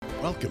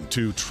Welcome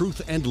to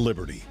Truth and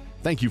Liberty.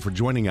 Thank you for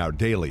joining our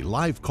daily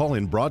live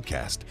call-in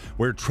broadcast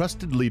where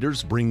trusted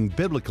leaders bring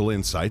biblical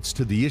insights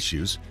to the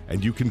issues,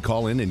 and you can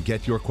call in and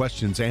get your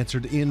questions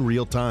answered in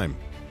real time.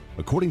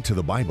 According to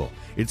the Bible,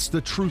 it's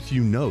the truth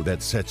you know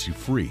that sets you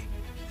free.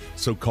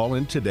 So call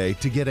in today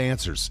to get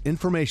answers,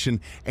 information,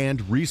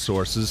 and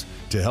resources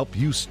to help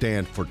you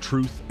stand for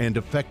truth and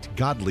effect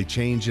godly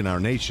change in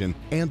our nation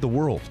and the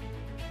world.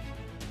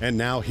 And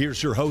now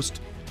here's your host,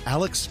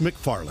 Alex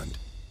McFarland.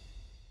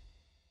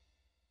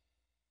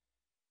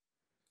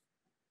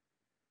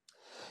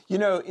 You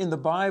know, in the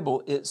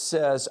Bible, it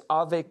says,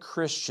 of a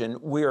Christian,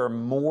 we are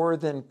more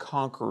than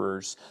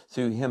conquerors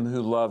through him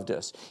who loved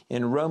us.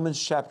 In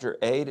Romans chapter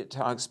 8, it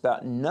talks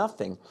about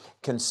nothing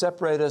can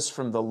separate us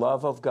from the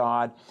love of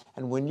God.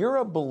 And when you're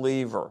a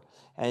believer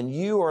and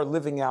you are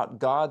living out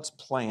God's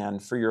plan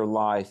for your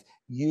life,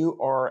 you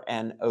are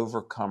an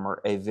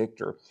overcomer, a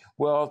victor.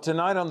 Well,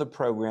 tonight on the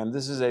program,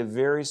 this is a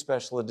very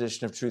special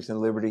edition of Truth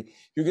and Liberty.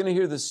 You're going to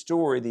hear the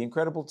story, the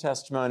incredible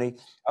testimony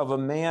of a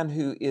man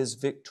who is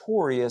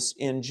victorious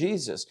in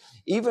Jesus,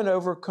 even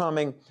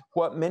overcoming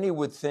what many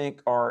would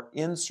think are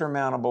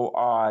insurmountable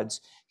odds.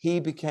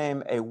 He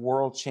became a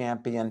world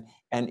champion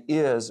and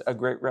is a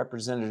great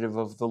representative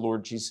of the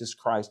Lord Jesus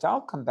Christ. I'll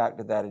come back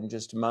to that in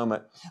just a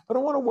moment. But I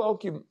want to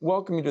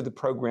welcome you to the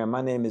program.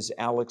 My name is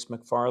Alex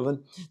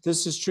McFarland.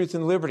 This is Truth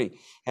and Liberty,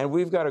 and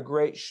we've got a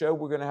great show.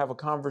 We're going to have a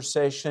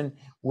conversation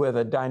with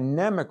a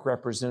dynamic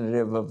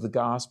representative of the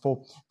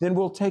gospel. Then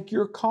we'll take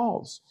your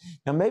calls.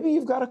 Now, maybe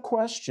you've got a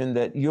question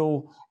that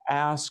you'll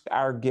ask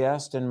our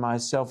guest and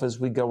myself as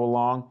we go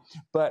along,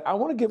 but I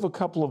want to give a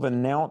couple of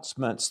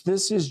announcements.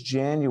 This is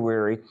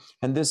January,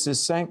 and this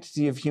is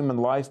Sanctity of Human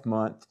Life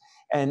Month,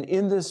 and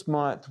in this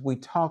month, we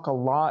talk a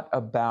lot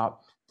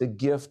about the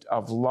gift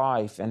of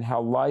life and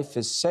how life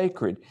is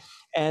sacred.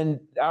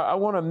 And I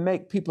want to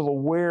make people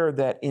aware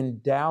that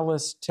in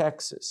Dallas,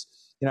 Texas,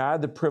 I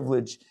had the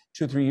privilege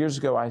 2 or 3 years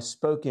ago, I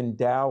spoke in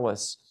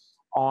Dallas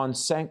on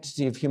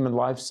Sanctity of Human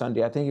Life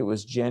Sunday. I think it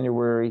was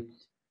January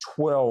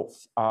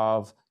 12th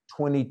of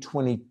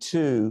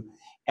 2022.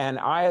 And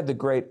I had the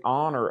great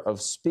honor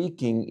of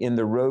speaking in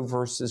the Roe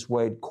versus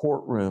Wade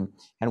courtroom.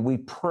 And we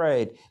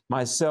prayed,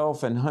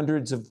 myself and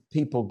hundreds of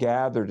people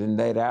gathered, and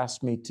they'd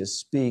asked me to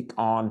speak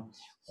on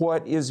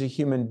what is a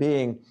human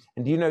being.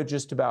 And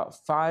just about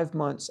 5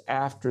 months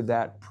after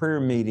that prayer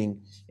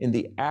meeting, in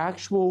the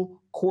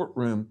actual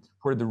courtroom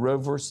where the Roe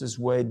versus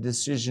Wade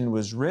decision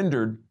was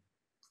rendered,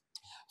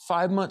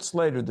 5 months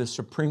later, the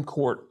Supreme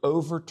Court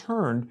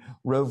overturned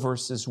Roe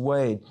versus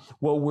Wade.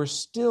 Well, we're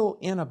still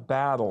in a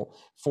battle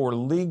for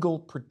legal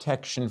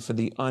protection for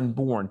the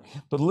unborn.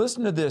 But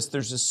listen to this.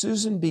 There's a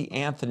Susan B.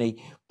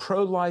 Anthony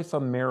Pro-Life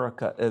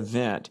America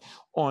event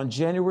on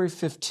January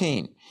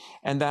 15,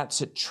 and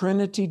that's at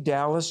Trinity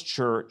Dallas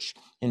Church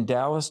in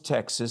Dallas,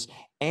 Texas.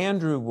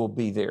 Andrew will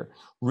be there.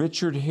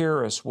 Richard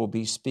Harris will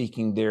be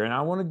speaking there. And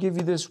I want to give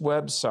you this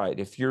website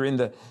if you're in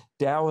the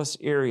Dallas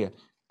area.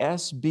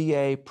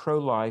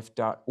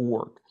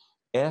 SBAprolife.org.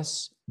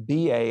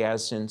 SBA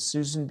as in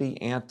Susan B.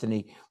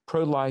 Anthony,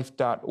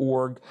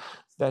 prolife.org.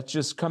 That's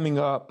just coming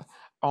up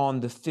on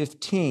the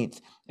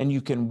 15th. And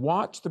you can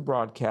watch the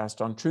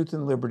broadcast on Truth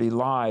and Liberty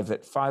Live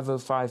at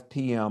 5:05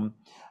 p.m.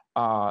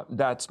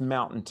 That's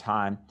Mountain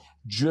Time,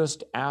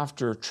 just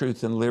after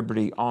Truth and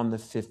Liberty on the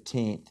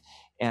 15th.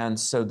 And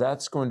so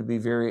that's going to be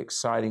very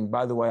exciting.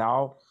 By the way,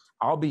 I'll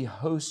be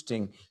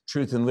hosting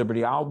Truth and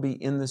Liberty. I'll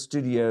be in the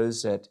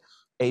studios at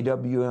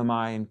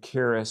AWMI in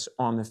Karis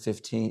on the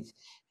 15th.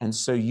 And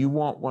so you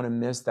won't want to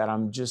miss that.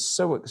 I'm just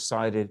so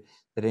excited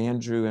that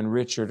Andrew and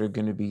Richard are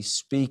going to be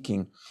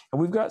speaking.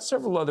 And we've got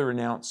several other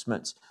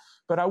announcements,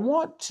 but I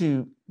want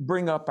to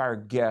bring up our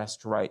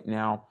guest right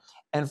now.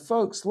 And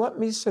folks, let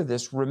me say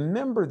this.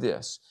 Remember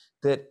this,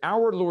 that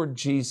our Lord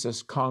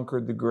Jesus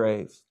conquered the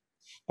grave.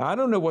 Now, I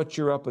don't know what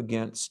you're up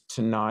against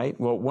tonight.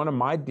 Well, one of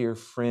my dear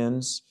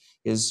friends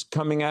is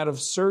coming out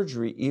of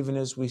surgery even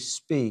as we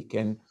speak.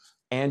 And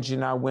Angie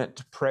and I went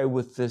to pray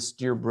with this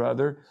dear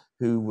brother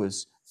who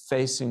was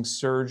facing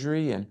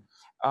surgery. And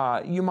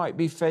you might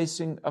be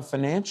facing a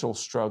financial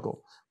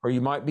struggle, or you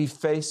might be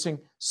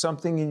facing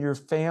something in your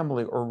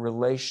family or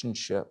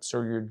relationships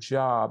or your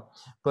job.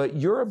 But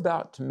you're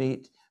about to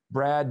meet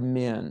Brad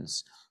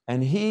Menz,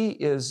 and he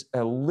is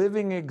a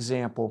living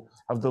example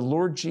of the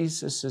Lord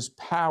Jesus'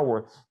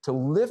 power to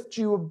lift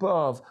you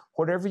above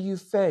whatever you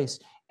face.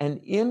 And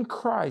in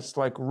Christ,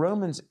 like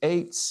Romans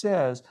 8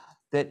 says,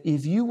 that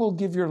if you will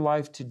give your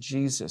life to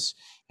Jesus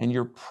and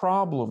your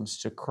problems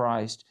to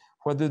Christ,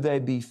 whether they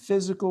be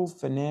physical,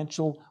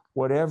 financial,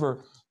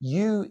 whatever,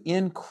 you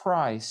in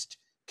Christ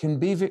can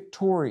be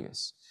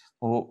victorious.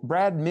 Well,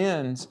 Brad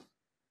Menz,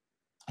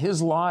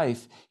 his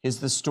life is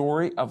the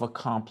story of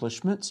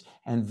accomplishments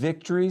and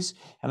victories,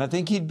 and I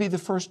think he'd be the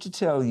first to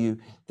tell you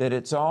that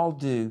it's all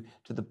due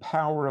to the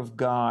power of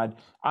God.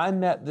 I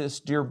met this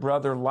dear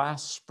brother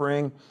last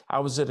spring. I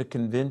was at a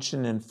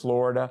convention in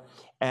Florida,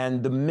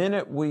 and the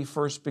minute we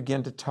first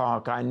began to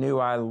talk, I knew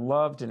I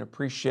loved and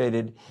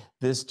appreciated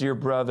this dear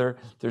brother.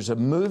 There's a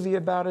movie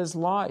about his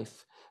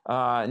life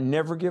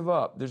Never give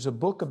up. There's a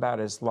book about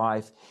his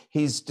life.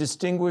 He's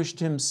distinguished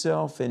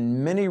himself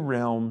in many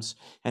realms,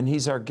 and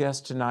he's our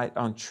guest tonight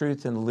on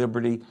Truth and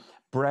Liberty.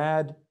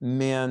 Brad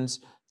Menz,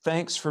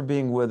 thanks for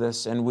being with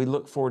us, and we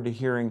look forward to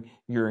hearing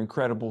your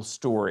incredible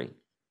story.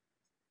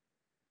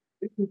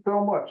 Thank you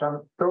so much.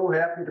 I'm so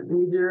happy to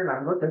be here, and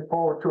I'm looking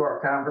forward to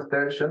our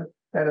conversation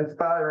and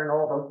inspiring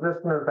all those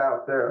listeners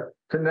out there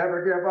to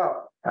never give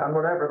up on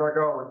whatever they're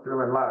going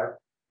through in life.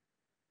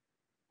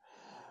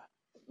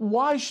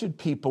 Why should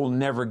people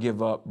never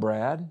give up,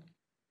 Brad?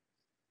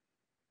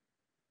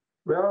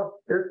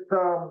 Well, it's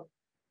so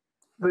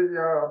many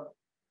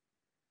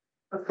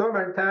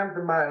times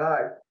in my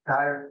life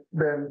I've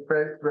been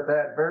faced with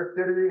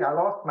adversity. I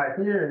lost my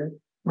hearing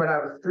when I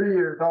was 3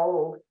 years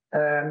old,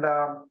 and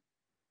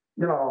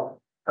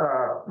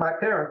my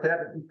parents had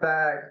to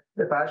decide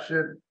if I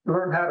should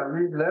learn how to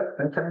read lips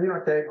and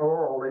communicate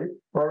orally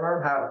or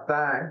learn how to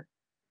sign.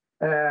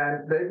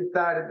 And they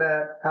decided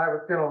that I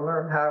was going to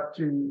learn how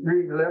to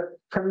read lips,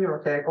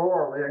 communicate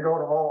orally, and go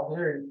to all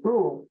hearing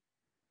school.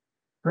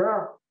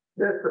 Well,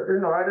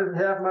 I didn't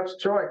have much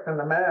choice in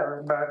the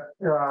matter, but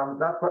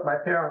that's what my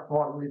parents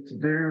wanted me to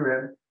do.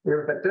 And it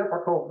was a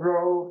difficult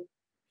road.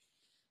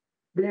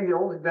 Being the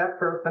only deaf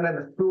person in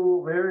the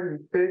school, wearing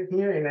these big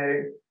hearing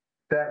aids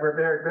that were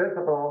very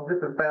visible.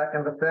 This is back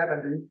in the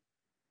 70s.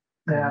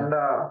 And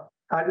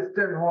I just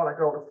didn't want to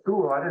go to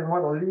school. I didn't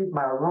want to leave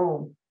my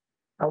room.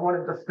 I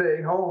wanted to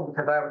stay home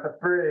because I was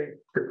afraid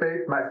to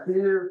face my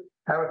fears.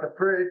 I was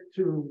afraid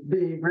to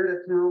be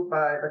ridiculed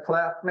by the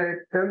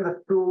classmates in the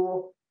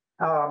school.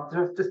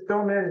 Just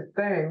so many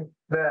things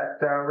that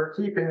were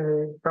keeping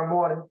me from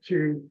wanting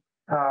to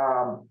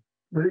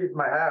leave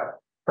my house.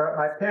 But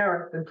my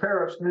parents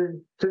encouraged me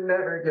to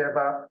never give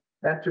up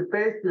and to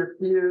face your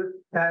fears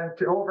and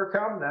to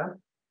overcome them.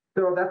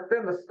 So that's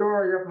been the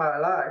story of my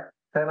life.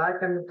 And I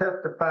can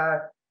testify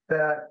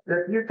that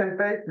if you can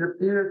face your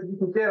fears, you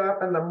can get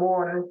up in the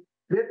morning,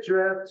 get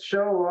dressed,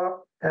 show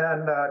up,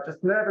 and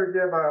just never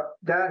give up.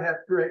 God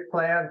has great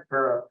plans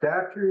for us.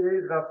 God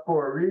created us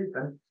for a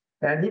reason,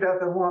 and he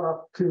doesn't want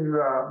us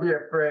to be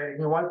afraid.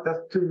 He wants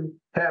us to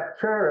have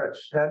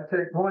courage and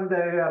take one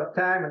day at a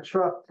time and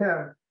trust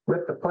him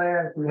with the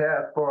plans he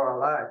has for our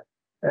life.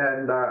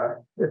 And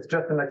it's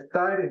just an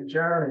exciting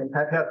journey.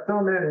 I've had so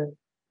many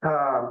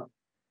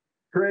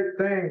great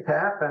things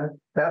happen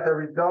as a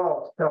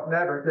result of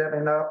never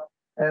giving up.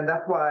 And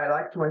that's why I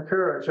like to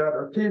encourage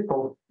other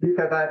people,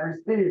 because I've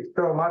received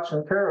so much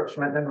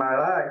encouragement in my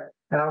life.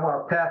 And I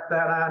want to pass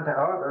that on to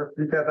others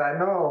because I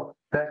know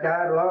that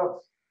God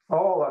loves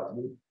all of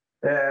you.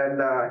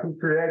 And he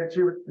created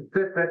you with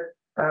specific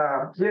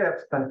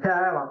gifts and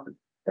talents.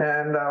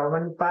 And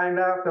when you find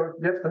out those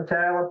gifts and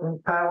talents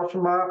and polish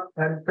them up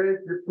and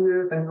face your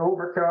fears and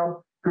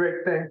overcome,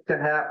 great things can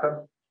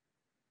happen.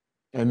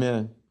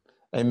 Amen.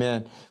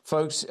 Amen.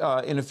 Folks,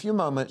 in a few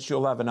moments,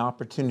 you'll have an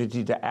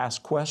opportunity to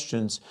ask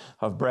questions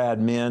of Brad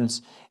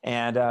Menz,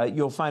 and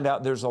you'll find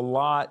out there's a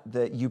lot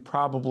that you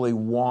probably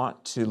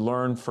want to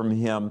learn from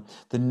him.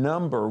 The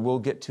number we'll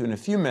get to in a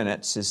few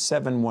minutes is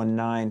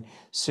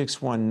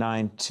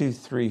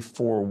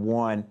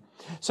 719-619-2341.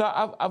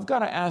 So I've got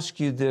to ask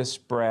you this,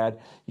 Brad.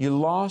 You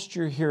lost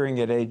your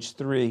hearing at age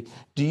 3.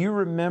 Do you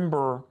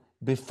remember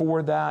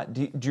before that?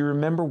 Do you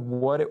remember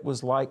what it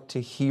was like to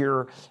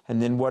hear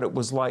and then what it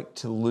was like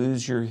to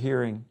lose your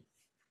hearing?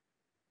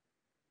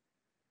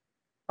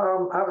 I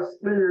was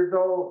 3 years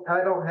old.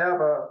 I don't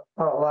have a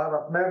lot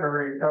of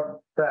memory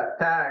of that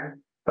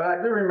time, but I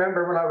do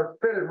remember when I was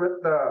fitted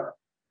with the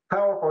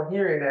powerful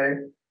hearing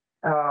aid.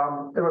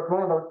 It was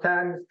one of those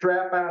times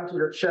strap onto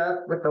your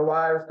chest with the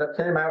wires that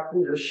came out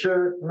through your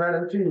shirt and run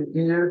into your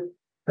ears.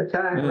 The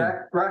kind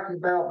Rocky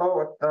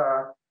Balboa's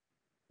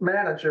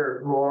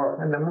manager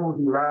wore in the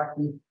movie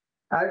Rocky.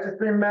 I just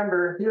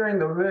remember hearing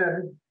the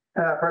wind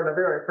for the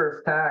very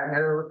first time,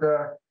 and it was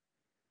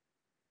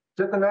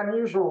just an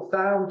unusual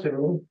sound to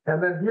me.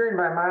 And then hearing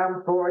my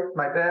mom's voice,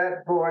 my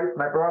dad's voice,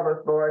 my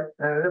brother's voice,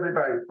 and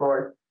everybody's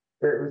voice,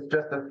 it was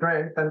just a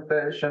strange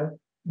sensation.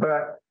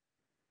 But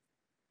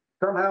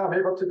somehow I'm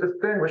able to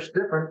distinguish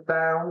different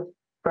sounds,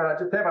 but I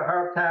just have a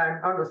hard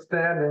time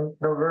understanding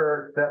the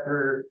words that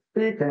they're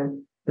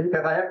speaking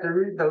because I have to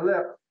read the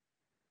lips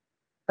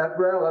as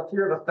well as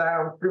hear the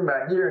sound through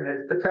my hearing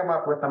aids to come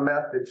up with a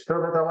message. So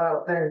there's a lot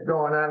of things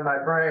going on in my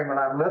brain when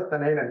I'm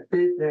listening and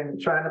speaking,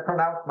 trying to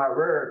pronounce my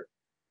words.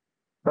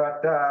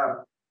 But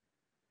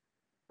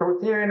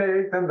those hearing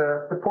aids and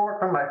the support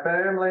from my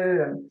family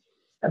and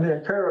the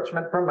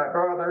encouragement from my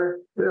brother,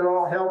 it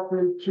all helped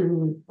me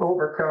to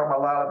overcome a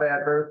lot of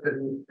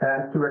adversity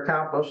and to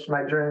accomplish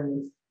my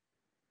dreams.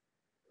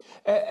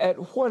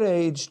 At what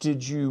age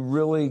did you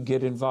really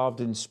get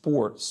involved in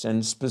sports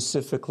and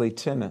specifically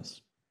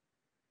tennis?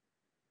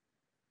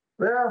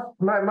 Well,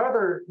 my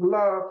mother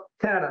loved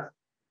tennis.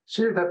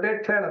 She was a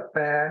big tennis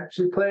fan.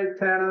 She played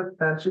tennis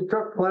and she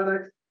took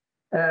clinics,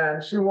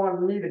 and she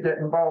wanted me to get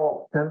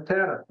involved in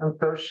tennis. And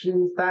so she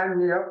signed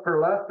me up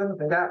for lessons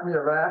and got me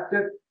a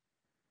racket.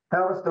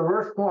 That was the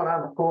worst one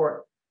on the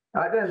court.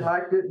 I didn't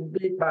like getting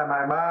beat by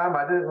my mom.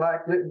 I didn't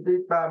like getting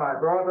beat by my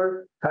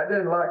brother. I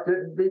didn't like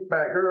getting beat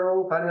by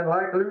girls. I didn't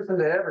like losing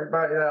to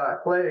everybody that I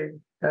played.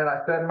 And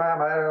I said,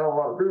 Mom, I don't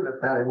want to do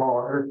this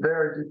anymore. It was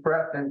very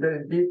depressing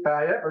getting beat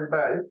by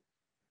everybody.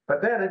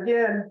 But then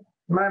again,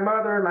 my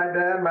mother, my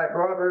dad, my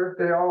brother,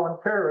 they all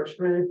encouraged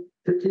me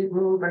to keep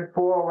moving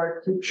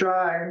forward, keep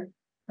trying.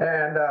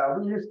 And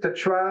we used to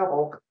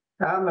travel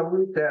on the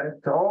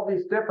weekend to all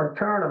these different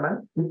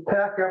tournaments. We'd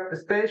pack up the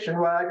station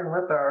wagon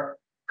with our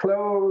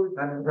clothes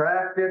and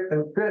rackets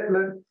and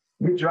equipment.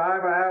 We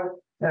drive out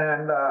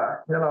and,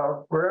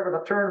 wherever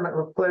the tournament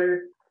was played,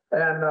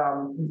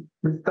 and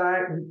we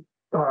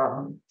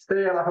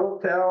stay at a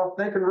hotel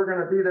thinking we're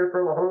going to be there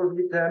for the whole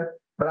weekend.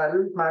 But I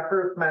lose my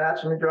first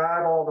match and we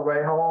drive all the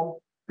way home.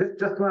 This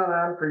just went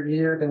on for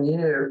years and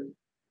years.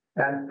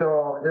 And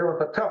so it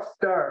was a tough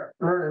start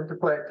learning to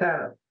play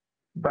tennis.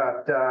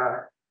 But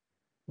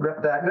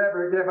with that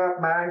never give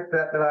up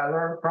mindset that I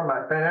learned from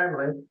my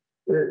family,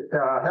 it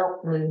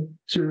helped me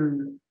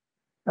to,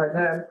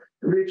 again,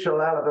 reach a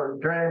lot of those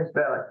dreams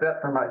that I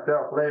set for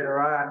myself later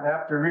on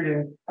after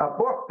reading a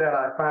book that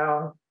I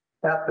found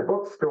at the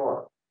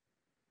bookstore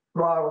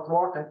while I was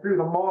walking through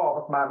the mall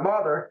with my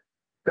mother.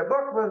 The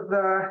book was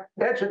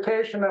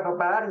Education of a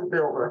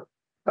Bodybuilder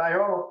by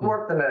Arnold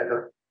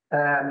Schwarzenegger.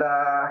 And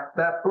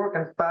that book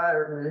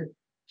inspired me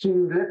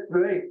to lift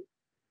weights.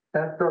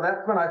 And so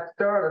that's when I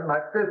started my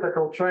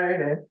physical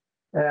training.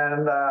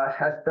 And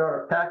I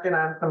started packing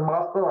on some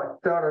muscle. I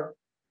started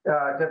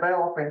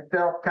developing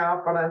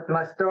self-confidence, and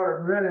I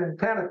started winning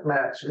tennis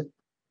matches.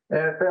 And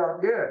it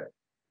felt good.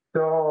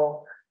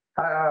 So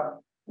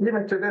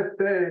even to this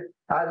day,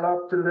 I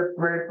love to lift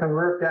weights and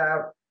work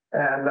out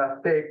and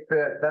stay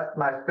fit. That's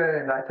my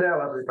thing. I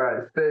tell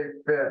everybody, stay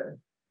fit.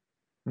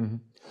 Mm-hmm.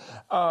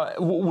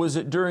 Was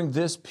it during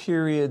this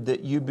period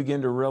that you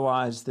began to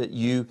realize that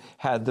you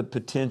had the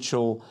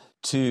potential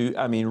to,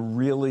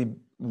 really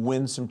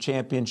win some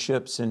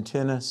championships in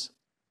tennis?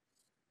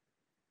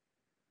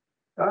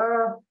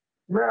 Well,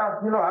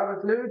 I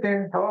was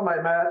losing all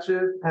my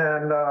matches,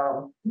 and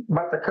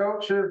but the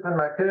coaches and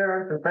my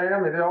parents and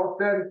family, they all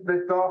said they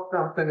saw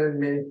something in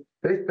me.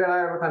 They said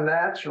I was a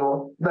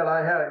natural, that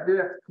I had a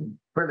gift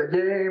for the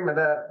game, and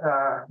that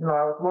I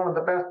was one of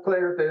the best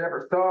players they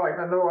ever saw,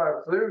 even though I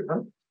was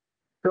losing.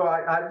 So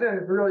I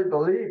didn't really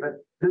believe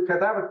it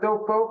because I was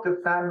so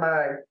focused on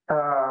my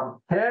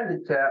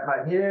handicap,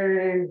 my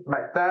hearing,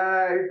 my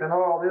size, and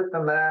all this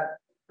and that.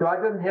 So I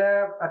didn't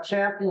have a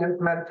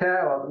champion's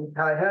mentality.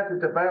 I had to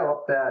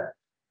develop that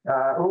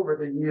over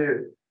the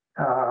years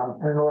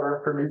in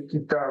order for me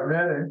to start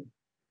winning.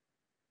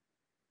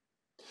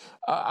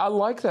 I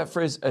like that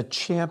phrase, a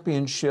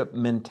championship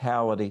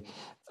mentality.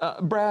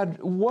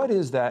 Brad, what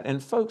is that?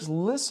 And folks,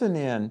 listen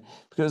in,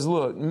 because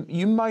look,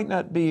 you might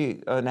not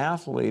be an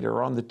athlete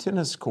or on the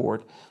tennis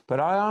court, but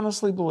I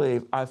honestly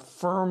believe, I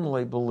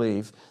firmly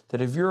believe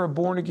that if you're a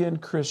born-again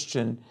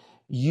Christian,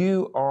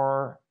 you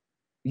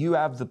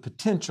have the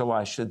potential,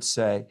 I should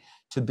say,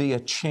 to be a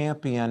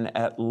champion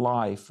at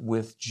life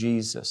with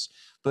Jesus.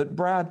 But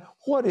Brad,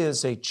 what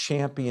is a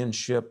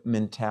championship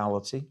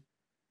mentality?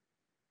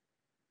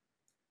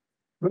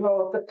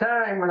 Well, at the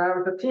time when I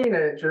was a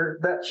teenager,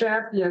 that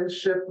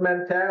championship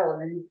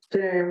mentality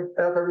came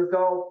as a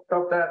result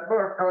of that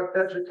book,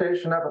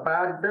 Education of a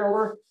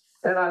Bodybuilder.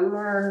 And I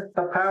learned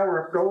the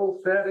power of goal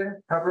setting,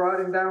 of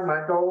writing down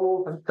my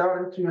goals and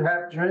starting to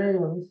have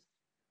dreams.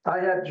 I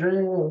had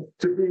dreams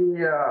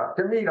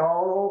to meet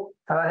all.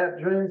 I had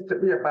dreams to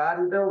be a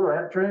bodybuilder.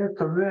 I had dreams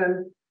to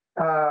win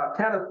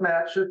tennis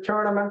matches,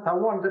 tournaments. I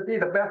wanted to be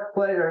the best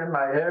player in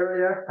my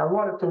area. I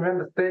wanted to win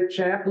the state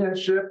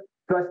championship.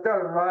 So I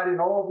started writing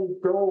all these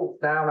goals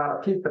down on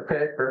a piece of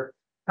paper.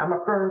 I'm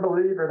a firm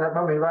believer that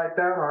when we write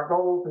down our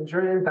goals and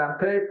dreams on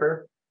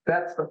paper,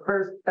 that's the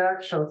first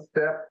action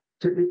step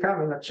to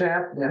becoming a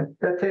champion.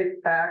 That takes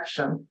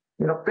action.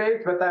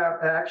 Faith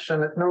without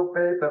action is no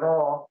faith at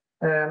all.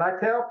 And I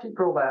tell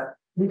people that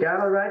you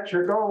got to write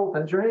your goals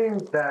and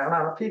dreams down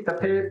on a piece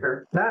of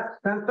paper.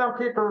 And some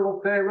people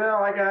will say, well,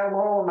 I got them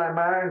all in my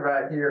mind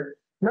right here.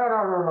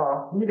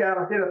 No. You got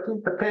to get a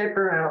piece of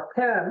paper and a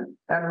pen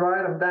and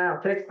write them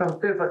down. Take some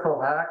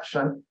physical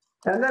action.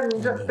 And then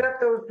you just set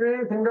those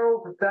dreams and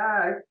goals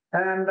aside.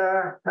 And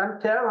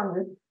I'm telling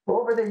you,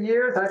 over the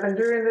years, I've been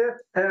doing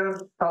this,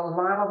 and a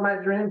lot of my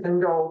dreams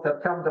and goals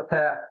have come to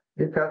pass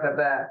because of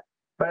that.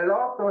 But it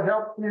also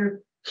helps you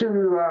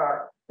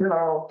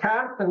to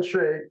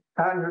concentrate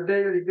on your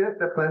daily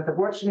disciplines of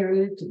what you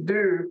need to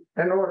do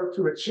in order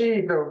to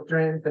achieve those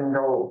dreams and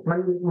goals. When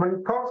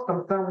you post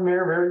them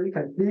somewhere where you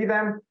can see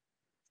them,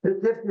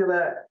 it gives you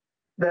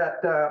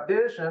that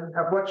vision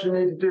of what you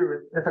need to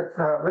do. If it's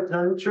with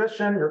your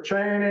nutrition, your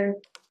training,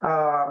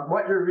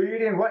 what you're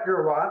reading, what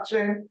you're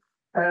watching,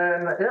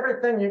 and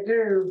everything you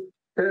do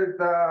is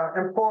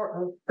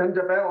important in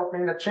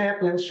developing a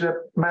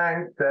championship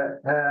mindset.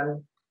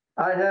 And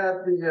I had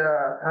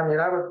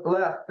I was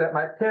blessed that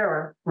my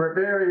parents were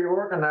very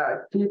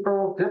organized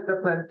people,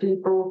 disciplined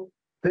people.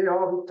 They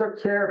always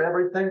took care of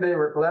everything they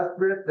were blessed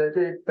with. They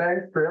gave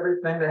thanks for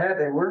everything they had.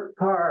 They worked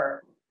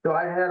hard. So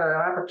I had an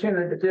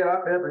opportunity to get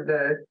up every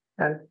day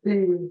and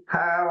see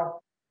how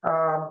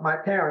my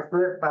parents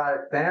lived by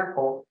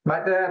example. My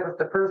dad was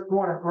the first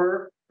one at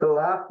work, the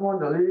last one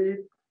to leave.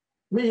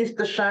 We used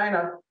to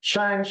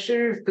shine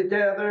shoes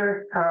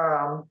together.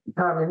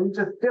 We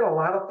just did a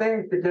lot of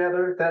things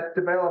together that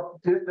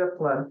developed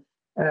discipline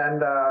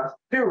and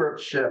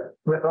stewardship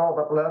with all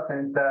the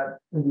blessings that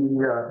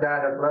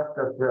God had blessed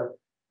us with.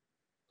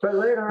 But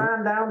later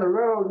on down the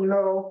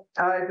road,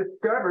 I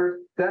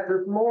discovered that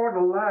there's more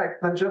to life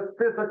than just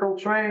physical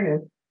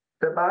training.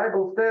 The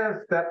Bible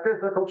says that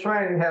physical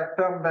training has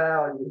some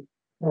value,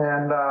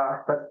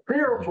 but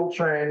spiritual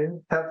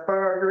training has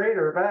far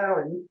greater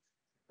value.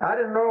 I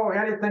didn't know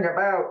anything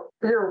about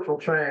spiritual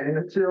training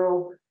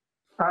until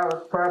I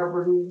was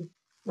probably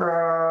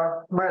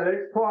my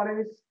late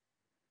 20s.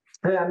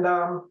 And,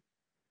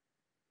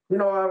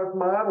 I was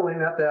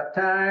modeling at that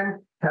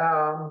time,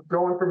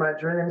 going for my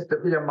dreams to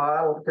be a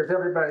model because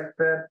everybody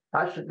said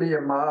I should be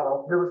a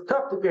model. It was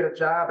tough to get a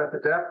job as a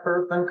deaf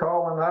person,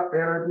 calling up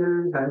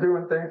interviews and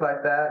doing things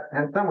like that.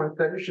 And someone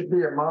said, you should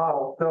be a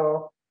model.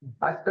 So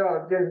I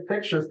started getting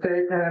pictures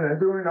taken and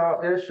doing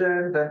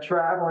auditions and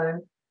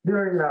traveling,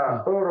 doing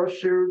photo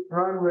shoots,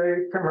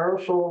 runways,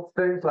 commercials,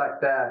 things like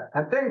that.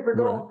 And things were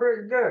going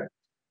pretty good.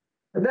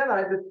 And then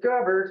I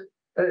discovered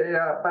a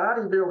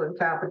bodybuilding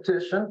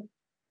competition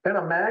in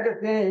a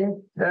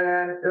magazine,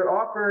 and it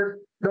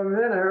offered the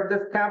winner of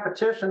this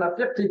competition a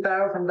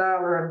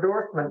 $50,000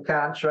 endorsement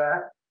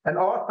contract, an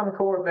awesome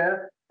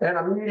Corvette, and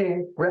a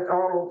meeting with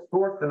Arnold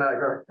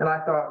Schwarzenegger. And I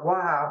thought,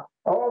 wow,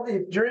 all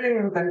these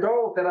dreams and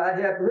goals that I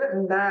had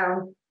written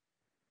down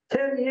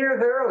 10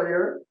 years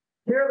earlier,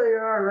 here they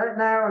are right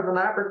now as an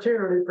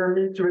opportunity for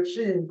me to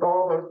achieve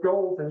all those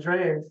goals and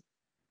dreams.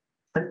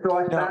 And so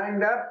I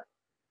signed up,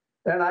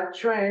 and I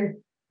trained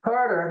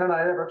harder than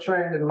I ever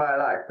trained in my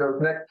life those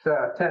next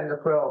 10 to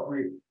 12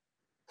 weeks.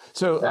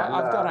 So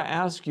I've got to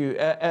ask you,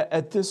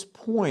 at this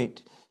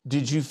point,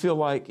 did you feel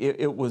like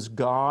it was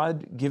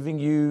God giving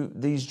you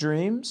these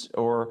dreams,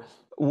 or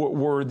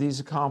were these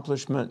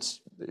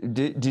accomplishments,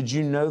 did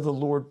you know the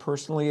Lord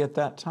personally at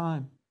that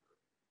time?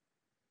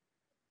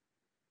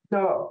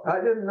 No,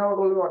 I didn't know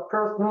the Lord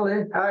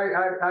personally.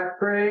 I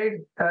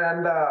prayed,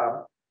 and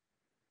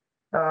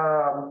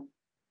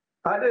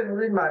I didn't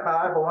read my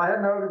Bible. I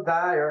had no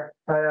desire,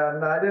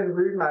 and I didn't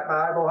read my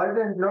Bible. I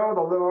didn't know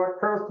the Lord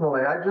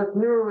personally. I just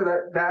knew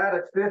that God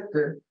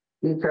existed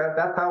because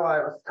that's how I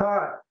was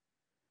taught.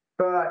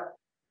 But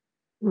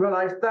when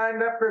I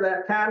signed up for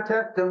that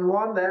contest and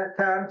won that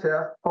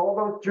contest, all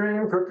those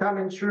dreams were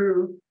coming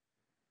true.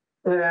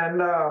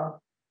 And it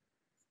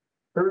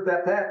was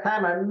at that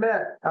time I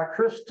met a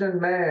Christian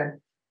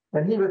man,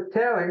 and he was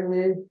telling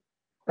me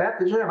at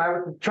the gym, I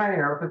was his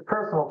trainer, I was his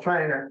personal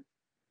trainer.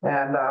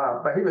 And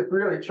but he was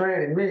really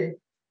training me.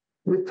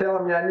 He was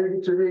telling me I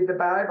needed to read the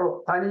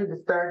Bible. I needed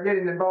to start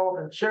getting involved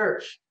in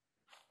church.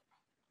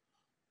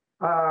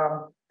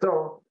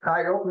 So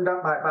I opened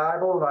up my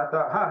Bible and I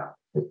thought,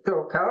 it's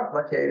so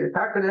complicated.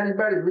 How can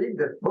anybody read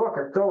this book?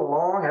 It's so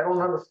long. I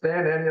don't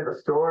understand any of the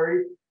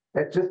story.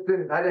 It just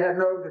didn't. I had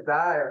no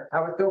desire.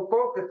 I was so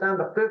focused on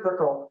the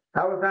physical.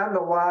 I was on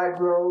the wide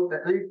road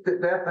that leads to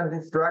death and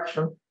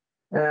destruction.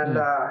 And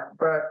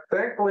but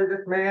thankfully,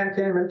 this man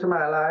came into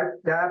my life.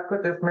 God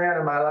put this man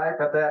in my life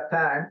at that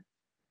time.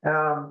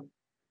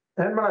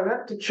 And when I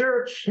went to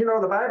church,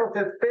 the Bible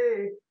says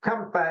faith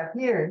comes by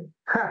hearing,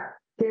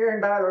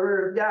 hearing by the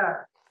word of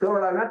God. So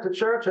when I went to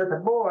church as a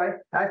boy,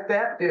 I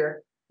sat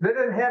there. They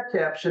didn't have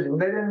captioning.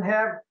 They didn't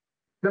have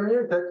the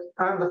music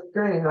on the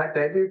screen like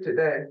they do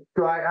today.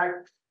 So I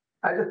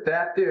just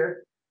sat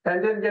there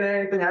and didn't get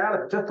anything out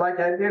of it, just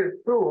like I did at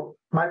school.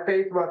 My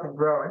faith wasn't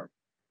growing.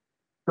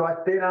 So I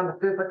stayed on the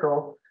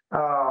physical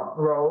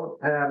road.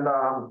 And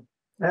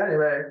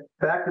anyway,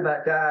 back to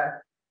that guy.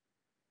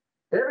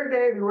 Every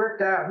day we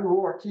worked out, he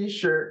wore a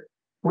T-shirt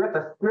with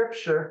a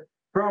scripture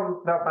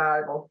from the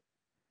Bible.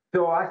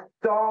 So I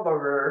saw the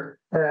word,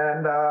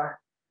 and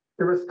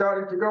it was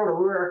starting to go to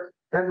work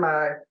in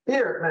my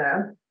spirit,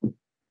 man.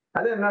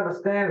 I didn't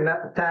understand it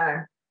at the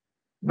time,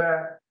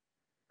 but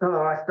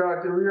I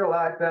started to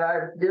realize that I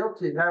was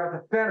guilty. I was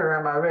a sinner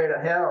on my way to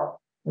hell.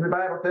 And the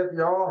Bible says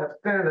we all have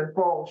sinned and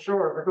fallen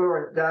short of the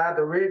glory of God.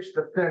 The wages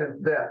of sin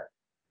is death.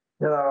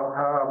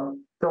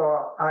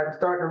 So I'm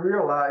starting to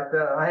realize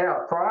that I had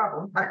a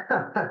problem.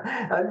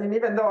 I mean,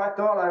 even though I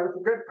thought I was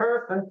a good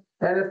person,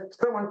 and if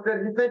someone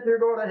said, "You think you're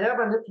going to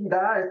heaven if you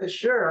die?" I said,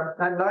 "Sure,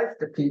 I'm nice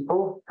to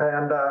people,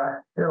 and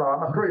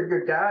I'm a pretty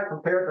good guy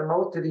compared to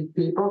most of these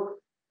people."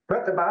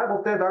 But the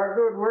Bible says our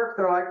good works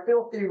are like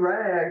filthy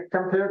rags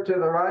compared to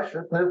the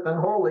righteousness and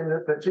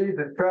holiness of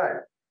Jesus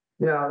Christ.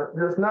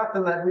 There's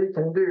nothing that we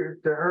can do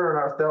to earn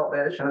our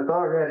salvation. It's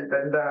already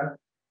been done.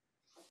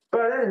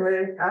 But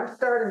anyway, I'm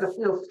starting to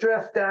feel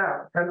stressed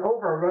out and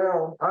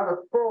overwhelmed. I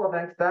was full of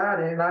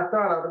anxiety, and I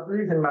thought I was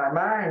losing my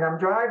mind. I'm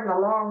driving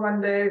along one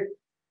day,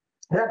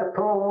 had to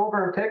pull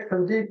over and take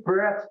some deep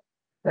breaths,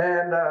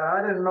 and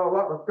I didn't know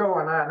what was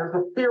going on. There's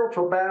a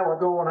spiritual battle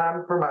going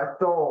on for my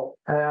soul.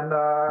 And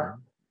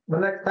the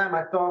next time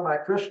I saw my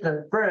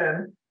Christian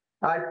friend,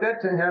 I said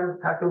to him,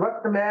 I said,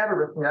 what's the matter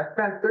with me? I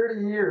spent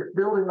 30 years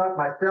building up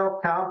my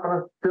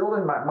self-confidence,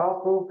 building my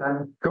muscles,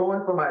 and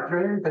going for my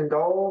dreams and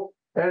goals,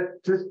 and it's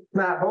just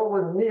not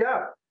holding me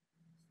up.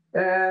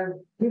 And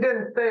he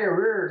didn't say a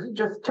word. He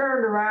just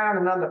turned around,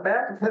 and on the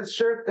back of his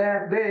shirt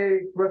that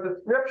day was a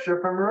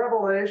scripture from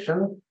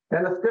Revelation,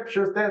 and the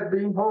scripture says,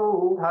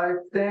 behold, I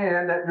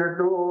stand at your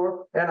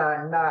door, and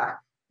I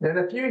knock. And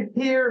if you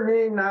hear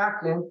me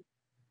knocking,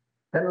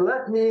 and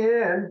let me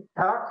in,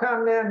 I'll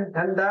come in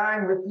and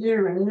dine with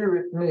you and you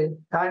with me.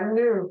 I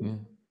knew.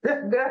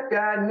 This deaf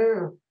guy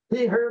knew.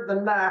 He heard the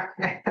knock.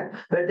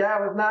 The guy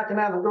was knocking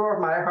on the door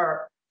of my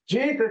heart.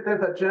 Jesus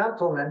is a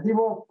gentleman. He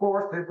won't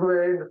force his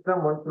way into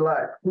someone's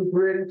life. He's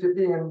ready to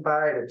be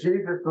invited.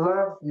 Jesus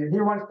loves you.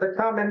 He wants to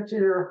come into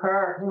your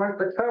heart. He wants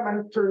to come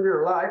into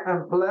your life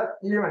and bless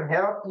you and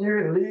help you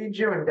and lead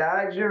you and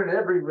guide you in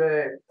every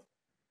way.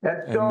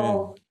 And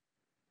so,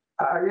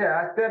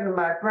 I said to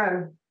my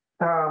friend,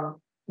 I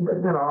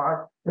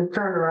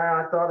turned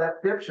around, I saw that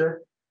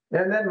scripture,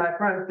 and then my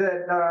friend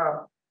said,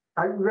 are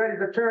you ready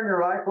to turn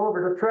your life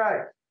over to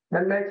Christ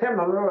and make him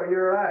the Lord of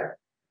your life?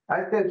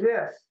 I said,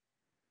 yes.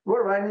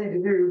 What do I need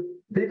to do?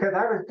 Because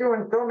I was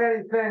doing so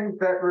many things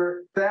that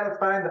were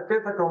satisfying the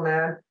physical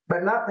man,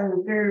 but nothing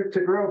to do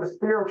to grow the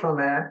spiritual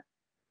man.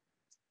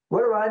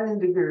 What do I need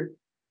to do?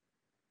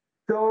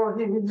 So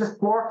he just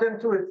walked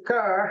into his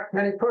car,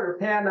 and he put his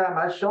hand on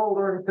my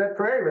shoulder and said,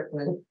 pray with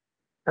me.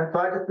 And so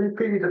I just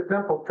repeated a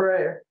simple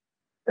prayer.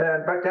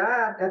 But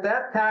God, at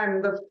that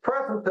time, the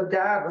presence of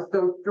God was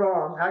so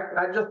strong.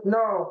 I just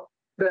know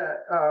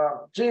that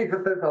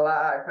Jesus is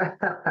alive.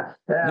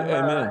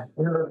 Amen. That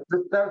was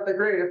the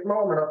greatest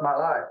moment of my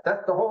life.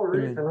 That's the whole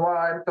reason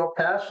why I'm so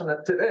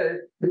passionate today,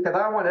 because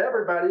I want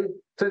everybody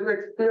to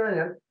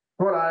experience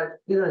what I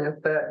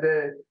experienced that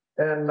day,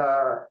 and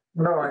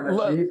knowing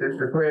that Jesus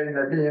is waiting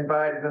to be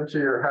invited into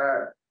your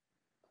heart.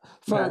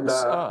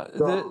 Folks,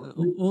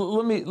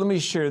 let me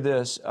share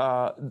this.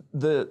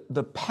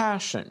 The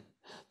passion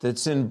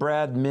that's in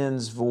Brad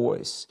Minn's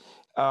voice,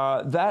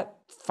 that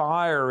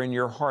fire in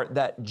your heart,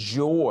 that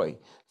joy,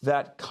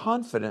 that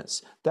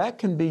confidence, that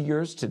can be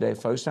yours today,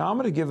 folks. Now, I'm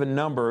going to give a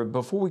number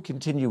before we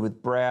continue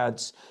with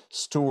Brad's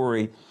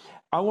story.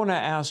 I want to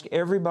ask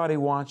everybody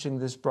watching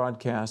this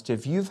broadcast,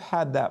 if you've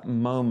had that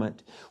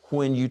moment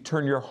when you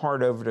turn your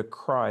heart over to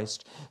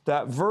Christ,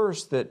 that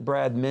verse that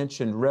Brad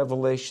mentioned,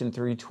 Revelation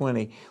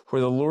 3:20,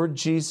 where the Lord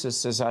Jesus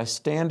says, I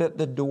stand at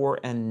the door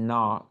and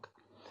knock.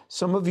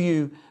 Some of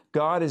you,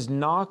 God is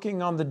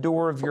knocking on the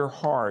door of your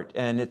heart,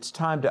 and it's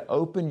time to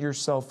open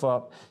yourself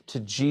up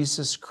to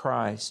Jesus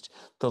Christ,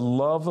 the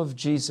love of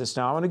Jesus.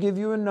 Now, I want to give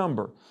you a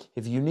number.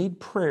 If you need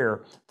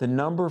prayer, the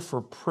number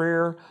for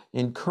prayer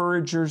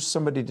encouragers,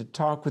 somebody to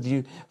talk with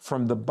you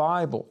from the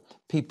Bible,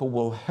 people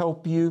will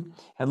help you.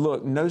 And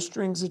look, no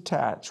strings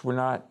attached. We're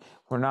not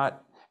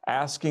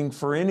asking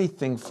for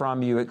anything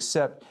from you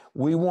except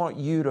we want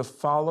you to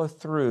follow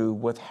through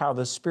with how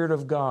the Spirit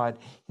of God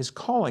is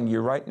calling you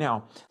right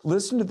now.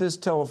 Listen to this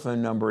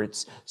telephone number.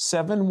 It's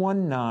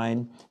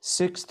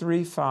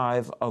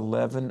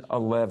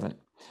 719-635-1111.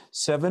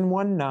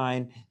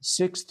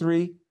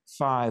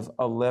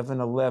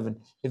 719-635-1111.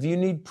 If you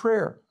need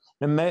prayer,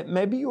 now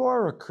maybe you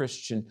are a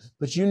Christian,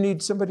 but you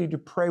need somebody to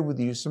pray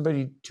with you,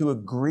 somebody to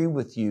agree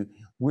with you.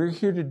 We're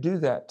here to do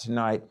that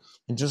tonight.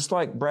 And just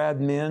like Brad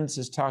Menz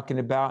is talking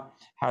about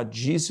how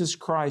Jesus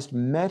Christ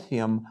met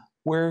him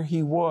where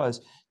he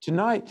was,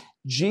 tonight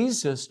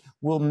Jesus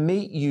will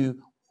meet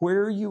you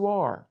where you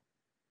are,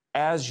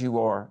 as you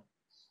are.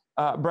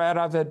 Brad,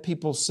 I've had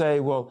people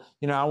say, well,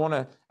 I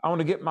want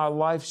to get my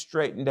life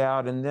straightened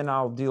out and then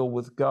I'll deal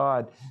with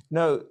God.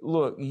 No,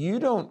 look, you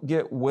don't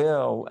get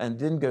well and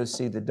then go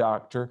see the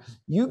doctor.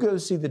 You go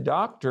see the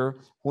doctor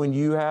when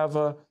you have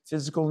a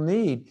physical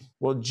need.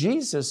 Well,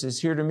 Jesus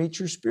is here to meet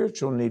your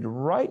spiritual need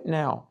right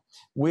now.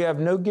 We have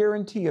no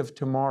guarantee of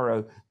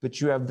tomorrow, but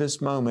you have this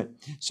moment.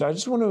 So I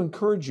just want to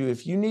encourage you,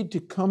 if you need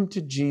to come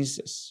to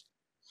Jesus,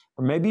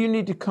 or maybe you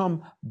need to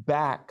come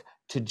back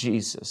to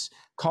Jesus,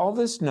 call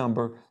this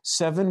number,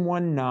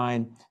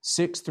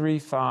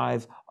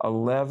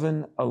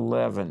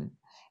 719-635-1111,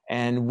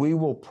 and we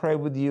will pray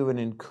with you and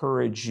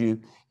encourage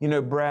you.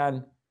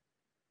 Brad,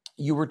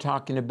 you were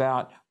talking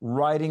about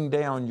writing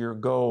down your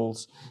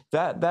goals.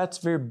 That's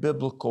very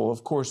biblical.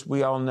 Of course,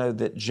 we all know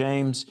that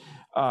James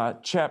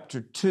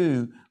chapter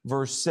 2,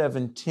 verse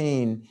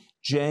 17,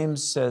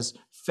 James says,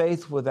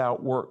 faith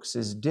without works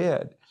is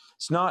dead.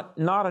 It's not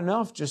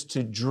enough just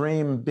to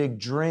dream big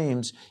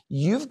dreams.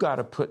 You've got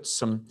to put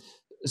some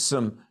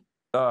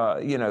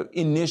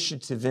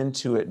initiative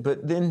into it.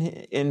 But then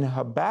in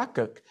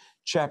Habakkuk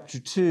chapter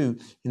 2,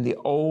 in the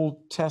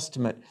Old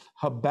Testament,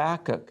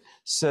 Habakkuk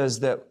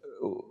says that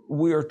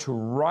we are to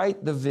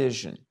write the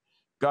vision.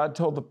 God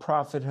told the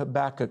prophet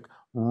Habakkuk,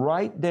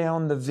 write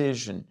down the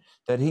vision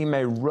that he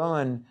may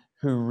run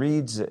who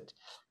reads it.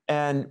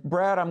 And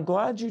Brad, I'm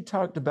glad you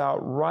talked about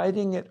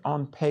writing it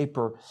on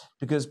paper,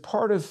 because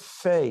part of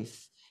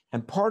faith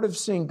and part of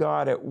seeing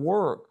God at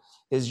work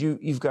is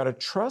you've got to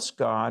trust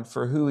God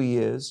for who he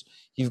is.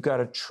 You've got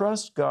to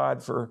trust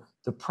God for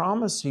the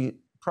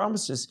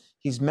promises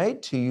he's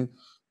made to you.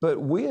 But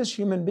we as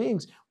human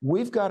beings,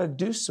 we've got to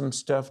do some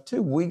stuff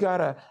too. We got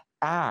to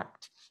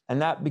act.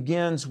 And that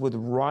begins with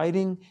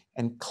writing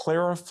and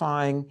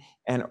clarifying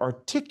and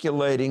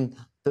articulating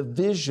the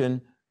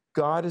vision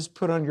God has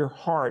put on your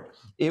heart.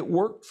 It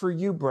worked for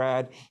you,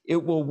 Brad.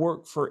 It will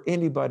work for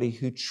anybody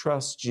who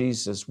trusts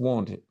Jesus,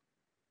 won't it?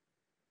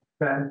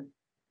 And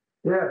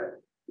yes.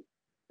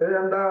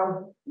 And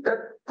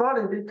it's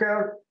funny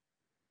because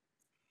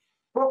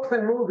books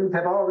and movies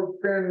have always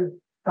been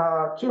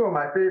two of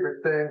my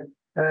favorite things.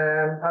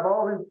 And I've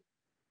always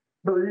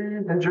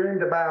believed and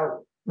dreamed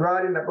about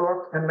writing a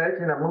book and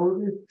making a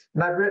movie.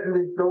 And I've written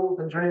these goals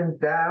and dreams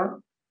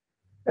down.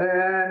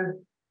 And,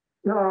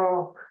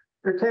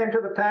 it came to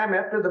the time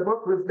after the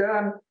book was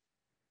done.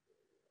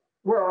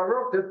 Well, I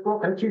wrote this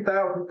book in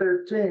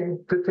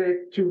 2013 to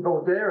take to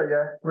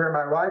Bulgaria, where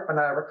my wife and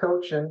I were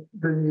coaching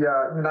the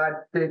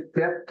United States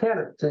deaf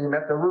tennis team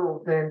at the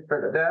World Games for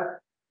the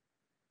Deaf.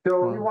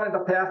 So we wanted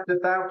to pass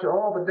this out to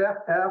all the deaf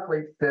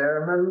athletes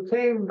there. And when we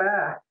came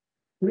back,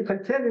 we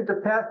continued to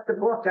pass the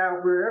book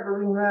out wherever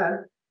we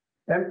went.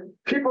 And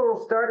people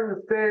were starting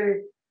to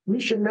say, we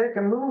should make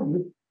a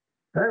movie.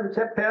 And we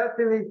kept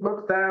passing these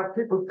books out.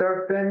 People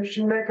started saying, you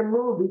should make a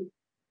movie.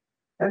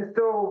 And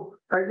so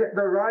I get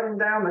the writing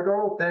down the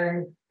goal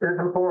thing is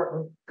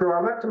important. So I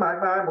went to my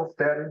Bible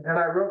study and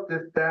I wrote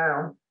this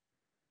down,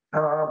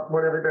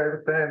 what everybody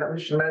was saying, that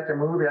we should make a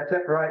movie. I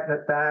kept writing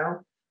it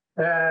down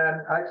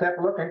and I kept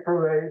looking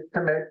for ways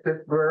to make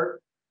this work.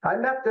 I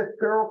met this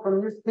girl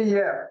from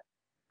UCF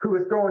who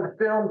was going to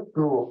film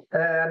school,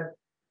 and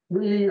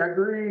we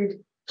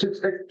agreed to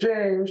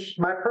exchange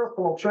my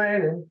personal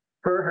training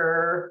for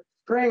her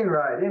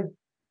screenwriting.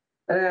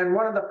 And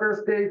one of the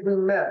first days we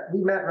met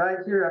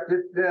right here at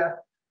this desk.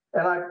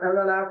 And I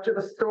went out to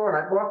the store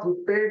and I bought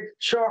these big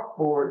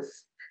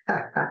chalkboards.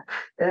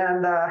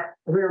 And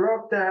we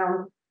wrote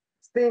down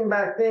scene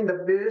by scene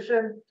the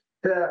vision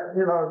that,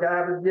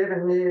 God was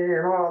giving me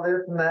and all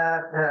this and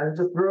that, and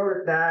just wrote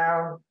it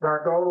down,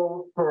 our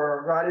goals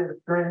for writing the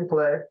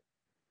screenplay.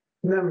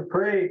 And then we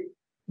prayed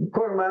and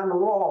put them on the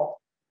wall.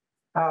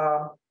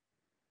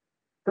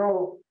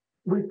 So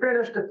we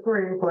finished the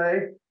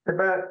screenplay. And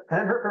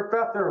her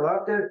professor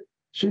loved it.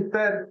 She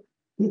said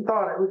he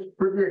thought it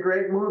would be a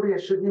great movie.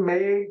 It should be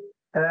made,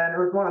 and it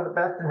was one of the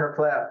best in her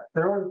class.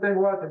 The only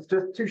thing was it's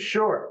just too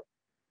short.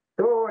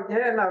 So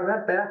again, I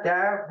went back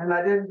out, and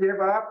I didn't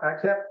give up. I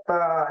kept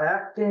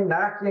acting,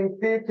 knocking,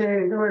 speaking,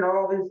 and doing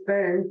all these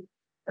things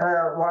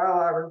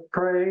while I was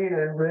praying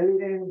and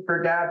waiting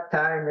for God's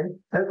timing.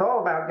 It's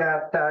all about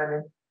God's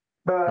timing.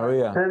 But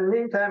in the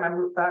meantime,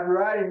 I'm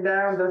writing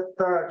down this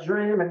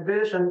dream and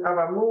vision of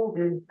a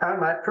movie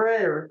on my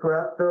prayer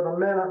request. So the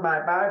men at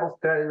my Bible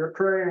study were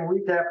praying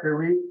week after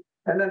week.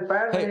 And then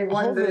finally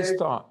one day... This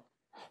thought.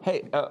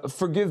 Hey,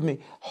 forgive me.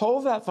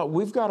 Hold that thought.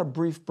 We've got a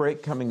brief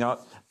break coming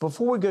up.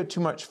 Before we go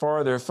too much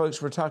farther,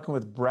 folks, we're talking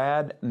with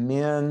Brad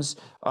Menz,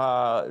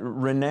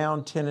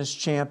 renowned tennis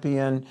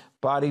champion,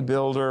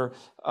 bodybuilder,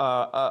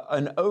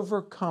 an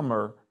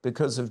overcomer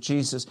because of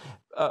Jesus.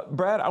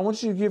 Brad, I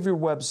want you to give your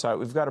website.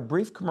 We've got a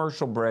brief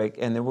commercial break,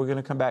 and then we're going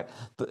to come back.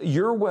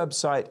 Your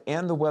website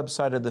and the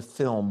website of the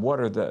film, what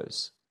are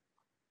those?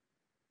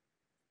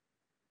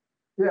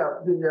 Yeah,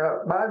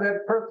 my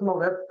personal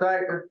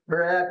website is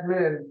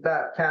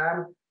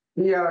bradmenz.com,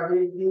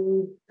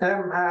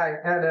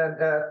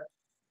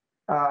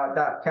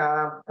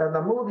 BREDMINNS.com, and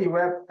the movie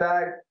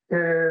website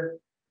is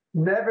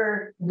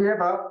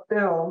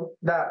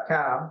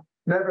nevergiveupfilm.com,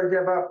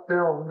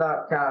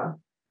 nevergiveupfilm.com.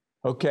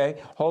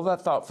 Okay, hold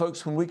that thought.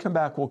 Folks, when we come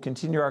back, we'll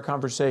continue our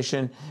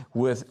conversation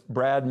with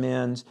Brad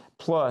Menz,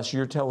 plus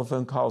your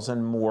telephone calls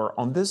and more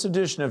on this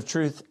edition of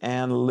Truth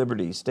and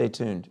Liberty. Stay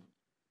tuned.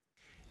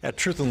 At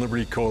Truth and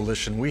Liberty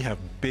Coalition, we have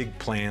big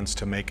plans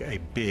to make a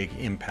big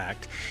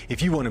impact.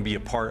 If you want to be a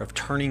part of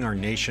turning our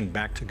nation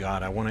back to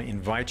God, I want to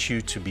invite you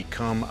to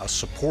become a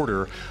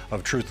supporter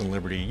of Truth and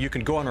Liberty. You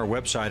can go on our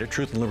website at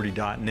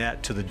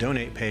truthandliberty.net to the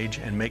donate page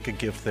and make a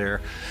gift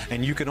there.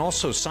 And you can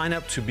also sign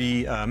up to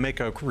make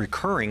a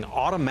recurring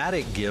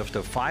automatic gift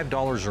of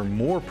 $5 or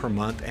more per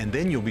month, and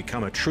then you'll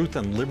become a Truth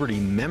and Liberty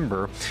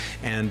member.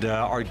 And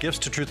our gifts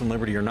to Truth and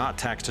Liberty are not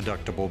tax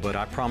deductible, but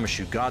I promise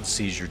you, God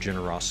sees your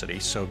generosity.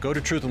 So go to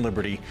Truth and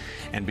Liberty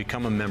and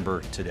become a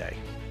member today.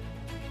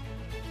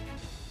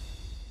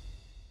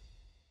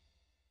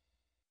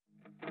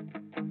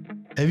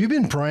 Have you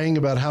been praying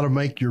about how to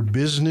make your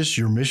business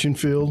your mission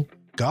field?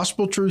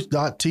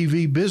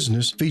 GospelTruth.tv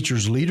Business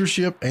features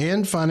leadership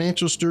and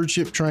financial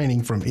stewardship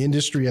training from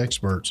industry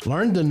experts.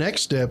 Learn the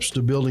next steps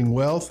to building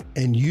wealth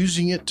and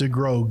using it to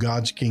grow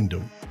God's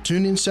kingdom.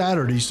 Tune in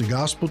Saturdays to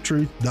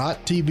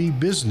GospelTruth.tv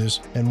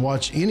Business and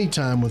watch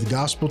anytime with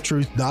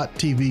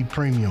GospelTruth.tv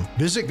Premium.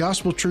 Visit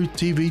Gospel Truth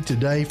TV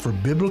today for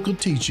biblical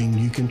teaching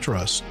you can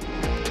trust.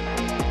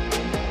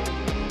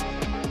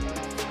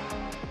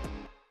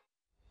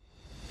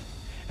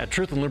 At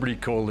Truth and Liberty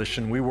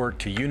Coalition, we work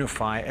to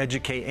unify,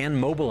 educate, and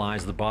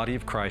mobilize the body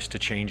of Christ to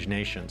change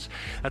nations.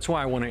 That's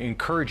why I want to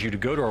encourage you to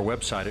go to our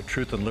website at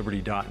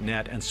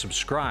truthandliberty.net and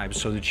subscribe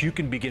so that you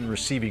can begin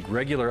receiving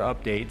regular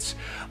updates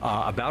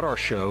about our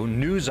show,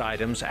 news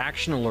items,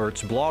 action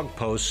alerts, blog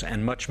posts,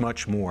 and much,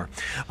 much more.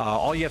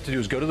 All you have to do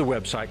is go to the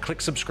website,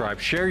 click subscribe,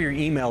 share your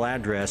email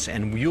address,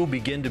 and you'll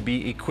begin to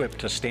be equipped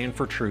to stand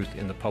for truth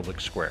in the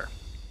public square.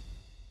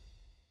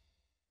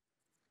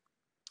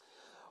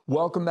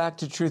 Welcome back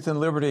to Truth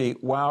and Liberty.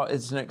 Wow,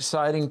 it's an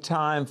exciting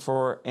time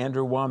for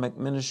Andrew Womack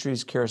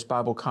Ministries, Charis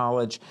Bible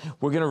College.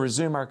 We're going to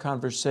resume our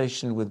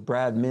conversation with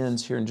Brad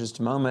Menz here in just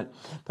a moment.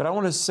 But I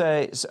want to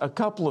say a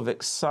couple of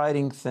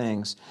exciting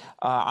things.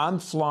 I'm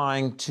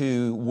flying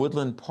to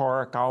Woodland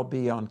Park. I'll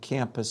be on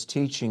campus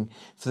teaching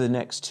for the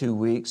next 2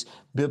 weeks,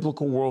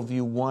 Biblical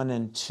Worldview 1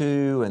 and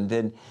 2, and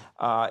then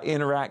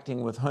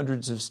interacting with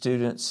hundreds of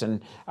students.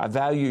 And I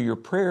value your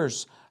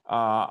prayers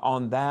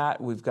on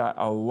that. We've got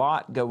a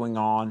lot going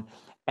on.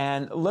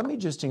 And let me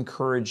just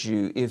encourage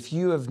you, if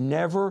you have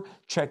never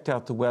checked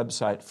out the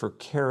website for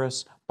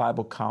Charis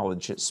Bible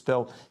College, it's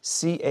spelled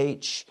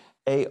C-H-A-R-I-S,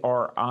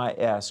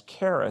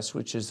 charis,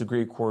 which is the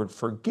Greek word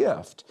for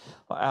gift,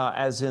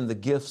 as in the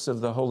gifts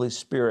of the Holy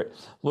Spirit.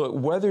 Look,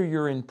 whether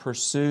you're in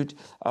pursuit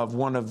of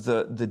one of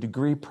the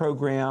degree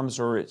programs,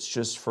 or it's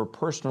just for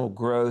personal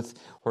growth,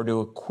 or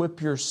to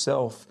equip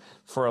yourself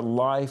for a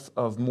life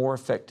of more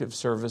effective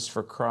service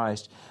for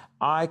Christ,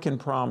 I can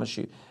promise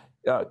you,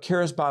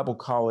 Charis Bible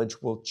College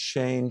will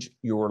change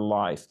your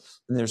life.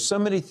 And there's so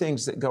many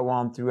things that go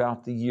on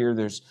throughout the year.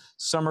 There's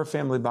Summer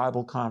Family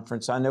Bible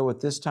Conference. I know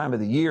at this time of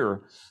the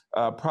year,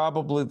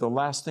 probably the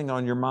last thing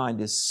on your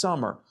mind is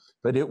summer,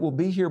 but it will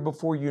be here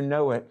before you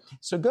know it.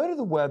 So go to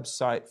the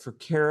website for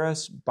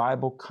Charis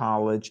Bible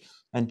College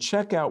and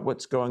check out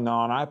what's going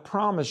on. I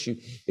promise you,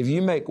 if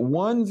you make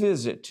one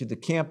visit to the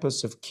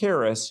campus of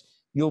Charis,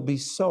 you'll be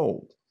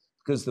sold,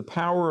 because the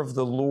power of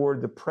the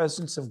Lord, the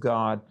presence of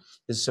God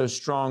is so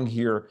strong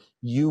here,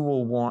 you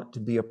will want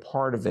to be a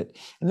part of it.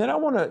 And then I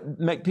want to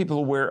make people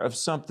aware of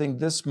something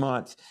this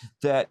month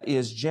that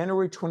is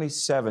January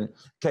 27.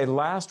 Okay,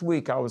 last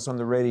week I was on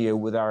the radio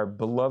with our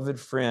beloved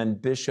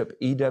friend, Bishop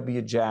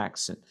E.W.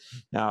 Jackson.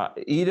 Now,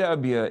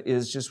 E.W.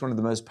 is just one of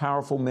the most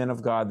powerful men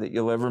of God that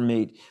you'll ever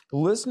meet. But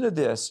listen to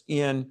this,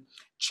 in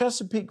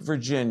Chesapeake,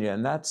 Virginia,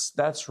 and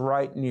that's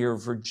right near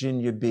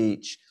Virginia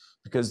Beach,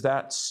 because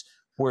that's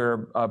where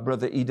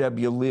Brother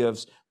E.W.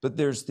 lives, but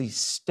there's the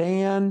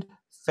Stand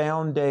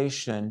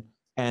Foundation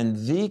and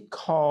the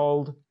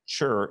Called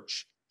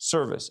Church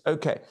service.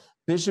 Okay,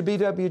 Bishop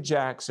E.W.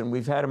 Jackson,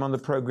 we've had him on the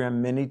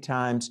program many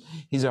times.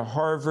 He's a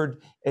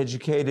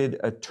Harvard-educated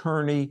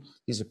attorney.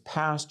 He's a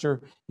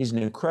pastor. He's an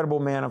incredible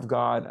man of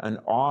God, an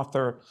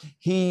author.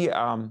 He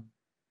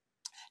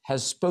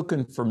has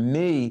spoken for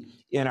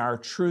me in our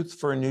Truth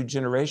for a New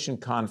Generation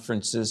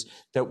conferences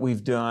that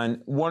we've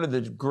done. One of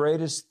the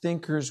greatest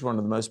thinkers, one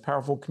of the most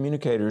powerful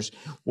communicators.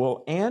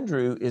 Well,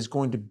 Andrew is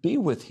going to be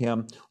with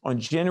him on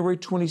January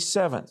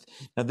 27th.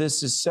 Now,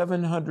 this is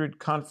 700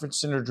 Conference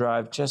Center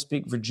Drive,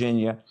 Chesapeake,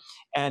 Virginia,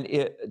 and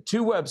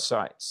two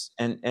websites,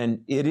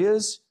 and it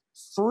is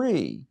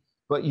free,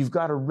 but you've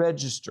got to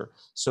register.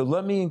 So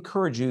let me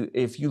encourage you,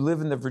 if you live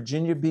in the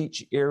Virginia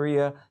Beach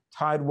area,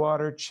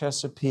 Tidewater,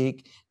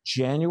 Chesapeake,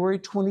 January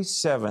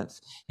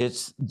 27th,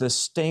 it's the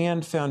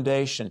Stand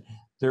Foundation.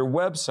 Their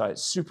website,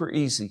 super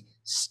easy,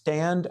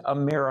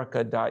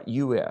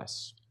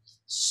 standamerica.us.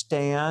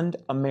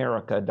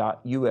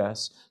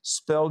 Standamerica.us,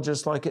 spelled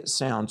just like it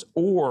sounds,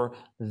 or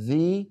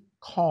The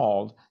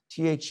Called,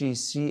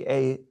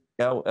 THECALLED,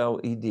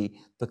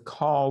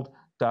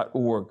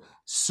 thecalled.org.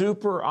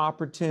 Super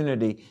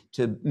opportunity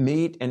to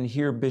meet and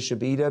hear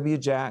Bishop E.W.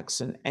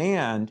 Jackson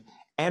and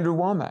Andrew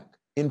Womack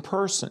in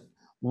person,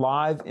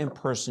 live in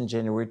person,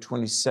 January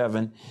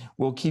 27.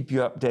 We'll keep you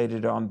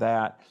updated on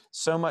that.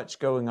 So much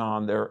going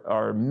on. There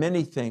are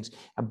many things.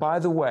 And by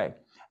the way,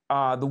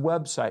 the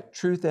website,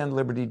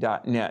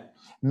 truthandliberty.net.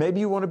 Maybe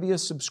you want to be a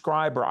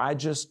subscriber. I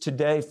just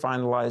today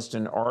finalized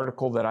an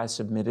article that I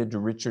submitted to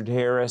Richard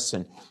Harris,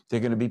 and they're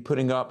going to be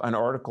putting up an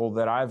article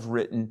that I've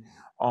written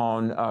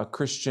on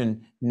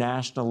Christian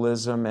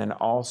nationalism and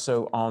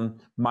also on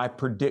my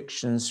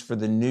predictions for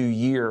the new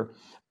year.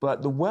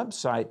 But the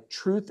website,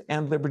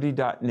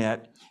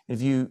 truthandliberty.net,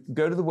 if you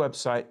go to the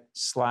website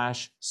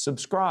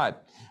 /subscribe,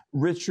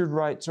 Richard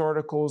writes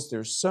articles.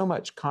 There's so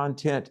much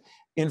content,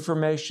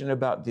 information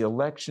about the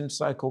election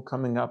cycle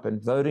coming up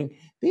and voting.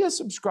 Be a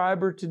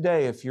subscriber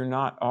today if you're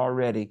not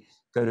already.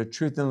 Go to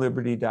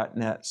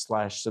truthandliberty.net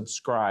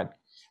 /subscribe.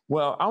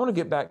 Well, I want to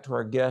get back to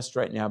our guest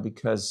right now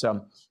because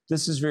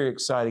this is very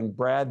exciting.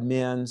 Brad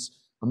Menz,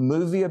 a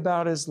movie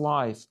about his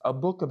life, a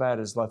book about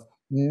his life.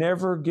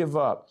 Never Give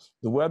Up.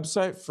 The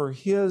website for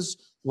his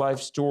life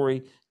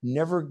story,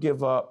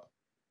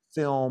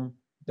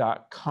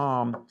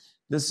 nevergiveupfilm.com.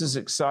 This is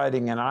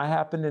exciting, and I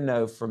happen to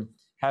know from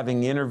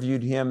having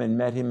interviewed him and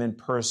met him in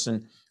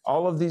person,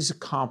 all of these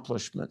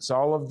accomplishments,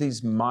 all of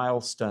these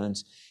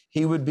milestones.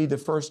 He would be the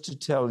first to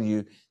tell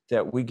you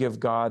that we give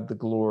God the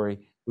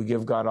glory. We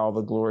give God all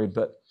the glory.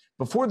 But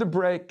Before the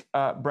break,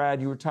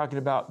 Brad, you were talking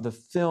about the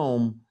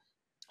film.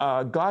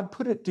 God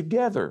put it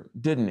together,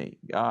 didn't he?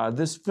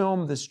 This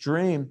film, this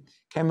dream,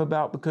 came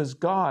about because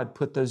God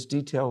put those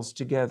details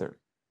together.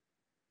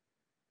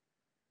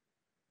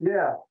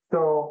 Yeah,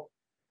 so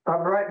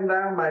I'm writing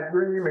down my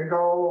dream and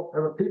goal,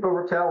 and what people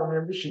were telling me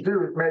we should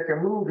do is make a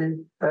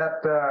movie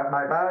at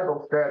my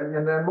Bible study.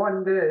 And then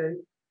one day,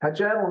 a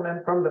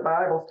gentleman from the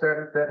Bible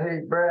study said,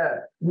 "Hey,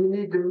 Brad, you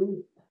need to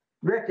meet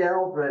Rick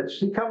Eldridge.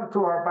 He comes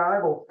to our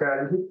Bible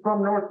study. He's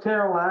from North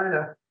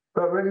Carolina,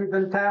 but when he's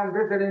in town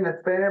visiting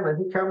his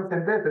family, he comes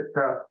and visits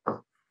us.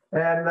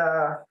 And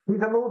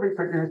he's a movie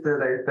producer,"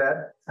 they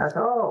said. I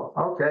said, "Oh,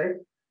 okay."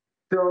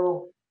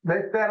 So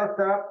they set us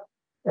up,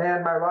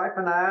 and my wife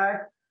and I,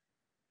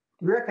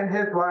 Rick and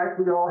his wife,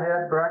 we all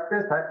had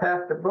breakfast. I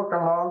passed the book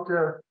along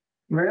to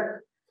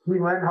Rick. He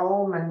went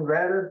home and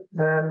read it,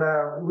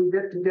 and we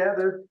get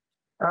together.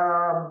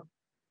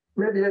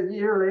 Maybe a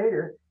year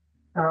later,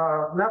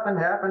 nothing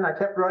happened. I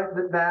kept writing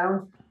it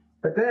down.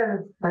 But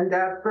then, in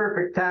God's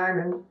perfect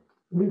timing,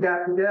 we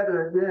got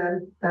together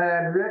again,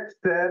 and Rick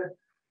said,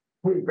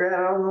 "Hey, Brad,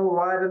 I don't know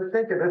why I didn't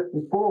think of this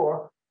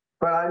before,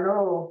 but I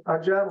know a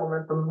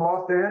gentleman from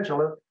Los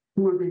Angeles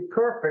who would be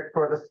perfect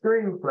for the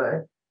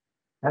screenplay."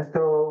 And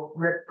so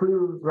Rick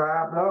flew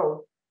Rob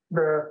Lowe,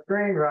 the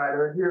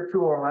screenwriter, here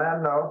to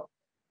Orlando.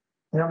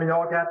 And we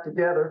all got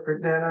together for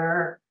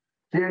dinner.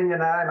 Jenny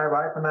and I, my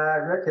wife and I,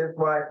 Rick, his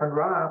wife, and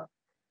Rob.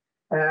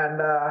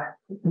 And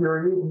we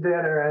were eating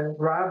dinner, and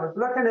Rob was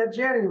looking at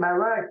Jenny, my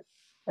wife.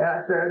 And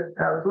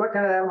I was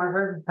looking at him,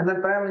 and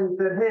then finally he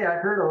said, "Hey, I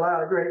heard a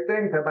lot of great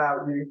things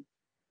about you,"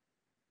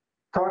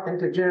 talking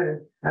to Jenny.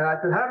 And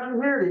I said, "How did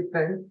you hear these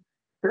things?"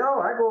 He said, "Oh,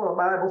 I go to a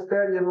Bible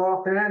study in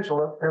Los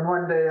Angeles." And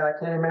one day I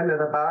came into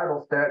the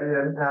Bible study,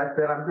 and I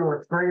said, "I'm doing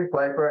a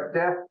screenplay for a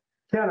deaf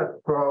tennis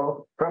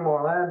pro from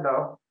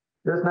Orlando."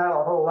 There's not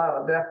a whole lot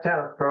of deaf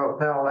tennis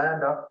pros in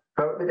Orlando.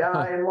 But the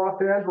guy in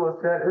Los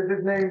Angeles said, "Is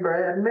his name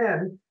Brad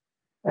Min?"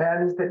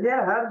 And he said,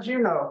 "Yeah, how did you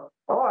know?"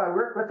 "Oh, I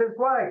work with his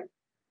wife."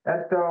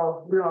 And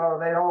so,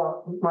 they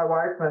all, my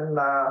wife and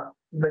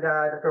the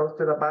guy that goes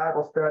to the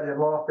Bible study in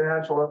Los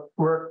Angeles,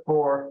 work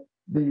for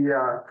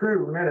the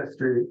Crew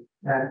Ministry.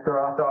 And so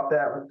I thought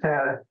that was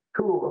kind of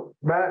cool.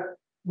 But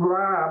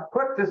Rob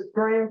put the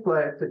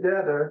screenplay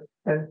together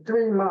in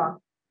 3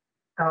 months.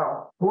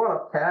 Oh, what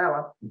a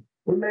talent.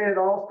 He made it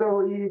all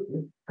so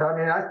easy. I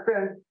mean, I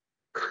spent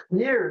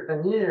years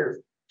and years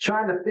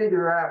trying to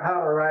figure out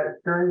how to write a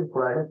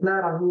screenplay. It's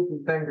not an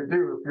easy thing to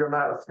do if you're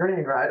not a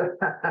screenwriter.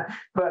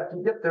 But if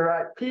you get the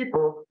right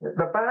people,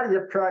 the body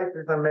of Christ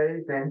is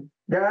amazing.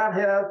 God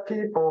has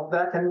people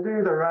that can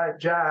do the right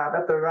job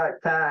at the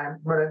right time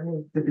when it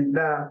needs to be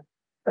done.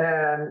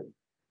 And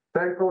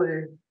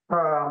thankfully,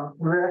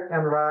 Rick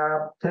and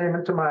Rob came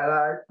into my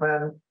life,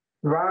 and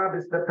Rob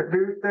is the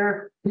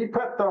producer. He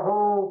put the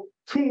whole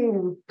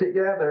team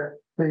together,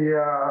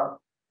 the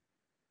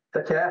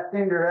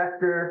casting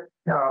director,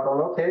 the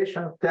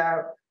location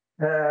scout,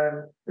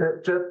 and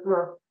it just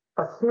was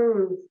a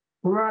smooth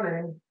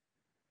running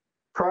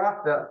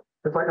process.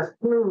 It's like a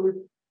smooth,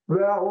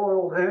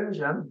 well-oiled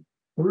engine.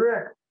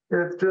 Rick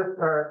is just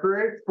a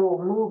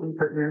graceful movie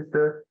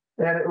producer,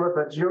 and it was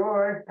a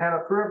joy and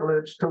a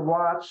privilege to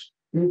watch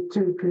these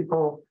two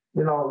people,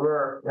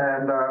 work.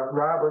 And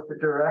Rob was the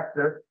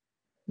director.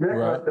 Rick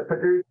was the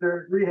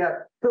producer. We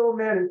had so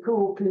many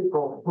cool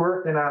people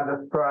working on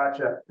this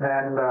project,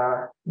 and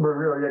we're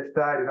really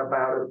excited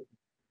about it.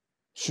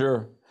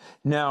 Sure.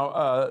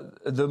 Now,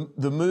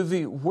 the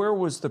movie, where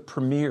was the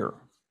premiere?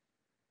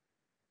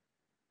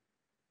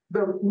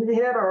 We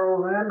had our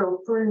Orlando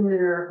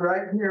premiere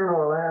right here in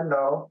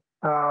Orlando,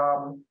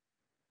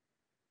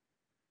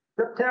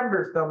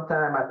 September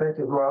sometime, I think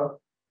it was.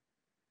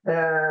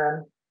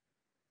 And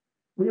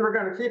we were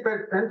going to keep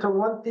it into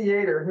one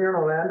theater here in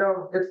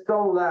Orlando. It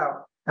sold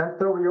out. And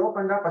so we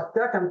opened up a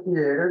second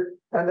theater,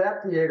 and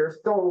that theater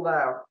sold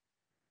out.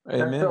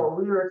 Amen. And so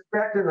we were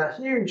expecting a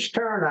huge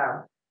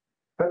turnout.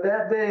 But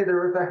that day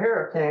there was a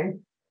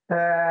hurricane,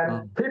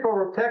 and people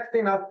were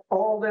texting us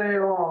all day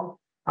long,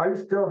 "Are you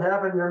still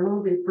having your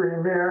movie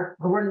premiere?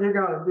 What are you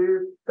going to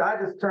do?" I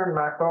just turned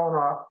my phone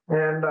off,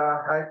 and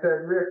I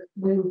said, "Rick,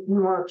 you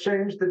want to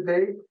change the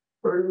date?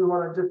 Or do you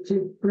want to just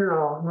keep, you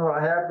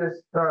want to have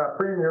this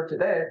premiere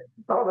today?"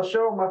 "Oh, the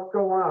show must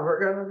go on.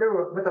 We're going to do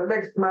it," with a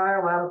big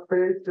smile on his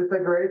face, just a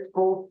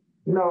graceful,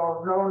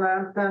 no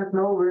nonsense,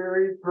 no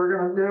worries. We're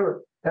going to do it.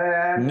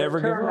 And never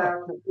it give turned up.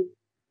 out to be,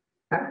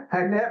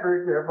 I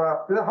never give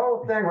up. The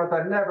whole thing was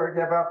a never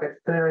give up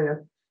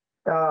experience.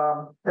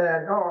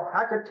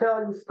 I could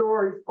tell you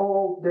stories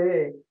all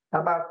day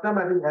about some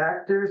of the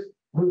actors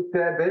who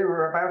said they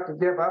were about to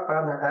give up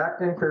on their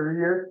acting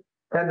career,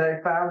 and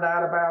they found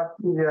out about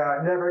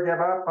the Never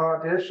Give Up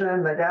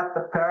audition. They got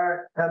the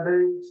part, and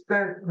they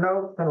sent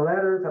notes and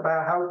letters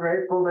about how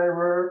grateful they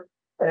were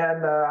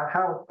and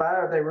how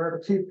inspired they were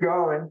to keep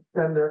going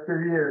in their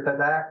careers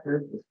as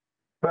actors.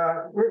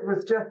 But it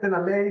was just an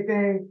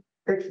amazing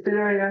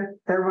experience.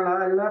 And when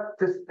I left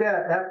the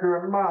set after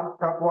a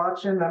month of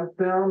watching them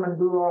film and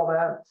do all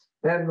that,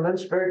 in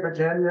Lynchburg,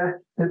 Virginia.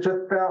 It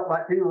just felt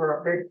like we were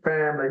a big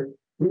family.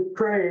 We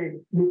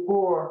prayed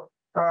before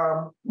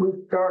we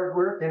started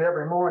working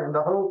every morning.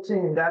 The whole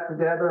team got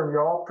together and we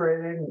all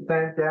prayed and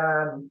thanked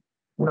God and,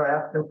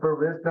 asked him for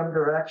wisdom,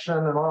 direction,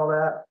 and all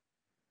that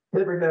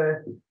every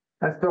day.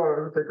 And so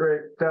it was a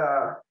great,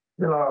 God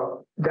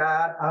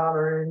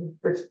honoring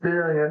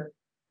experience.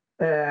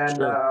 And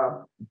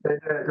Sure. they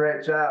did a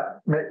great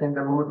job making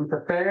the movie. It's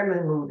a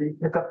family movie.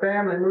 It's a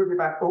family movie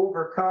about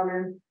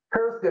overcoming,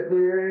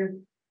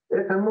 persevering.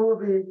 It's a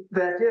movie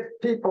that gives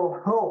people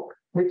hope.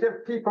 It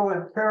gives people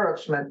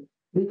encouragement,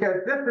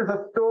 because this is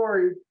a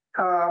story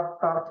of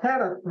a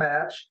tennis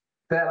match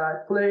that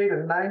I played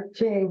in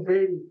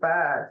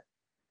 1985.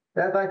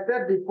 As I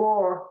said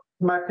before,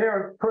 my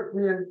parents put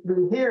me in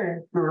the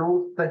hearing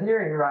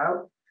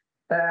route,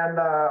 and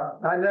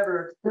I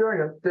never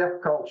experienced deaf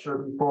culture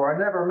before. I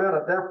never met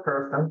a deaf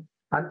person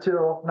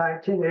until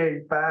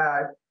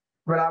 1985,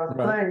 when I was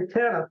playing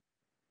tennis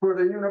for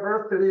the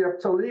University of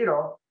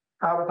Toledo.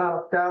 I was on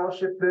a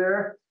scholarship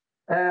there,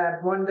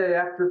 and one day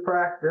after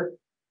practice,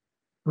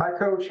 my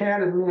coach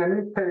handed me a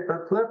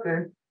newspaper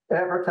clipping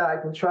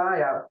advertising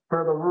tryouts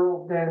for the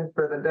World Games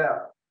for the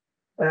Deaf.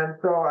 And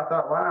so I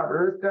thought, wow,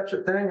 there is such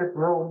a thing as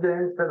World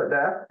Games for the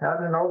Deaf. I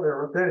didn't know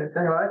there was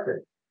anything like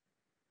it.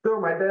 So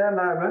my dad and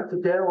I went to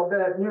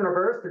Gallaudet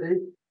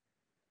University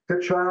to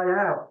try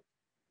out.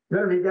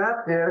 When we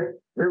got there,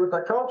 it was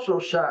a cultural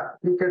shock,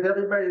 because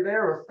everybody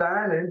there was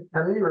signing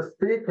and we were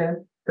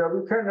speaking, so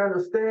we couldn't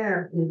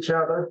understand each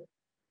other.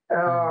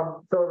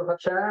 So it was a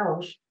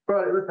challenge,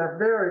 but it was a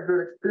very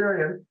good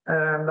experience.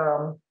 And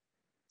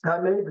I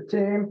made the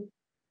team.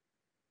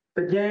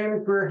 The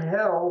games were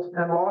held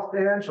in Los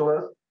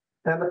Angeles,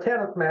 and the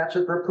tennis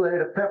matches were played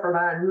at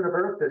Pepperdine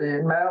University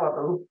in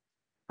Malibu.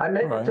 I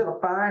made it to the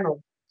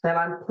final, and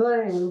I'm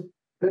playing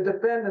the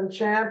defending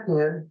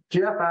champion,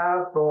 Jeff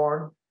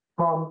Osborne,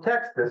 from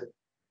Texas.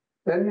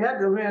 And you had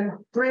to win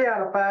 3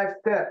 out of 5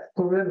 sets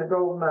to win the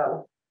gold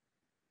medal.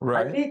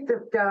 I beat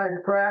this guy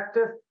in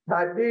practice.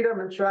 I beat him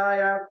in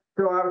tryouts,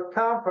 so I was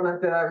confident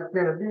that I was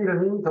going to beat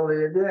him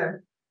easily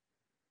again.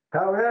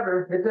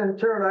 However, it didn't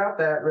turn out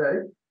that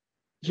way.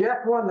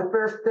 Jeff won the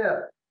first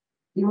set.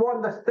 He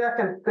won the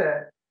second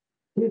set.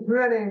 He's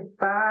winning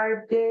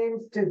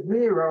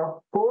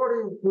 5-0,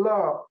 40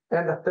 love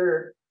in the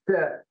third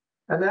set.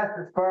 And that's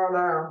as far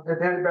down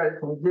as anybody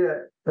can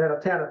get in a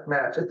tennis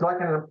match. It's like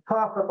an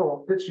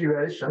impossible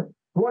situation.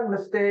 One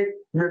mistake,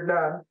 you're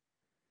done.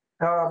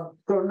 So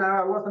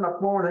now I wasn't a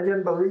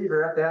born-again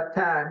believer at that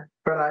time,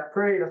 but I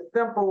prayed a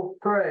simple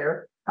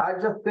prayer. I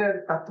just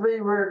said a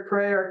 3-word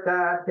prayer,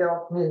 God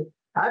help me.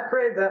 I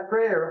prayed that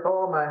prayer with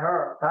all my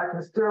heart. I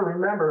can still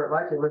remember it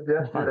like it was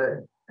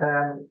yesterday.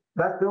 And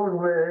that's the only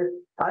way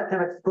I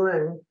can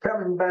explain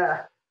coming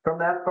back from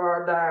that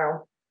far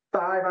down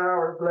 5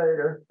 hours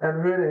later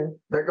and winning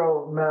the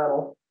gold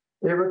medal.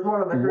 It was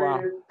one of the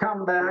greatest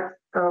comebacks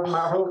of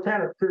my whole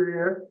tennis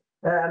career.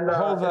 And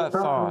it's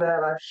something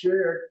that I've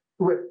shared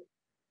with.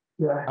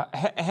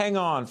 Hang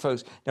on,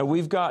 folks. Now,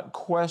 we've got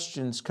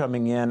questions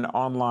coming in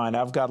online.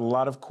 I've got a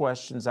lot of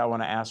questions I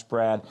want to ask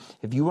Brad.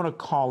 If you want to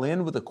call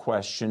in with a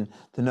question,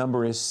 the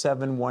number is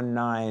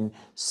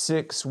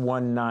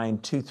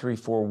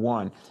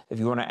 719-619-2341. If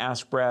you want to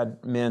ask Brad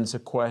Menz a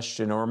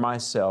question, or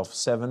myself,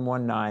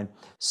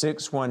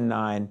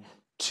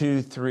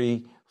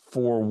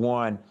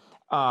 719-619-2341.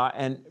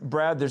 And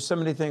Brad, there's so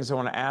many things I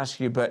want to ask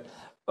you, but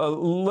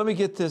let me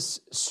get this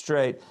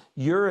straight.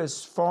 You're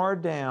as far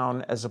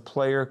down as a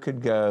player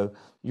could go.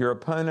 Your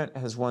opponent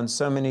has won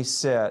so many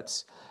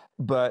sets,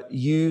 but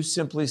you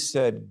simply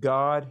said,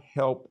 God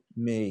help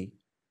me,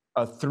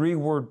 a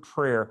 3-word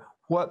prayer.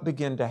 What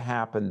began to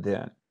happen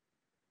then?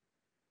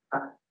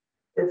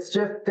 It's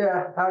just,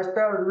 I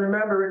started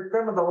remembering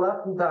some of the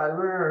lessons I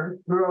learned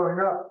growing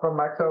up from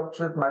my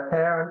coaches, my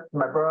parents,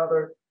 my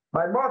brother,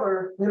 my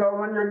mother.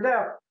 When you're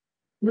deaf,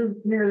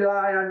 you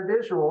rely on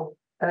visual.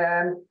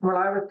 And when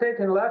I was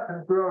taking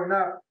lessons growing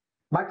up,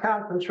 my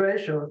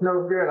concentration was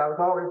no good. I was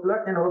always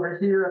looking over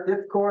here at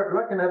this court,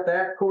 looking at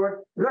that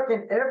court,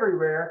 looking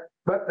everywhere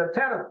but the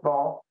tennis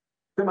ball.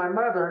 So my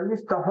mother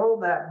used to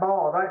hold that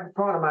ball right in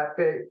front of my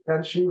face,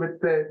 and she would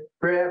say,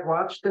 Brad,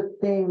 watch the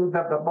seams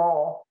of the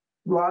ball.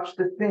 Watch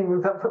the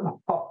seams of the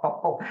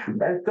ball.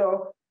 And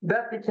so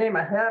that became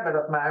a habit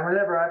of mine.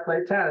 Whenever I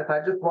play tennis,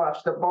 I just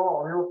watch the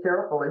ball real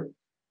carefully.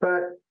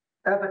 But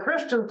as a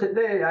Christian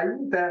today, I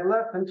use that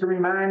lesson to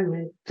remind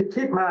me to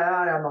keep my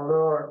eye on the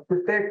Lord, to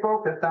stay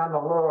focused on the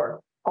Lord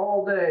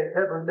all day,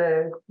 every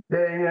day,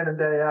 day in and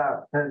day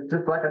out. And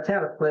just like a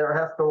tennis player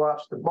has to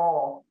watch the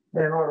ball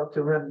in order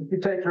to win. If you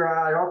take your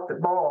eye off the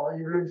ball,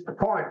 you lose the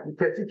point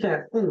because you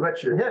can't see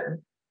what you're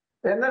hitting.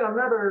 And then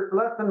another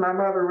lesson my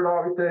mother would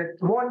always say,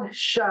 one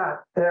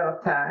shot at a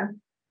time.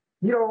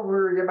 You don't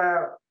worry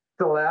about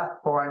the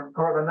last point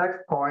or the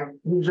next point.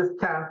 You just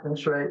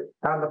concentrate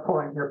on the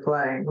point you're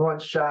playing, one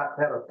shot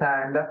at a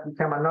time. That's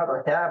become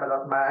another habit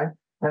of mine.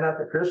 And as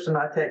a Christian,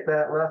 I take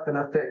that lesson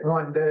and take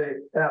one day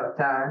at a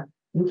time.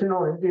 You can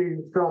only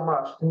do so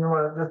much. You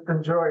want to just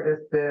enjoy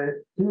this day,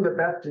 do the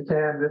best you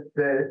can this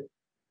day.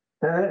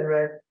 And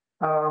anyway,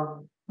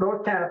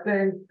 those kind of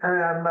things,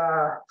 and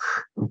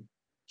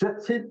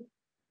just keep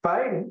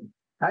fighting.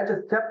 I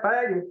just kept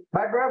fighting.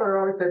 My brother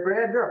always said,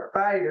 "Brad, you're a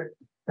fighter."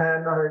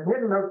 And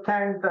getting those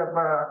kinds of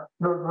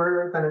those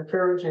words and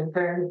encouraging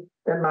things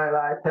in my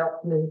life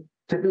helped me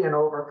to be an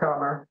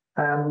overcomer.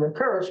 And the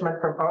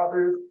encouragement from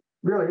others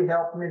really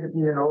helped me to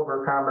be an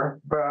overcomer.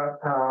 But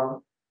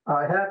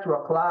I had to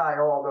apply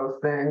all those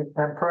things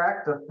and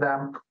practice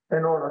them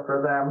in order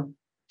for them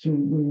to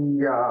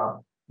be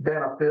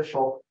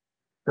beneficial.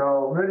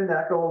 So winning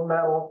that gold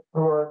medal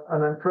was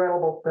an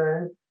incredible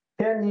thing.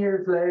 10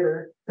 years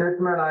later, this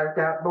when I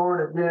got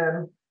born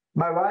again,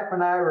 my wife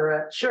and I were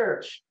at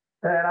church.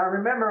 And I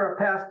remember a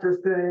pastor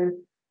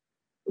saying,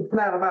 "It's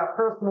not about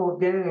personal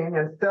gain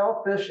and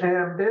selfish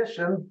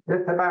ambition.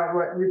 It's about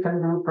what you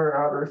can do for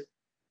others."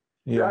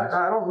 Yes.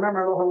 I don't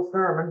remember the whole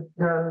sermon,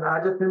 and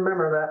I just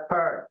remember that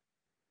part.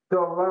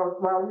 So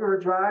while we were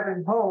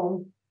driving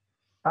home,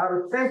 I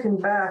was thinking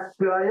back,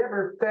 did I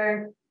ever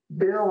thank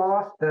Bill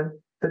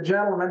Austin, the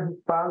gentleman who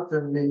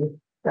sponsored me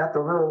at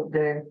the World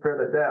Games for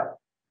the Deaf?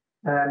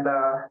 And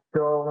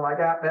so when I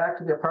got back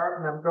to the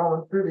apartment, I'm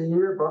going through the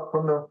yearbook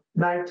from the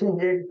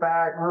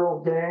 1985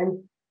 World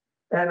Games,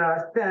 and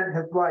I sent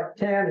his wife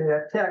Tammy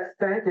a text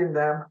thanking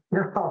them,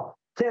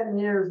 10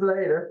 years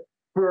later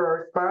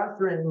for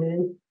sponsoring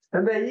me.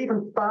 And they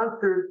even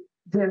sponsored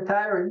the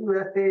entire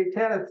USA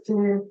tennis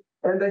team,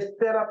 and they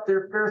set up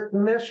their first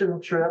mission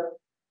trip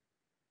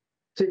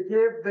to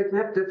give the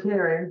gift of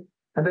hearing.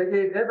 And they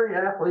gave every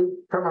athlete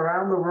from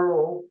around the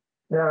world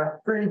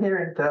free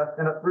hearing test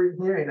and a free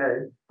hearing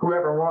aid,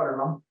 whoever wanted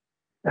them.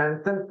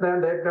 And since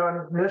then, they've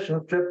done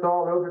mission trips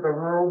all over the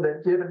world.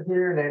 They've given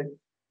hearing aids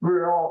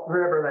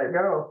wherever they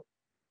go.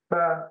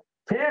 But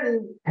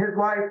Tanny, his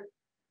wife,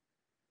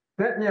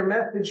 sent me a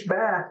message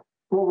back.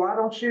 "Well, why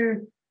don't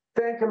you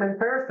thank him in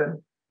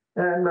person?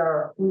 And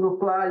we will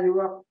fly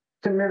you up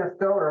to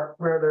Minnesota,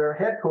 where their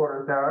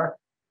headquarters are,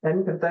 and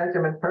you can thank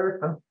him in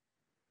person."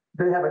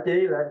 They have a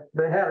gala.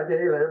 They had a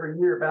gala every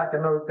year back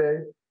in those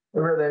days,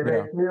 where they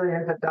raised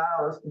millions of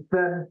dollars to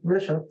send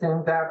mission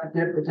teams out to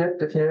give the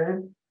gift of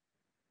hearing.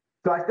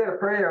 So I said a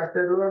prayer. I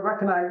said, "Lord, what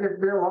can I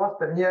give Bill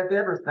Austin? He has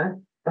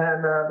everything."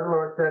 And the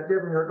Lord said,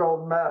 "Give him your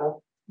gold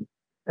medal."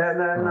 And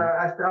then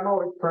I'm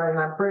always praying.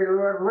 I'm praying,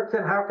 "Lord,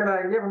 how can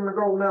I give him the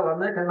gold medal?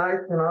 Make it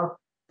nice,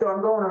 So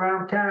I'm going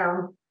around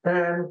town,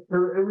 and we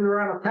were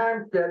on a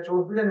time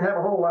schedule. We didn't have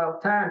a whole lot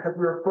of time because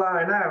we were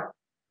flying out.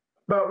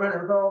 But when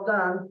it was all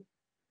done,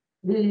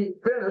 he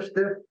finished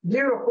this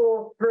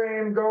beautiful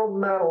framed gold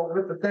medal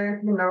with the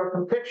thank you note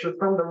and pictures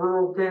from the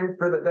World Games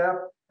for the Deaf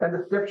and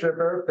the scripture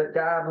verse that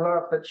God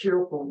loves a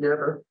cheerful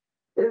giver.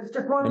 It's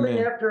just one thing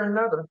after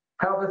another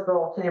how this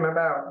all came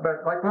about.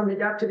 But like when we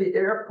got to the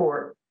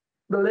airport,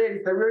 the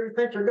lady said, "Where do you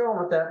think you're going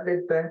with that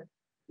big thing?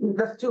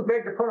 That's too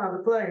big to put on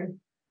the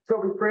plane." So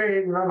we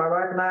prayed, my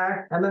wife and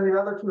I, and then the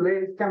other two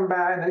ladies come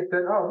by and they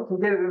said, "Oh, we can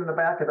get it in the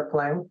back of the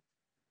plane."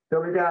 So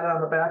we got it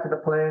on the back of the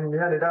plane. We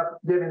ended up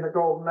giving the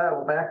gold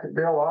medal back to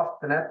Bill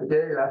Austin at the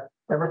gala.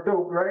 And we're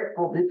so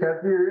grateful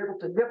because we were able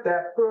to get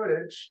that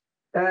footage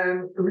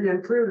and we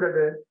included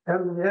it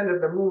in the end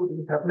of the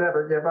movie of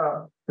Never Give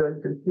Up. So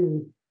you can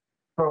see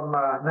from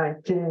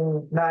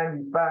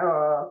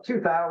 1995,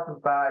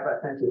 2005, I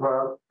think it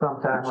was,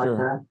 sometime like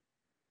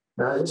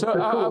that. So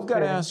I've got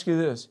to ask you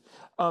this.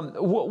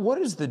 What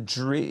is the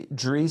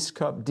Drees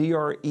Cup,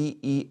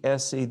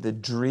 D-R-E-E-S-E, the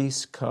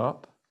Drees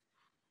Cup?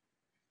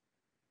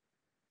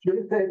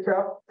 Drees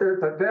Cup,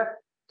 there's a deaf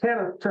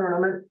tennis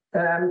tournament,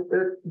 and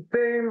it's the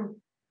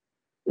same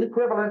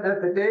equivalent as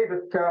the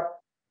Davis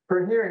Cup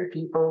for hearing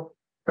people,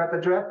 but the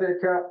Drees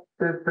Cup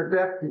is for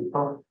deaf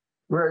people,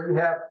 where you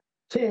have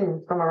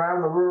teams from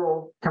around the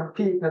world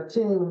compete in a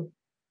team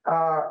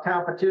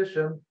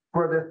competition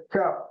for this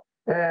cup.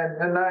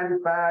 And in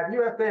 '95,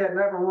 USA had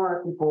never won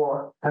it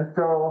before, and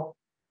so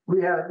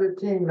we had a good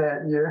team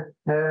that year,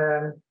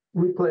 and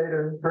we played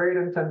in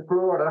Bradenton,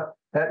 Florida,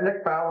 at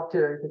Nick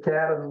Balletier's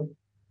Academy,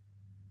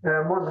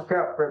 and won the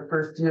cup for the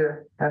first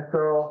year. And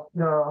so,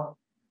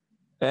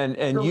 And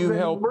so you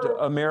helped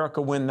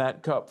America win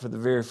that cup for the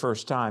very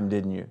first time,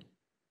 didn't you?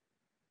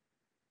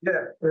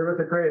 Yeah, it was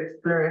a great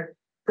experience.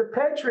 The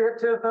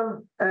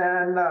patriotism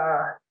and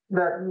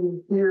that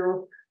you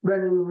feel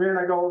when you win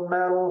a gold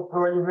medal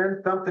or you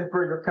win something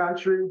for your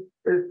country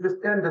is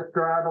just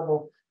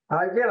indescribable.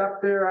 I get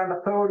up there on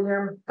the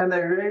podium and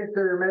they raise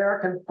their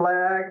American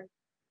flag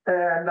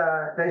and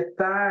they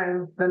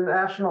sign the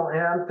national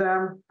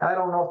anthem. I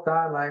don't know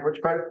sign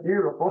language, but it's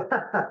beautiful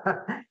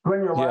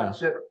when you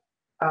watch it.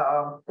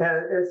 And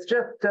it's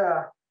just,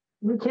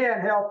 you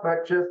can't help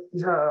but just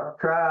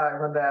cry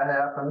when that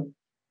happens.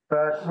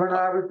 But when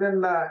I was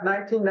in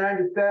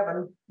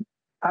 1997,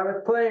 I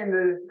was playing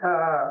the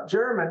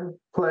German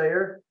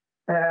player,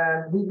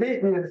 and he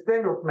beat me in a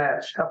singles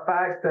match, a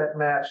 5-set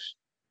match.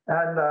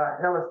 And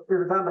it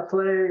was on the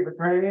clay, it was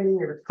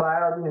rainy, it was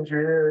cloudy and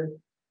dreary.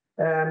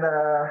 And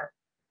I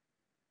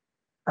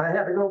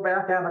had to go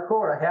back on the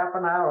court a half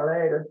an hour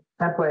later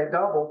and play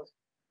doubles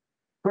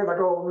for the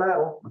gold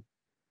medal.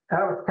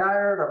 I was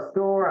tired, I was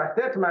sore. I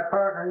said to my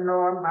partner, you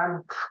know,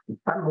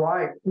 I'm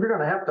white. You're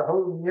going to have to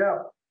hold me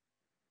up.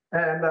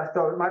 And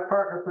so my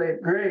partner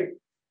played great.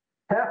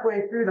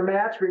 Halfway through the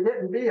match, we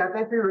didn't beat. I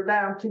think we were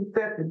down 2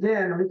 sets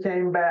again, and we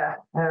came back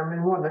and we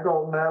won the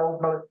gold medal.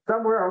 But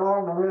somewhere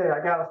along the way, I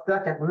got a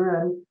second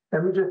win,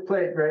 and we just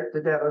played great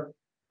together.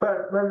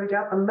 But when we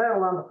got the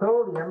medal on the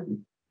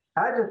podium,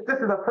 this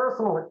is a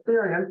personal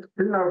experience.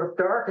 You know, it was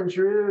dark and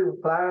dreary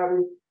and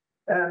cloudy,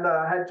 and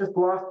I had just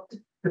lost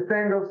the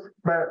singles,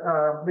 but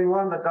we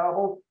won the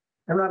doubles.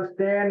 And I'm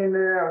standing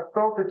there, I was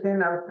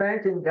focusing, I was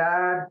thanking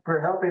God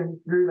for helping me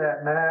through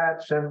that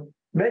match and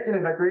making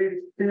it a great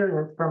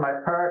experience for my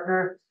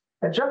partner.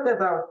 And just as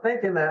I was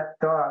thinking that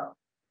thought,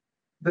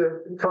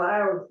 the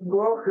clouds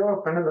broke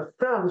open and the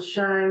sun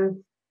shined,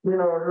 you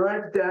know,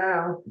 right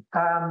down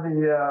on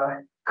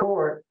the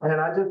court. And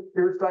it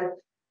was like,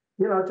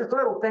 you know, just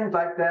little things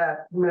like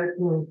that make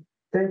me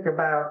think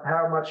about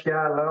how much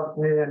God loved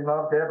me and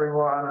loved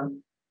everyone.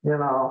 And, you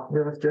know,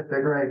 it was just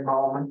a great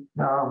moment.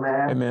 Oh,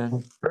 man.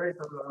 Amen. Praise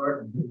the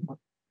Lord.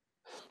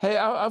 Hey,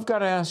 I've got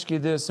to ask you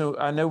this. So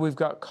I know we've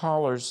got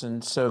callers,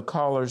 and so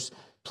callers,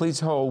 please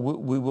hold.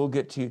 We will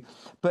get to you.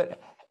 But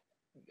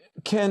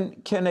can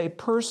a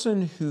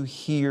person who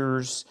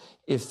hears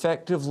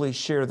effectively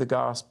share the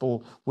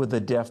gospel with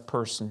a deaf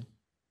person?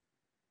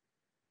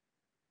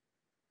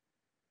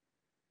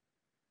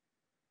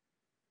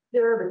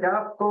 Share the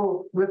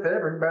gospel with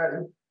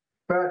everybody,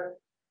 but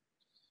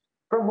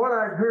from what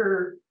I've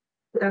heard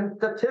and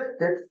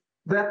statistics,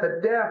 that the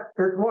deaf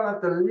is one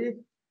of the least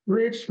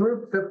reached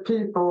groups of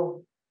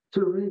people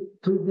to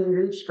be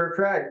reached for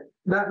Christ.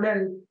 Not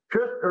many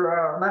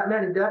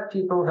deaf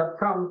people have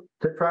come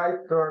to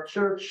Christ or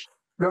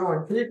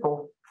church-going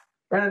people.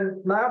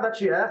 And now that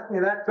you ask me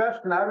that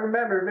question, I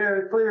remember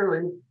very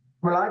clearly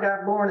when I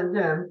got born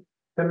again,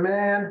 the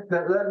man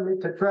that led me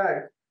to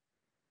Christ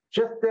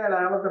just said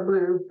out of the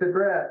blue to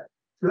Brad,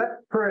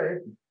 let's pray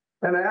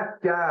and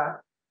ask God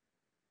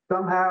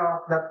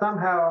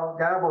somehow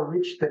God will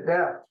reach the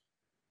deaf.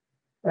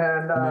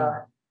 And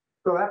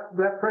so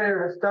that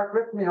prayer has stuck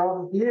with me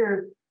all these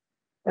years.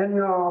 And,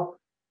 you know,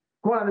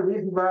 one of the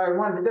reasons why I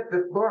wanted to get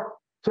this book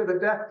to the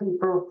deaf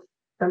people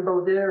in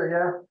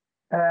Bulgaria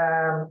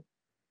and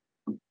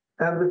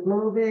this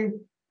movie,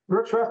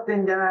 we're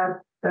trusting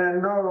God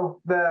and know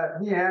that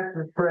He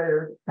answers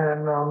prayers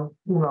and,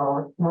 you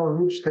know, will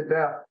reach the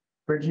deaf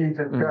for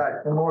Jesus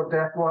Christ. And more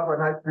deaf will have a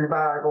nice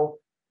revival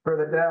for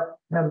the deaf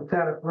and the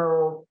tennis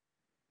world.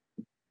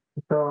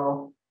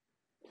 So,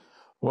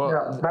 well,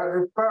 yeah, but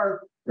as far as,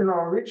 you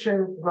know,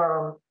 reaching,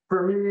 for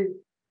me,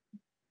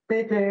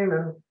 speaking,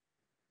 and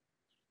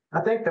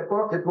I think the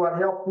book is what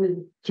helped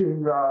me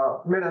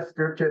to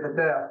minister to the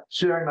deaf,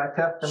 sharing my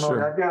testimony.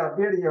 Sure. I've got a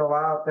video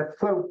out that's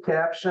closed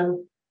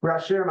caption where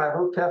I share my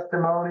whole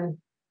testimony.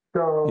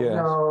 So, yes. you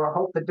know, I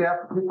hope the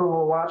deaf people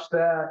will watch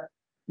that,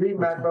 read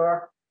my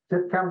book,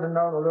 just come to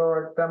know the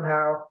Lord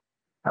somehow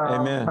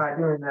Amen. by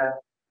doing that.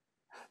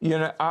 You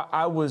know,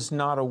 I was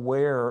not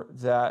aware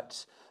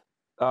that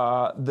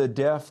the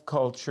deaf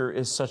culture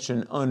is such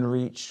an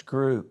unreached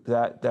group.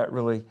 That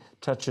really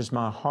touches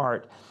my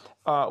heart.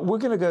 We're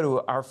going to go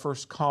to our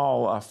first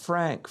call,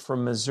 Frank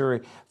from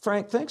Missouri.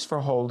 Frank, thanks for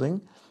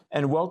holding,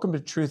 and welcome to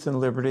Truth and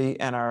Liberty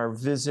and our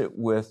visit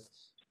with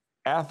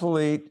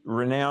athlete,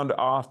 renowned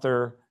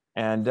author,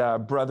 and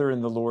brother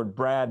in the Lord,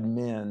 Brad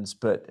Menz.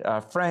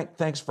 But Frank,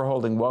 thanks for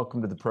holding.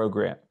 Welcome to the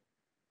program.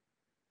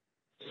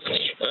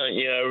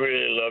 Yeah, I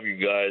really love you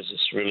guys.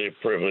 It's really a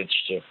privilege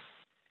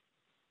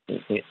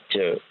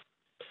to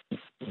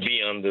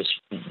be on this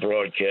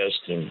broadcast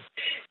and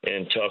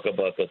talk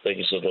about the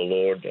things of the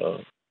Lord.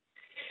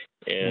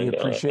 And we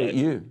appreciate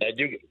you. I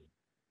do.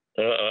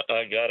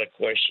 I got a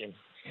question,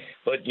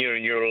 but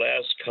your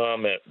last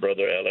comment,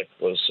 Brother Alec,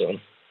 was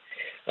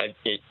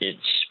it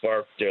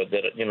sparked that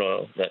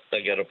that I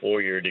got a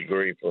 4-year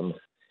degree from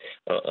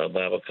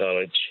Bible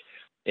college,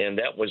 and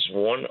that was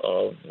one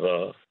of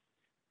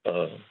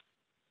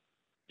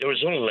there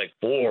was only like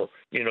 4.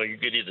 You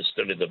could either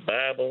study the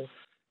Bible,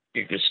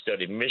 you could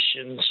study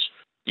missions,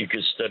 you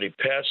could study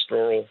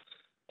pastoral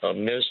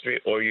ministry,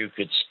 or you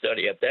could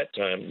study, at that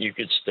time, you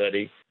could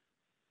study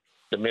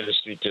the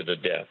ministry to the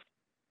deaf.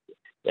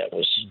 That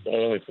was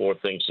only 4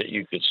 things that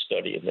you could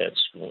study in that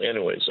school.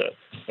 Anyways,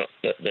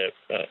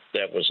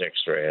 that was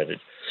extra added.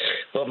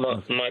 But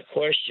my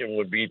question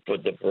would be for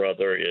the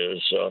brother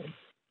is,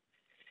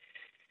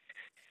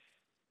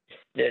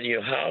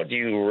 how do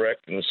you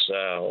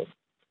reconcile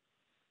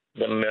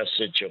the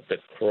message of the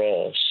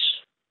cross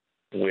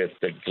with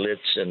the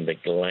glitz and the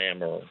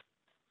glamour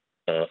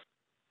of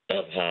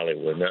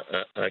Hollywood?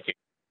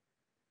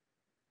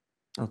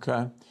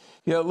 Okay.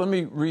 Yeah, let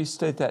me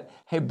restate that.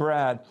 Hey,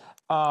 Brad,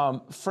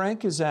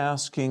 Frank is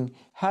asking,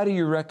 how do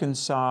you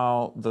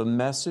reconcile the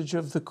message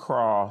of the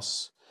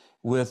cross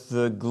with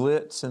the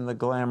glitz and the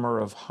glamour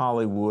of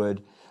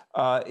Hollywood?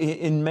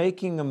 In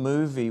making a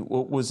movie,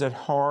 was it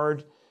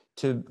hard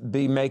to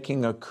be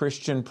making a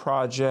Christian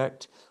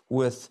project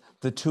with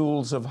the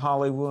tools of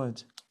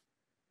Hollywood?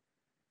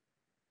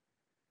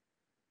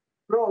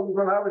 Well,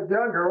 when I was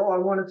younger, all I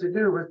wanted to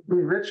do was be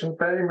rich and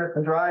famous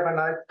and drive a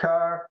nice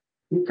car,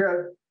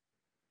 because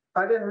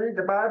I didn't read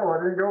the Bible. I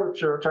didn't go to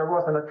church. I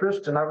wasn't a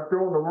Christian. I was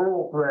going the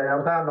world's way. I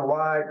was on the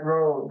wide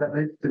road that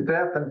leads to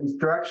death and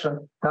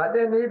destruction. I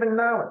didn't even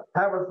know it.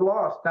 I was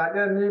lost. I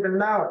didn't even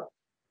know it.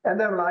 And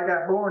then when I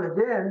got born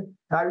again,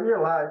 I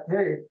realized,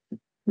 hey,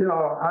 you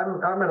know,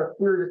 I'm in a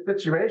serious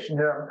situation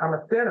here. I'm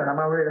a sinner. I'm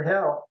on my way to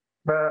hell.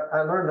 But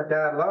I learned that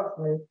God loves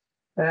me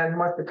and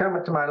wants to come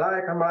into my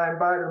life. And when I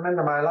invited him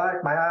into my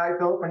life, my eyes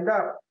opened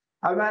up.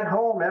 I went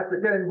home after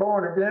getting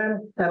born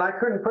again, and I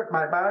couldn't put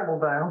my Bible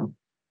down.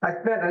 I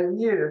spent a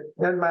year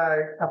in my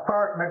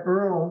apartment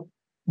room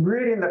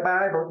reading the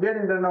Bible,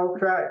 getting to know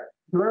Christ,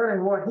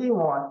 learning what he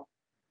wants.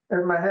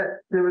 In my head,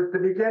 it was the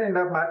beginning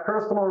of my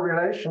personal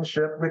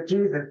relationship with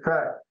Jesus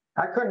Christ.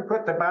 I couldn't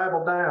put the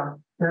Bible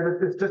down.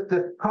 It's just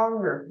this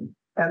hunger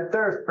and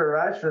thirst for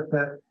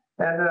righteousness.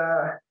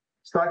 And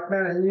so I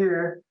spent a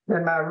year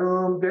in my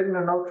room getting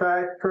to know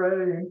Christ,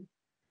 praying,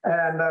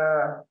 and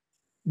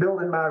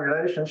building my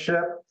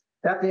relationship.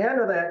 At the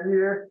end of that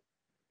year,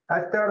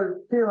 I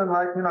started feeling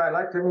like, you know, I'd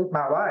like to meet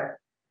my wife.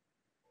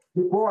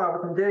 Before, I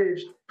was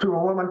engaged to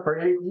a woman for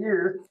 8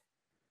 years,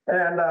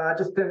 and I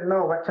just didn't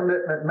know what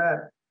commitment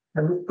meant.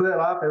 And we split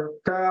off. It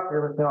was tough. It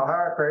was, you know,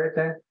 hard for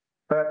everything.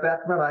 But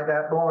that's when I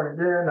got born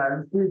again. I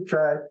received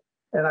Christ,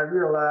 and I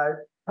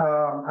realized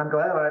I'm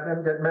glad I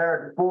didn't get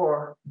married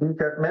before,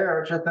 because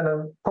marriage is an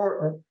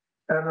important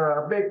and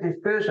a big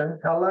decision,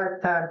 a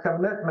lifetime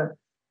commitment.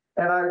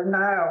 And I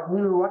now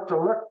knew what to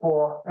look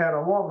for in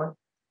a woman.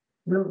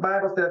 The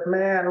Bible says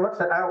man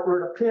looks at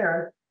outward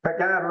appearance, but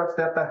God looks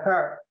at the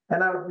heart.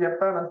 And out of the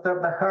abundance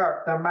of the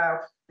heart, the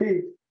mouth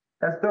speaks.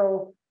 And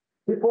so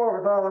before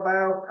it was all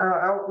about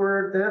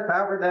outward this,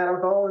 outward that. It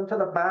was all into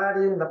the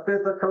body and the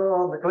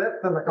physical and the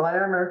glitz and the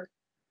glamour.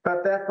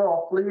 But that's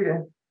all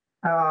fleeting.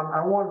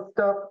 I want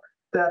stuff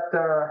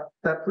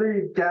that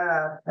pleased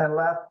God and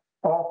lasts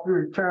all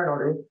through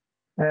eternity.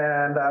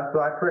 And so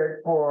I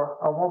prayed for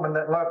a woman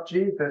that loved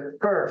Jesus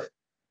first,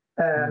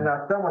 and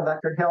someone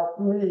that could help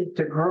me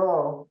to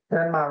grow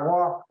in my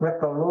walk with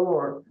the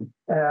Lord.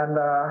 And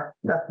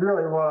that's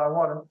really what I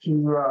wanted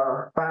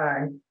to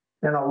find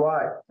in a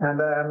wife. And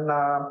then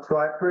so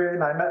I prayed,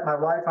 and I met my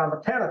wife on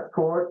the tennis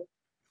court,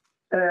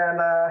 and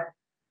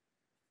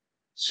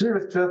she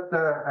was just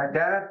a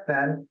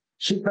godsend.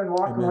 She's been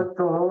walking with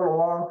the Lord a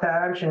long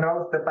time. She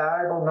knows the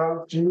Bible,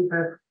 knows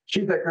Jesus.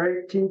 She's a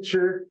great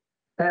teacher,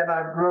 and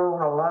I've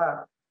grown a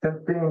lot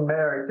since being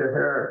married to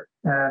her.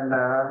 And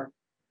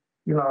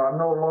you know, I'm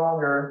no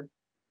longer,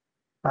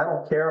 I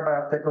don't care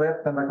about the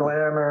glitz and the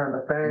glamour and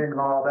the fame and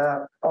all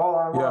that. All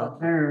I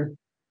want to do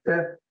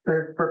is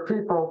for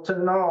people to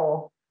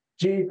know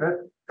Jesus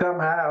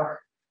somehow,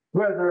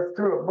 whether it's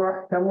through a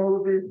book, a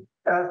movie,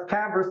 a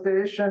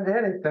conversation,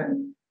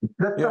 anything.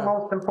 That's the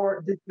most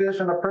important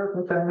decision a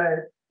person can make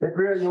if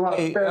really you want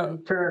to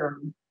spend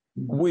eternity.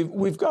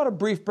 We've got a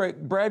brief break.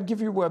 Brad,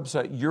 give your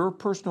website. Your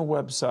personal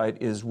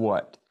website is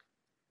what?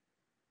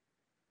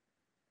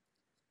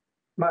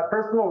 My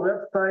personal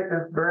website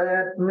is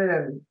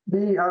BradMinns,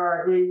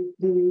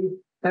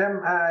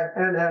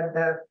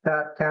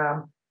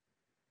 BradMinns.com.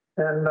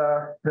 And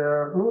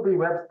the movie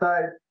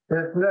website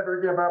is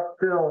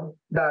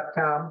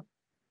NeverGiveUpFilm.com.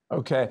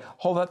 Okay,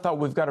 hold that thought.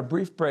 We've got a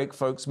brief break,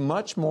 folks.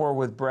 Much more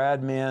with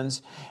Brad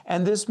Minns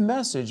and this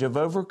message of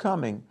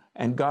overcoming.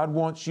 And God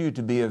wants you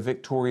to be a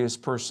victorious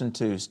person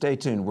too. Stay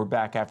tuned. We're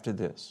back after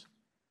this.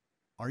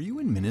 Are you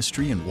in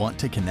ministry and want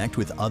to connect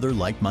with other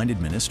like-minded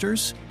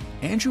ministers?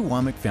 Andrew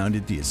Womack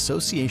founded the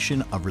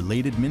Association of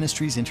Related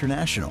Ministries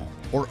International,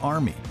 or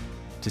ARMY,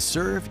 to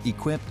serve,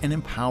 equip, and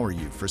empower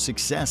you for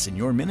success in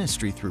your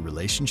ministry through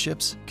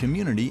relationships,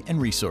 community,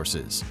 and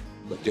resources.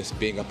 But just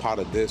being a part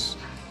of this,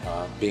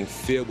 being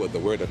filled with the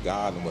Word of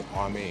God and with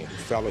ARMY, and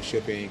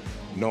fellowshipping,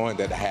 knowing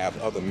that I have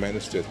other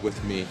ministers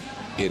with me,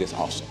 it is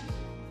awesome.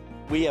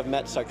 We have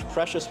met such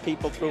precious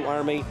people through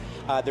ARMY.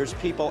 There's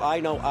people I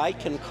know I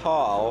can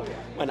call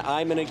when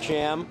I'm in a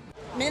jam.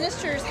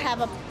 Ministers have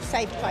a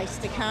safe place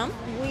to come.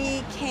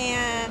 We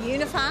can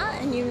unify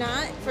and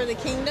unite for the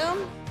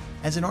kingdom.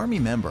 As an ARMY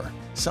member,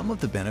 some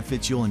of the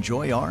benefits you'll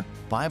enjoy are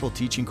Bible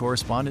teaching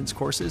correspondence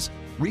courses,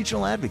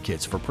 regional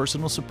advocates for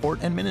personal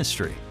support and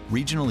ministry,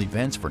 regional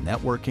events for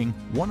networking,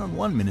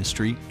 one-on-one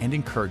ministry and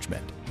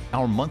encouragement,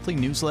 our monthly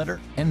newsletter,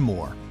 and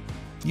more.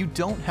 You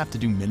don't have to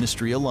do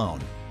ministry alone.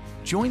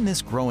 Join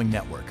this growing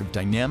network of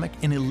dynamic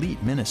and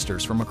elite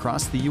ministers from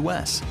across the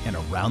U.S. and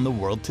around the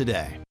world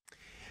today.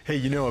 Hey,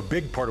 you know, a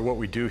big part of what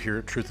we do here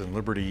at Truth and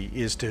Liberty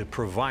is to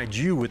provide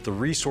you with the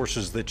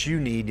resources that you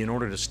need in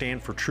order to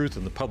stand for truth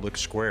in the public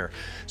square.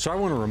 So I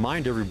want to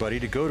remind everybody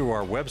to go to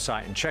our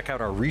website and check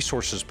out our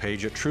resources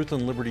page at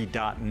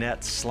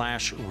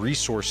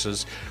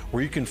truthandliberty.net/resources,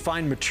 where you can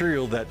find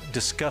material that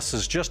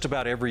discusses just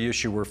about every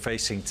issue we're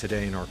facing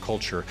today in our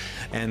culture.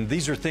 And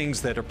these are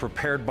things that are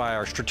prepared by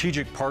our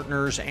strategic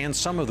partners and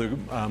some of the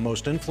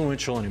most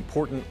influential and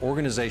important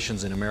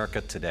organizations in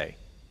America today.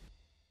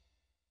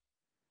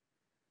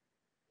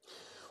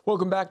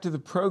 Welcome back to the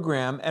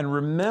program, and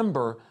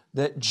remember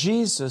that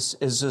Jesus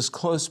is as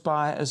close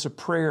by as a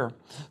prayer.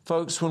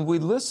 Folks, when we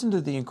listen to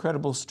the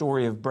incredible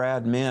story of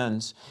Brad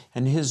Menz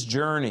and his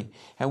journey,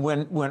 and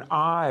when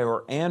I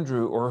or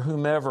Andrew or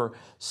whomever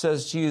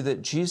says to you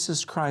that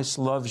Jesus Christ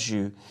loves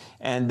you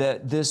and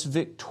that this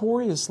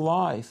victorious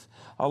life,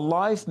 a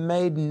life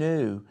made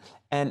new,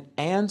 and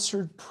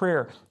answered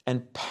prayer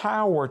and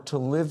power to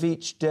live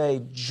each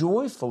day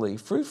joyfully,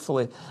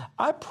 fruitfully,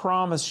 I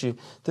promise you,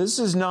 this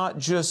is not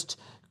just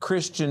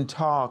Christian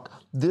talk.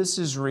 This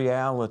is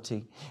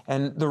reality.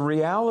 And the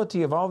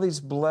reality of all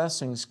these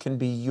blessings can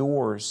be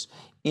yours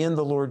in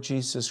the Lord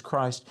Jesus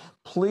Christ.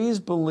 Please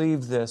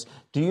believe this.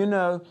 Do you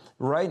know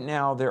right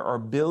now there are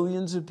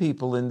billions of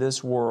people in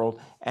this world,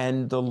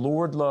 and the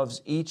Lord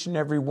loves each and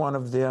every one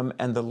of them,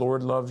 and the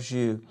Lord loves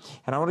you.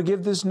 And I want to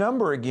give this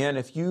number again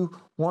if you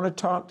want to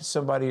talk to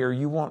somebody or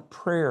you want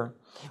prayer.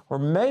 Or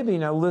maybe,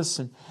 now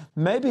listen,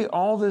 maybe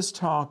all this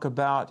talk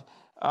about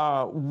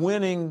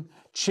winning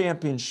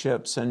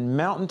championships and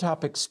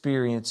mountaintop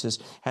experiences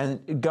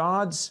and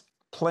God's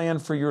plan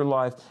for your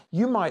life,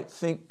 you might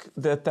think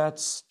that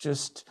that's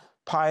just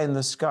pie in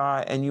the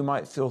sky and you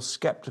might feel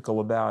skeptical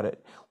about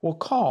it. Well,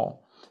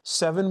 call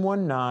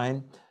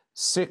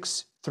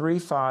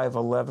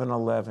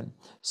 719-635-1111.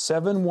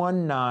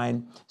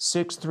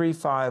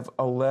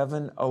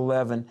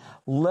 719-635-1111.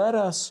 Let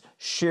us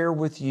share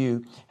with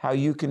you how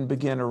you can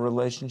begin a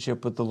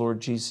relationship with the Lord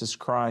Jesus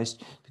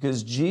Christ,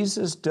 because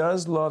Jesus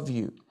does love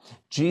you.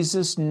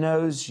 Jesus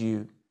knows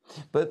you.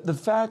 But the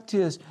fact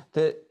is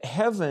that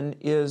heaven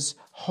is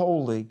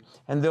holy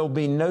and there'll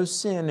be no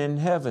sin in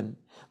heaven.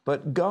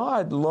 But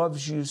God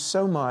loves you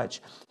so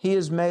much, He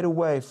has made a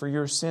way for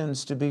your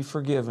sins to be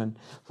forgiven.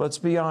 Let's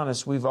be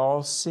honest, we've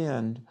all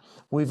sinned.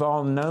 We've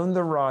all known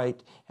the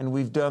right and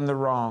we've done the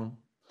wrong.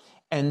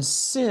 And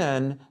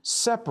sin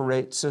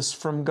separates us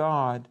from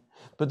God.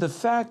 But the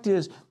fact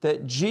is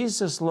that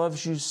Jesus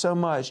loves you so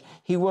much,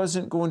 He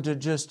wasn't going to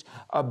just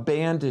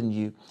abandon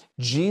you.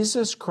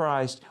 Jesus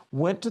Christ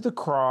went to the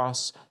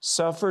cross,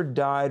 suffered,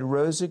 died,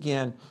 rose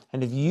again.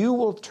 And if you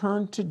will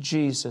turn to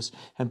Jesus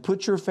and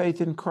put your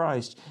faith in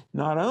Christ,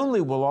 not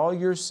only will all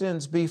your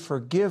sins be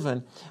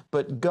forgiven,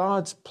 but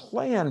God's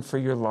plan for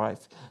your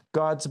life,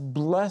 God's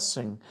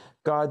blessing,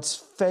 God's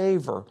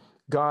favor,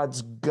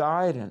 God's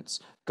guidance,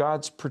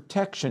 God's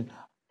protection,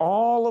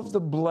 all of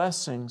the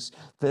blessings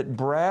that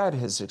Brad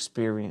has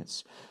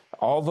experienced,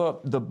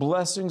 all the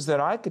blessings that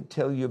I could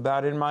tell you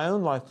about in my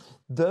own life,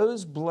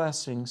 those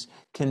blessings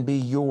can be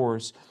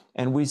yours.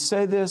 And we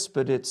say this,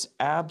 but it's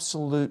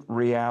absolute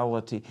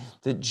reality,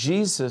 that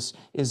Jesus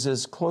is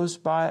as close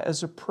by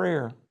as a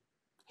prayer.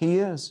 He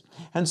is.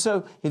 And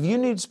so if you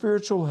need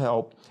spiritual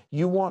help,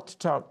 you want to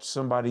talk to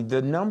somebody,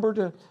 the number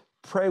to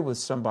pray with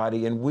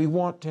somebody, and we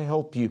want to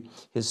help you,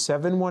 is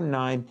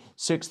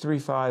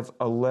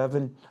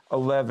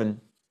 719-635-1111.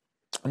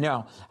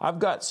 Now, I've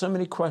got so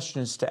many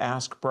questions to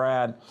ask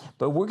Brad,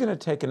 but we're going to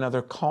take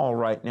another call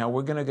right now.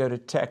 We're going to go to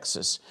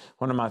Texas,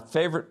 one of my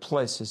favorite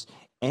places.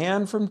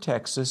 Ann from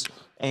Texas.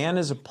 Ann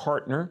is a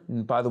partner.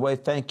 And by the way,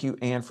 thank you,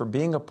 Ann, for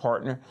being a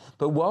partner.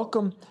 But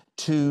welcome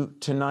to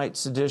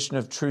tonight's edition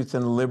of Truth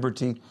and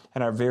Liberty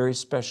and our very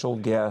special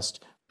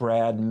guest,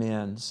 Brad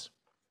Menz.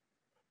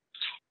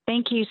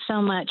 Thank you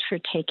so much for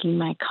taking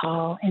my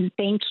call, and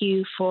thank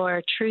you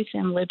for Truth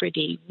and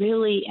Liberty.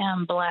 Really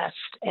am blessed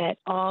at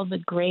all the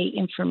great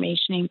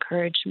information and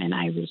encouragement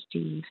I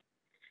receive.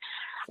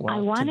 Well, I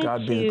wanted to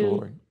God be the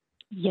glory.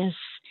 Yes.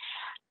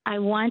 I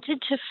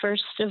wanted to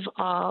first of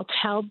all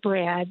tell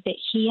Brad that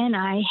he and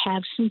I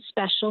have some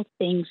special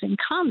things in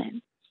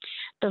common.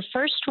 The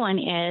first one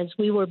is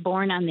we were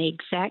born on the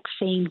exact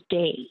same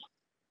day.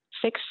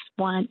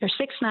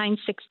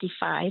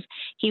 6/9/65.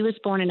 He was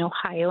born in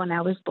Ohio, and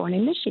I was born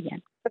in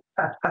Michigan.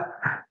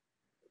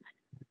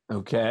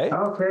 Okay.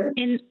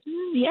 And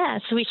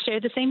yes, we share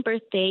the same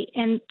birth date.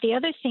 And the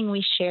other thing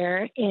we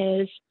share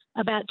is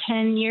about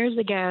 10 years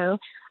ago,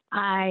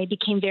 I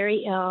became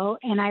very ill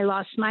and I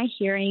lost my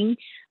hearing,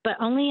 but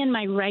only in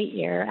my right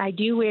ear. I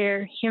do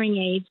wear hearing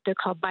aids. They're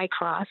called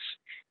Bicross,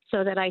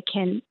 so that I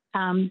can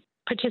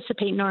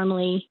participate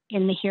normally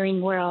in the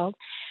hearing world.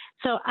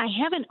 So I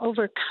have an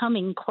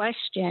overcoming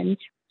question,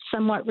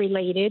 somewhat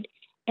related,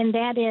 and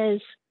that is,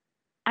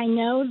 I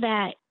know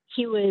that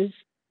he was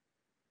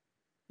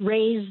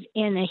raised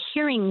in a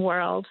hearing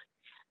world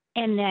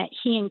and that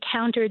he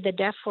encountered the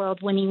deaf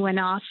world when he went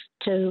off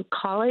to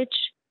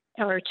college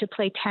or to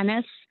play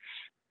tennis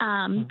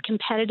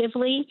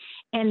competitively,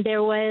 and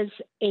there was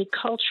a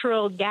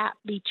cultural gap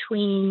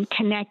between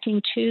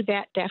connecting to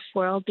that deaf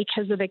world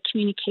because of the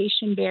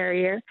communication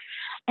barrier.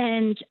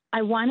 And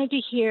I wanted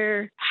to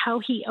hear how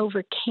he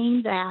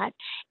overcame that.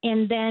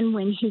 And then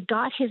when he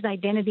got his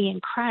identity in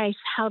Christ,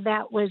 how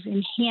that was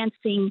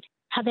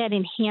how that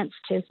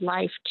enhanced his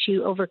life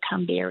to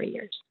overcome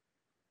barriers.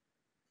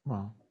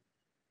 Wow.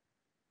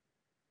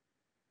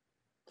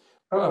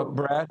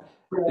 Brad,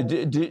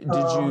 did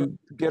you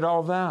get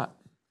all that?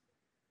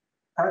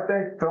 I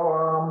think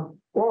so.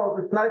 Well,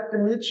 it's nice to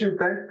meet you.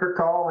 Thanks for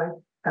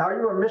calling.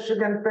 Are you a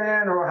Michigan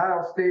fan or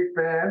Ohio State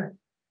fan?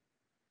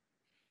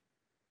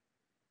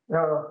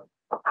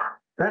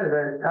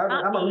 Anyway,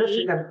 I'm a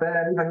Michigan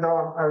fan, even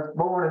though I was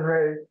born and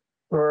raised,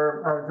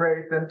 or I was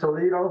raised in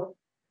Toledo.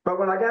 But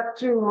when I got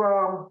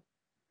to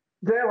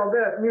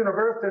Gallaudet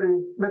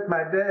University with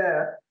my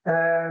dad,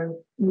 and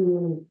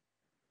it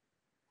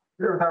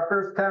was our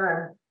first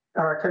time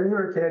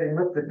communicating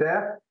with the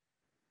deaf.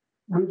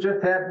 We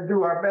just had to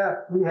do our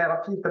best. We had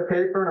a piece of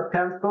paper and a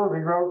pencil. We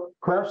wrote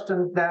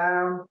questions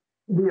down.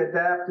 We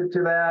adapted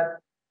to that.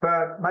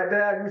 But my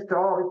dad used to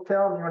always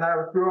tell me when I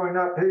was growing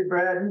up, "Hey,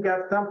 Brad, you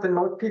got something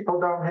most people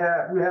don't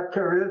have. You have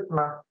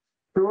charisma."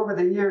 So over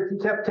the years, he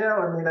kept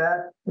telling me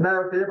that, and I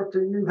was able to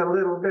use a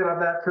little bit of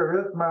that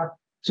charisma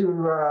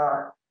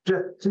to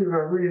just to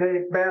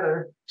relate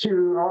better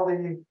to all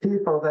the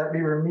people that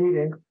we were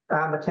meeting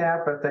on the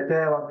campus at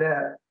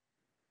Gallaudet.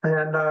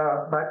 And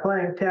by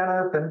playing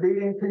tennis and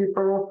beating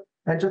people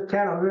and just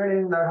kind of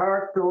winning their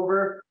hearts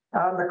over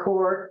on the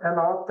court and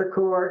off the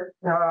court,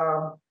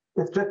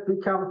 it's just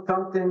become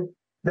something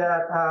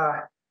that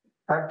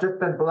I've just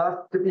been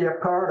blessed to be a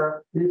part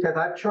of, because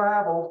I've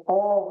traveled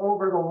all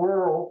over the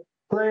world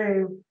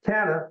playing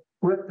tennis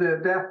with the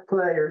deaf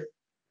players.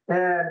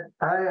 And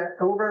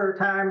over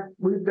time,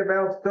 we've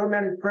developed so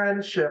many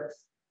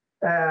friendships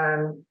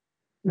and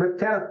with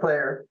tennis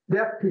players,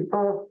 deaf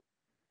people,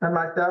 and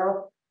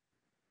myself,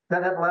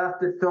 that have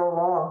lasted so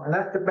long. And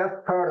that's the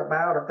best part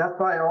about it. That's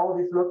why I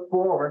always look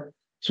forward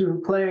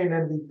to playing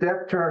in these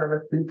deaf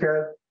tournaments,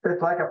 because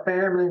it's like a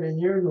family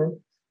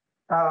reunion.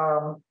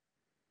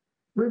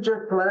 We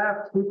just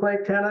laugh, we play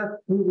tennis,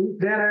 we eat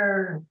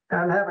dinner,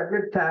 and have a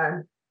good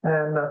time.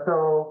 And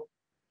so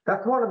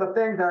that's one of the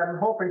things I'm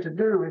hoping to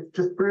do, is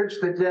just bridge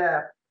the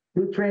gap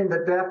between the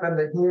deaf and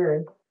the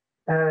hearing,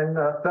 and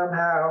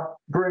somehow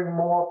bring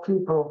more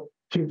people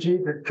to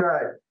Jesus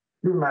Christ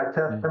through my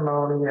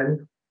testimony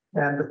and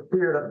the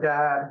Spirit of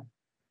God.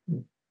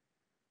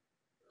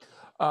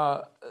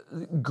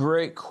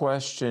 Great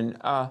question.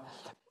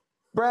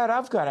 Brad,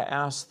 I've got to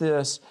ask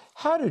this.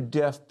 How do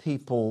deaf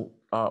people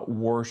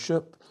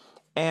worship?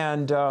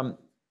 And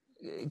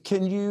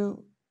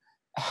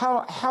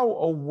how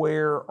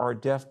aware are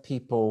deaf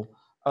people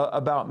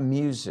about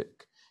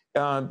music?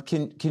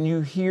 Can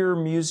you hear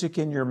music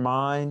in your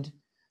mind?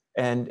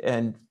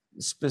 And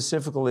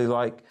specifically,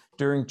 like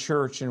during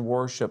church and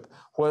worship,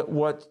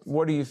 what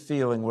are you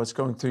feeling? What's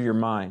going through your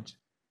mind?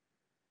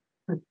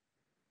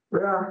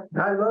 Well,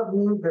 I love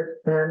music,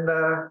 and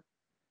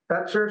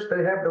at church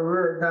they have the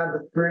words on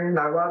the screen.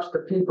 I watch the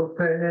people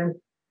singing,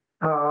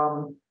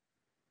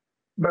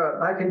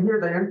 but I can hear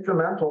the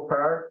instrumental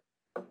part,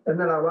 and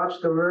then I watch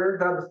the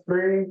words on the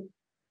screen.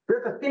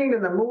 There's a scene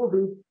in the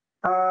movie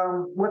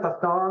with a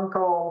song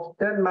called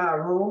 "In My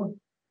Room."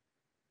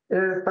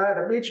 It's by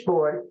the Beach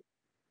Boys.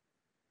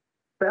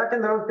 Back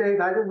in those days,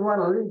 I didn't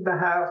want to leave the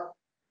house.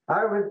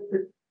 I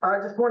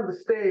just wanted to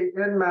stay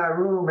in my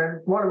room, and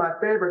one of my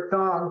favorite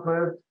songs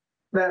was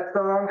that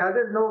song. I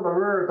didn't know the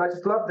words, I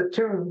just loved the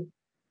tune.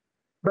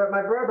 But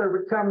my brother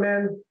would come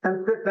in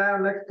and sit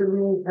down next to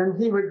me,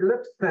 and he would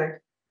lip sync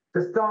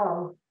the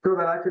song so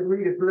that I could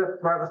read his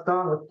lips while the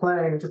song was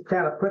playing, just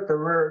kind of put the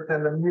words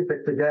and the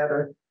music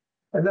together.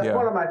 And that's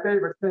one of my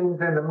favorite things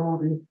in the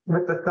movie,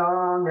 with the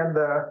song and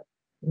the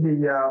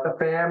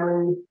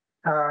family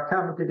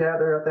coming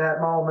together at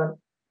that moment.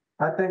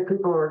 I think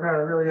people are going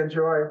to really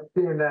enjoy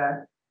seeing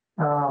that.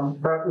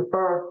 But as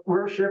far as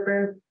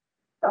worshiping,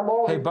 I'm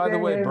always by the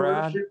way,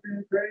 Brad,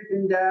 worshiping,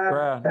 praising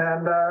God,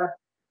 and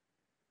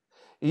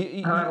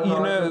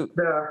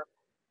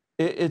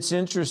it's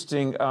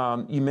interesting.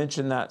 You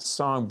mentioned that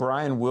song,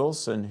 Brian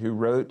Wilson, who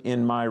wrote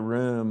 "In My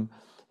Room."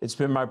 It's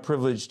been my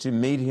privilege to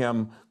meet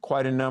him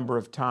quite a number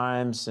of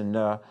times, and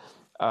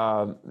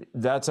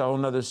that's a whole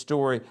nother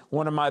story.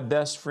 One of my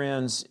best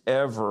friends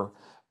ever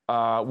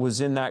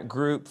was in that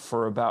group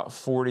for about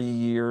 40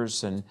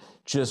 years and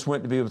just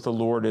went to be with the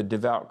Lord, a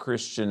devout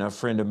Christian, a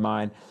friend of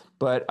mine.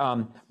 But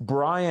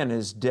Brian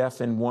is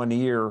deaf in one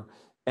ear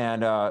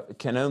and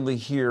can only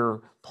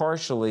hear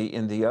partially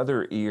in the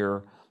other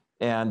ear.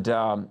 And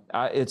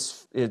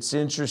it's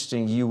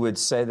interesting you would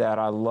say that.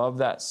 I love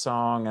that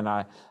song, and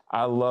I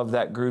love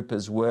that group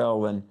as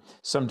well. And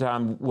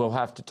sometime we'll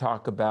have to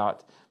talk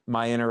about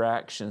my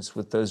interactions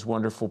with those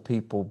wonderful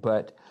people.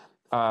 But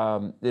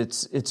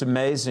it's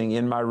amazing.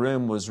 "In My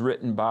Room" was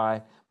written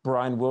by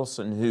Brian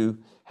Wilson, who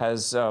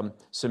has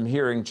some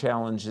hearing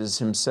challenges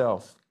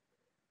himself.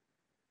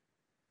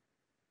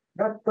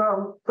 That's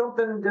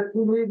something that he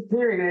needs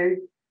hearing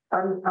aids.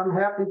 I'm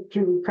happy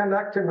to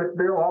connect him with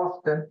Bill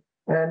Austin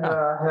and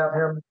have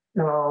him,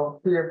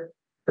 see if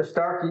the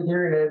Starkey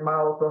hearing aid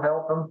model will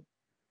help him.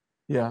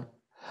 Yeah.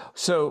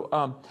 So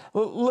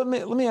let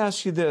me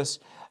ask you this: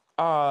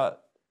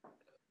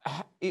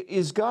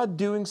 is God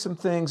doing some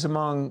things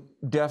among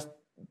deaf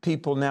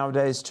people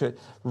nowadays to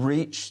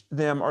reach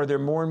them? Are there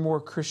more and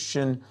more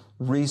Christian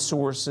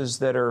resources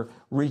that are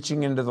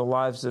reaching into the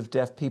lives of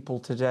deaf people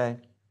today?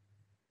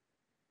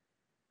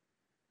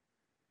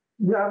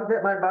 Yeah, I was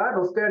at my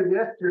Bible study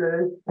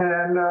yesterday,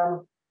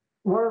 and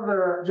one of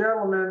the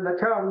gentlemen that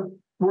comes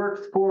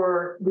works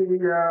for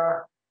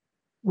the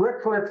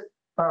Wycliffe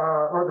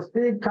or the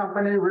Speed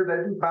Company where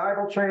they do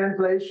Bible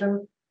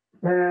translation.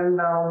 And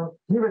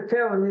he was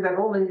telling me that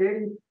only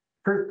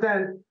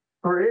 80%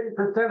 or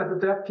 80% of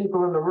the deaf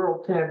people in the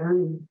world can't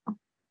read.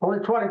 Only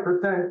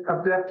 20%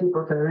 of deaf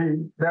people can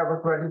read. That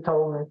was what he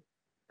told me.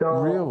 So,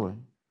 really?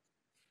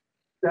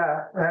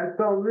 Yeah, and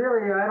so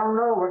really, I don't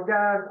know what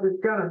God is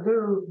going to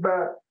do,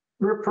 but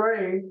we're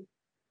praying.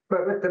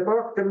 But with the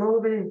book, the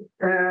movie,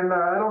 and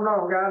I don't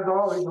know, God's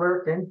always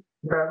working.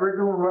 But we're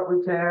doing what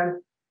we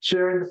can,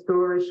 sharing the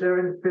story,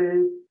 sharing the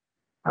faith,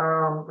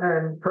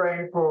 and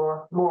praying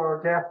for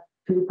more deaf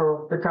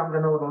people to come to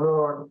know the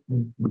Lord.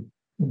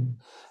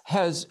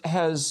 Has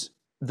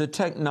the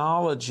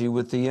technology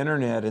with the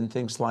internet and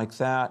things like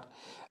that,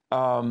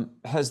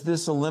 has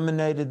this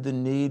eliminated the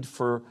need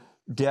for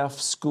deaf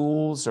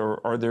schools,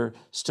 or are there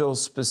still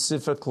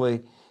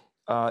specifically,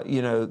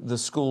 the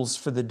schools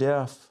for the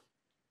deaf?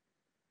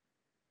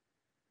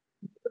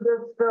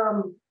 There's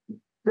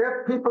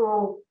deaf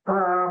people,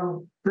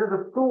 there's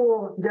a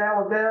school,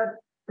 Gallaudet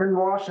in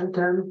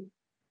Washington,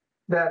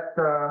 that's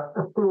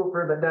a school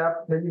for the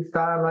deaf, they use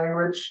sign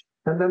language.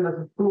 And then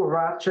there's a school,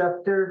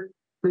 Rochester,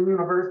 the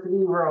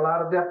university where a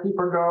lot of deaf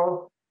people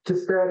go to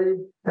study.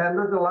 And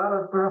there's a lot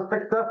of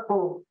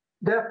successful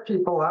deaf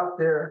people out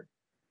there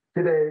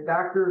today,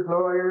 doctors,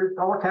 lawyers,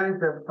 all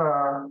kinds of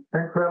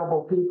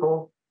incredible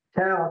people,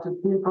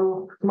 talented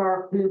people,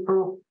 smart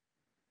people.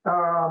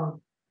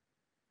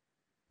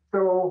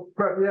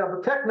 But yeah,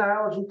 the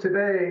technology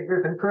today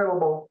is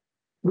incredible.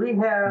 We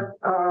have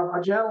a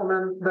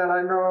gentleman that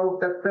I know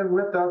that's been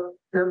with us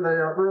in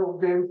the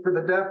World Games for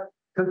the Deaf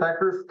since I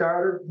first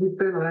started. He's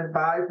been an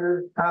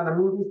advisor on the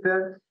movie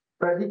set,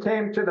 but he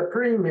came to the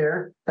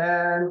premiere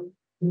and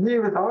he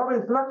was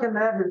always looking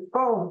at his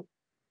phone.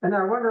 And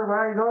I wonder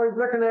why he's always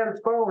looking at his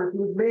phone, if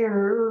he's being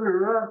rude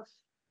or what.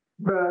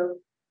 But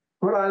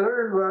what I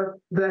learned was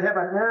they have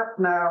an app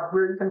now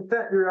where you can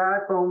set your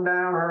iPhone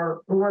down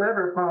or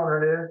whatever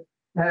phone it is.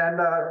 And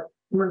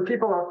when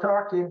people are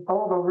talking,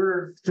 all the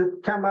words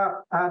just come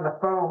up on the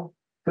phone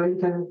so you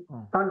can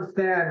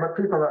understand what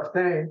people are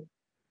saying.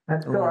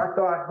 And so I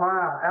thought,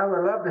 wow, I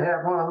would love to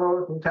have one of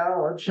those in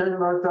college, so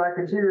I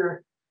could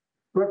hear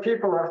what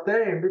people are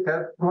saying.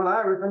 Because when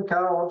I was in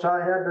college, I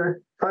had to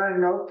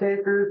find note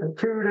takers and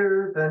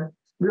tutors and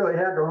really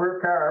had to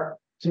work hard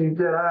to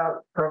get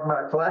out of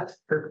my class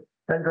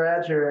and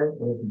graduate.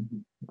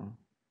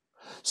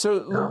 So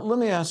let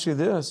me ask you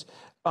this.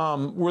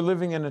 We're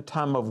living in a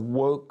time of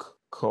woke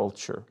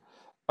culture,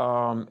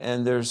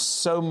 and there's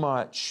so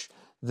much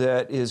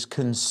that is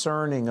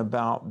concerning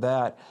about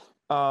that.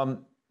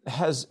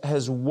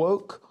 Has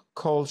woke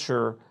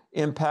culture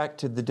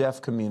impacted the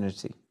deaf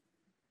community?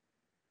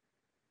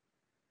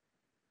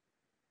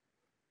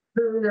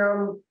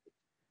 I'm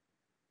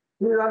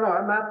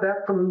not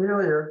that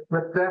familiar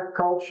with deaf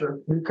culture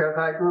because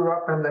I grew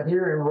up in the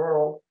hearing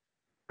world.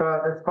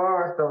 But as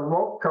far as the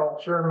woke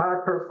culture, my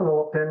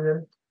personal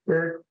opinion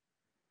is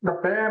the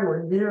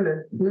family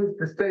unit needs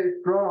to stay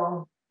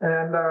strong.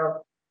 And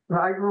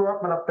I grew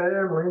up in a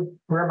family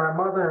where my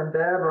mother and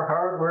dad were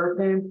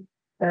hardworking.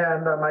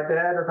 And my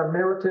dad is a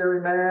military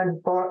man.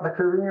 He fought in the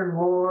Korean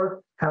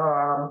War.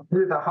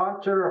 He's a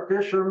hunter, a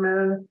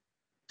fisherman,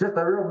 just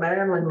a real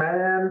manly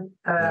man.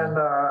 And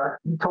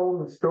he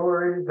told me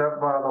stories of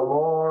the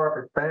war,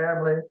 of his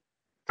family,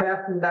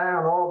 passing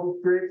down all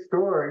these great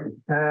stories.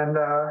 And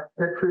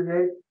it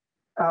creates,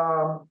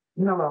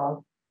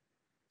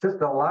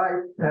 just a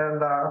life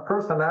and a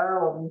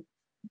personality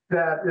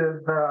that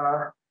is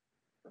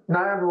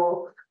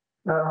non-woke.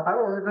 I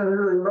don't even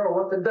really know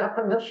what the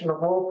definition of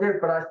woke is,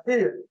 but I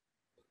see it.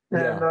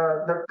 And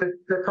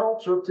the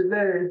culture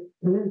today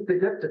needs to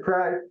get to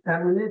Christ,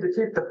 and we need to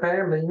keep the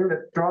family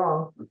unit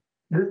strong.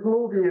 This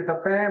movie is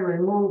a family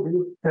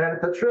movie, and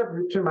it's a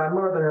tribute to my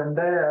mother and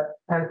dad,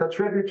 and it's a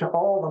tribute to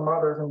all the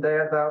mothers and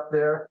dads out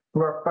there who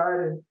are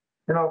fighting,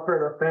 for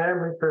their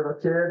family, for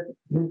their kids.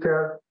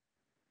 Because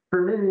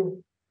for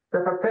me,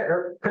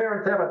 if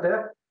parents have a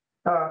deaf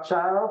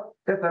child,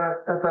 it's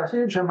a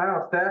huge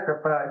amount of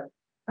sacrifice,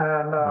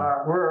 and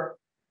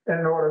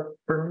in order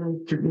for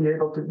me to be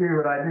able to do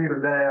what I do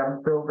today,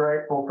 I'm so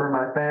grateful for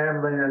my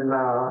family, and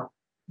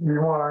we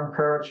want to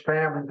encourage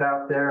families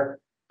out there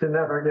to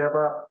never give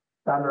up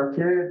on their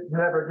kids,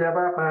 never give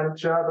up on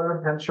each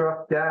other, and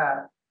trust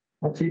God,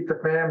 and keep the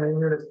family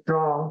unit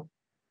strong.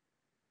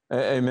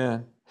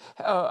 Amen.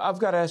 I've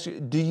got to ask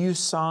you, do you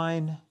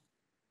sign?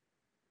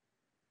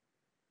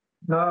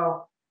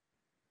 No,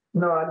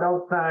 I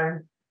don't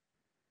sign.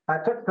 I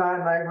took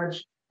sign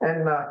language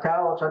in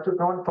college. I took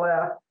one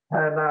class,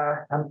 and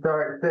I'm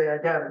sorry to say I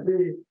got a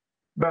B.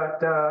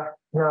 But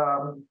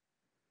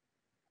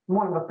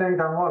one of the things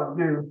I want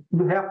to do,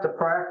 you have to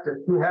practice.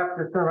 You have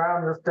to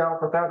surround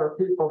yourself with other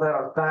people that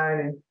are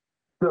signing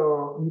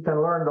so you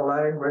can learn the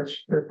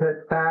language. It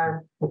takes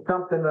time. It's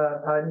something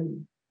that I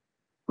need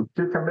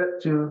to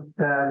commit to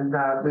and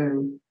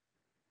do.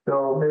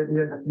 So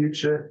maybe in the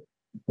future.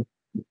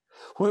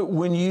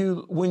 When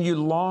you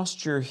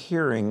lost your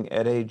hearing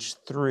at age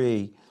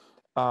 3,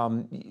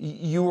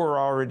 you were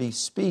already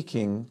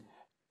speaking,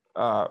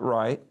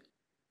 right?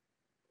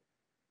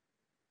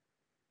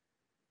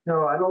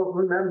 No, I don't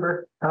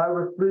remember. I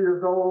was 3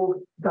 years old.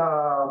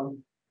 I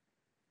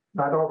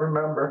don't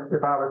remember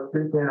if I was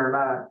speaking or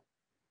not.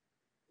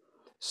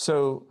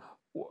 So,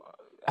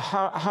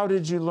 how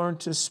did you learn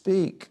to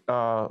speak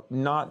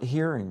not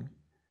hearing?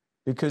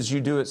 Because you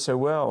do it so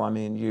well. I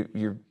mean,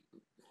 your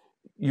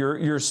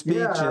speech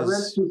I went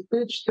is. to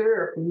speech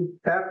therapy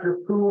after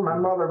school. My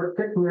mother would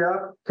pick me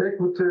up, take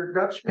me to the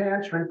Dutch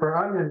pantry for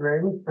onion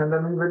rings, and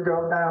then we would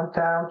go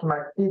downtown to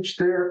my speech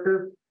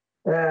therapist,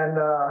 and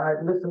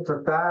I'd listen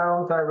to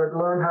sounds. I would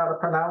learn how to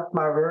pronounce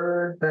my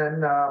words,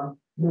 and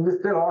we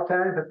just did all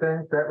kinds of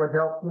things that would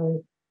help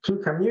me to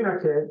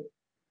communicate.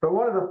 But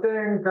one of the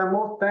things I'm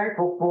most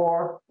thankful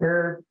for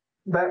is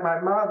that my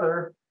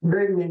mother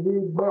made me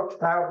read books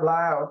out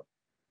loud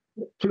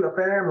to the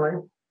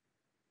family.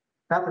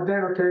 At the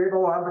dinner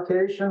table, on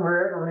vacation,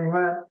 wherever we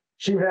went,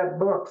 she had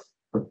books.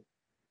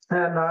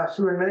 And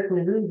she would make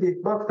me read these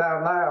books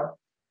out loud.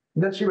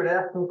 And then she would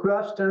ask me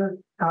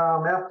questions,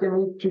 asking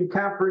me to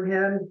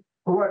comprehend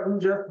what you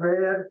just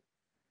read.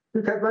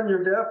 Because when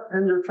you're deaf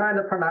and you're trying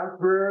to pronounce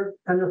words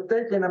and you're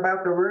thinking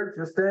about the words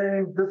you're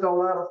saying, there's a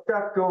lot of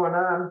stuff going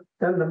on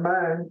in the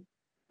mind.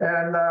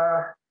 And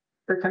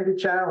it can be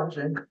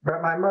challenging.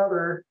 But my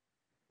mother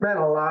spent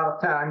a lot of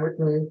time with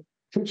me,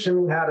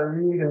 teaching me how to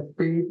read and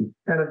speak,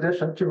 in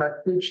addition to my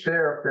speech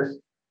therapist.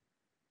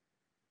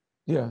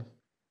 Yeah.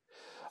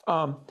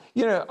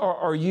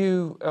 Are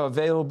you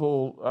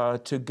available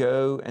to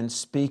go and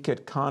speak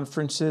at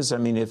conferences? I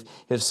mean, if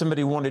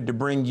somebody wanted to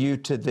bring you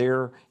to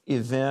their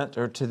event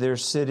or to their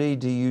city,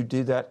 do you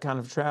do that kind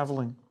of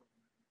traveling?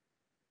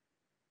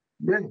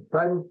 Yes,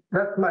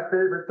 that's my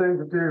favorite thing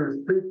to do, is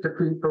speak to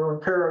people,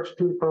 encourage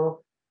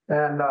people,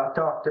 and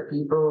talk to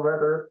people,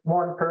 whether it's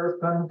one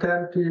person,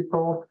 10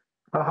 people,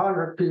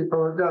 100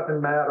 people, it doesn't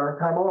matter.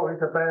 I'm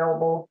always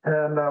available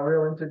and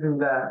willing to do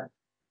that.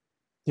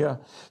 Yeah.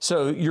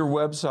 So your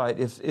website,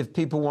 if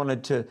people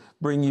wanted to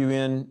bring you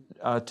in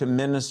to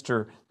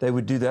minister, they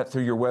would do that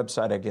through your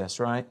website, I guess,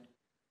 right?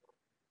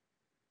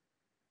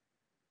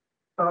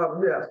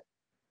 Yes,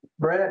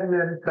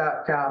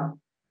 bradmins.com.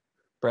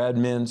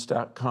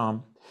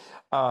 bradmins.com.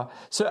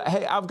 So,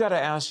 hey, I've got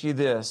to ask you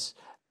this.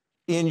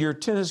 In your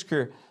tennis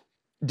career,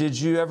 did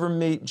you ever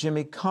meet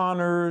Jimmy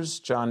Connors,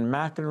 John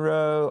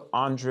McEnroe,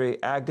 Andre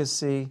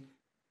Agassi?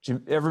 Did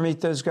you ever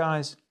meet those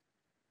guys?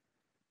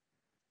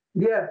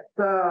 Yes,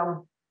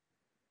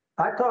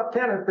 I taught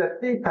tennis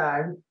at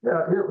Seatime,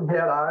 Hilton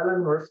Head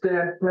Island, where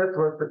Stan Smith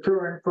was the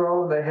touring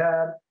pro. They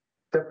had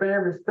the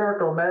Family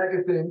Circle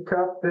magazine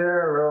cup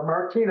there.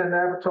 Martina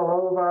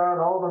Navratilova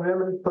and all the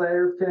women's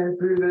players came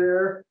through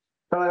there.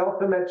 But I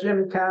also met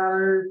Jimmy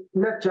Connors,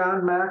 met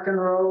John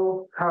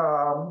McEnroe.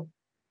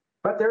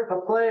 But there's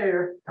a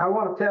player I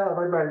want to tell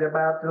everybody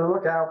about to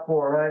look out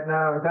for right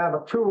now. He's on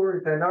a tour.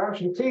 He's in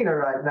Argentina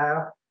right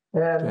now.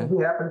 And he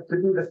happens to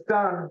be the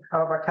son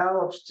of a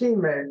college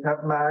teammate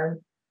of mine.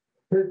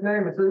 His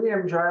name is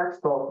Liam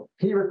Draxel.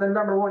 He was the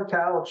 #1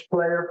 college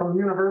player from the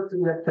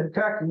University of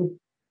Kentucky.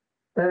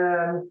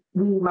 And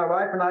my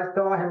wife and I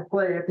saw him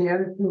play at the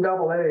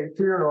NCAA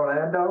here in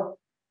Orlando.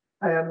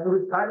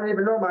 And I didn't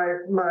even know my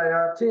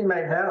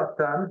teammate had a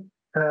son,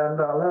 and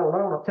let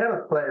alone a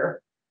tennis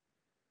player.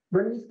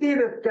 When you see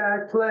this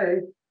guy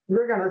play,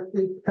 you're going to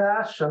see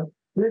passion.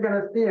 You're going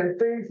to see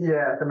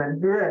enthusiasm and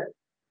grit.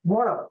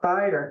 What a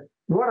fighter.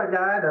 What a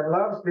guy that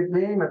loves the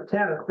game of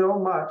tennis so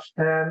much.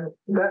 And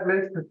that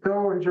makes it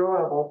so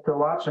enjoyable to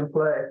watch him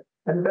play.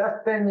 And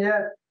best thing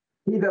yet,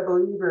 he's a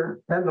believer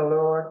in the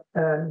Lord.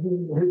 And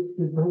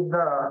he's doing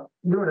a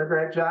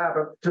great job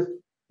of just,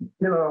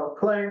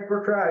 playing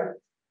for Christ.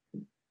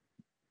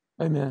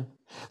 Amen.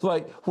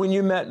 Like when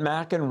you met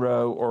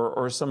McEnroe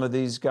or some of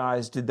these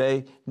guys, did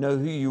they know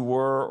who you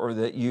were, or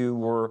that you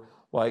were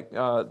like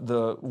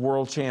the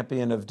world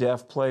champion of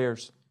deaf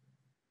players?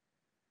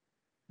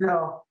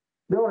 No,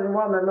 the only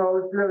one that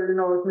really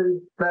knows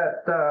me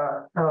that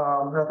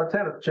as a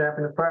tennis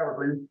champion is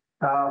probably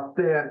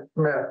Stan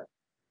Smith.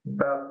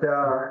 But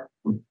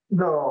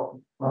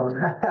no,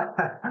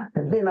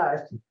 be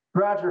nice.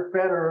 Roger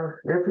Federer,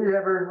 if he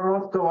ever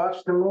wants to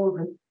watch the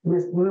movie,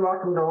 he's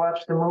welcome to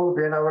watch the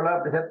movie, and I would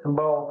love to hit some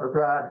balls with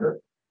Roger.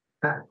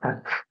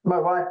 My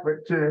wife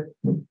would too.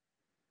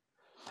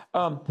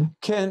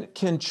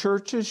 Can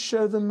churches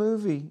show the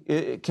movie?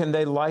 Can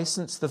they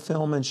license the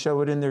film and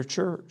show it in their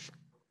church?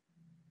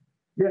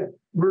 Yeah,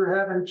 we're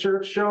having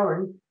church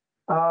showing.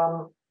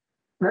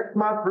 Next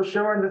month we're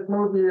showing this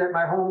movie at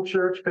my home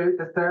church, Faith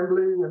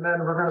Assembly, and then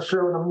we're going to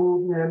show the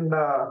movie in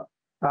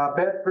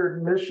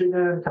Bedford,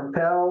 Michigan,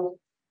 Compel.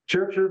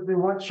 We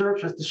want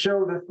churches to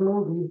show this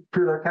movie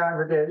to their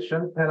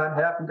congregation, and I'm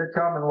happy to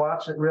come and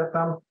watch it with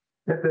them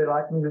if they'd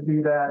like me to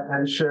do that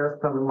and share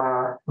some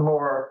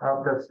more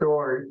of the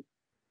story.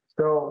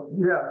 So,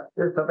 yeah,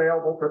 it's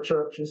available for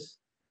churches.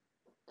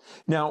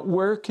 Now,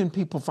 where can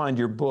people find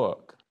your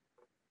book?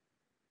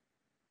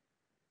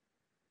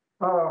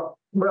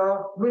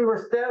 Well, we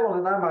were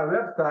selling it on my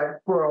website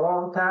for a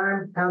long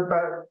time,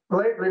 but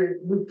lately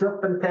we've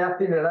just been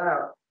passing it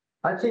out.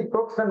 I keep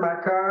books in my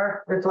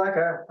car. It's like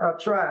a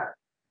track.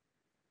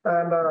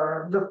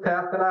 and just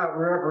pass it out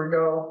wherever we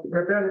go.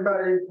 If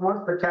anybody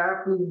wants the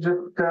copy,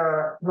 just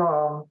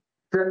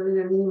send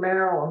me an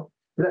email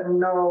and let me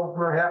know.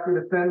 We're happy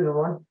to send you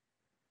one.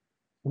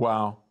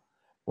 Wow.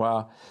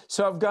 Wow.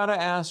 So I've got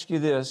to ask you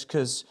this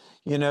because,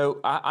 you know,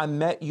 I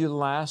met you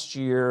last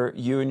year.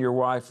 You and your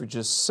wife were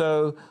just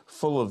so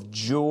full of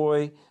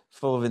joy,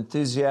 full of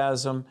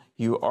enthusiasm.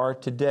 You are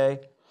today.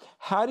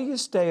 How do you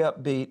stay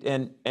upbeat?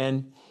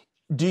 And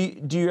do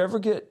you ever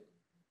get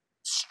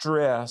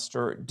stressed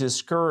or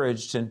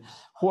discouraged? And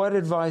what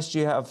advice do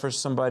you have for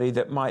somebody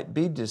that might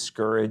be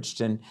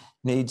discouraged and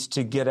needs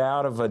to get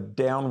out of a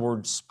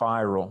downward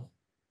spiral?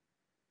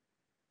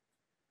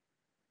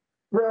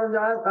 Well,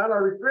 on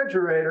a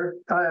refrigerator,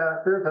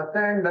 there's a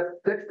thing that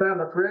sticks on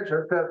the fridge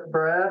that says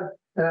bread,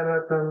 and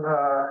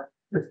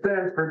it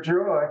stands for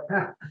joy.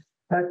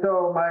 And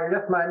so I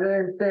guess my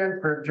name stands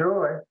for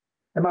joy.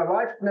 And my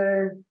wife's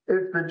name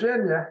is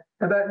Virginia,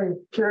 and that means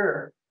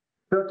pure.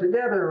 So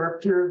together we're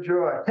pure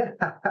joy.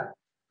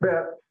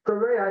 But the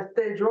way I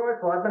stay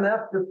joyful, I've been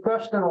asked this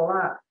question a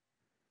lot.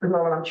 You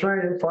know, when I'm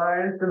training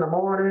clients in the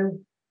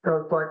morning,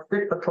 so it's like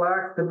 6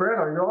 o'clock, the bread,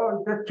 are you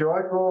always this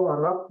joyful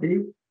and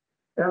upbeat?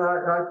 And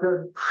I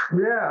said,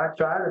 yeah, I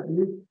try to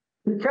be,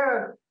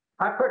 because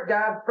I put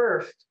God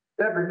first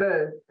every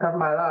day of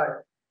my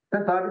life.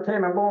 Since I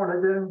became a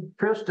born-again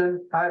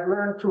Christian, I've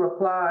learned to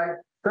apply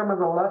some of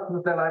the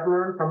lessons that I've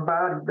learned from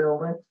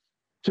bodybuilding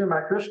to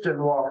my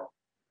Christian walk.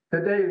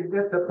 The daily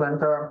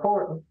disciplines are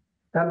important.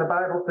 And the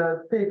Bible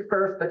says, seek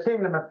first the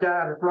kingdom of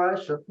God and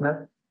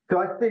righteousness. So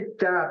I seek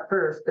God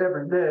first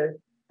every day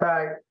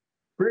by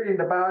reading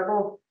the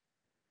Bible,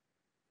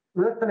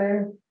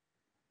 listening,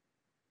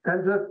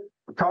 and just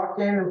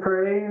talking and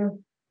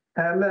praying,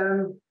 and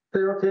then say,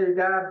 okay,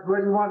 God, what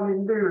do you want me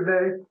to do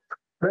today?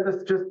 Whether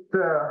it's just,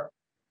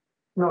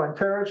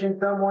 encouraging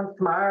someone,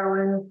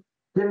 smiling,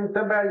 giving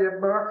somebody a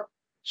book,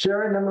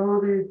 sharing the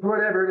movie,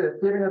 whatever it is,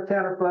 giving a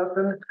tennis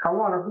lesson. I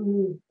want to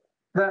be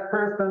that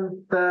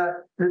person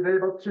that is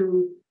able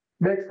to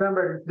make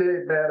somebody's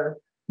day better.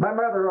 My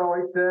mother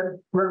always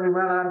said, when we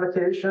went on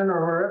vacation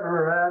or wherever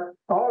we're at,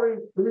 always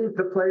leave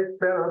the place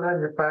better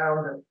than you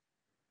found it.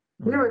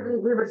 We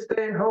would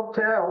stay in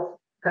hotels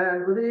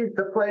and leave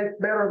the place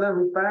better than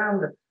we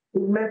found it.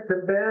 We'd make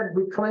the bed,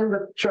 we'd clean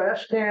the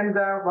trash cans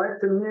out,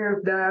 wipe the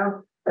mirrors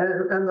down,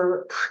 and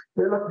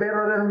they look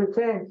better than we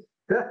came.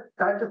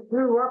 I just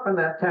grew up in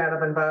that kind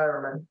of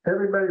environment.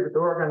 Everybody was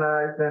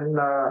organized and,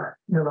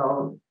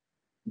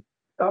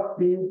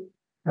 upbeat.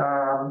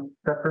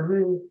 But for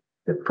me,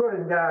 it's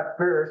putting God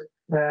first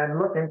and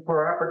looking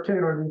for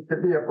opportunities to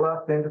be a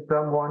blessing to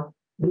someone.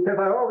 Because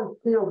I always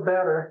feel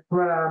better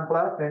when I'm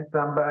blessing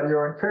somebody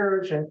or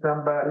encouraging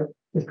somebody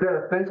instead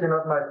of thinking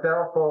of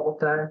myself all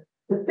the time.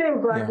 It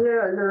seems like, you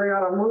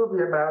got a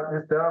movie about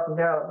yourself, you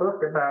got a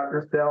book about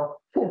yourself.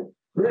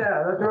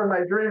 Yeah, that's where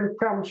my dreams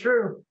come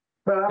true.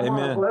 But I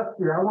want to bless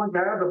you. I want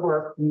God to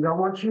bless you. I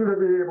want you to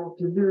be able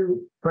to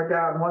do what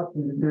God wants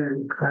you to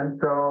do. And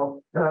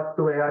so that's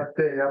the way I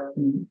stay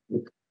upbeat.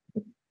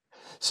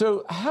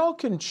 So how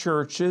can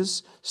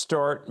churches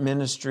start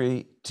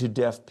ministry to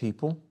deaf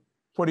people?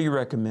 What do you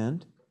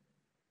recommend?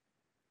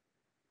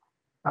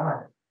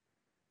 That's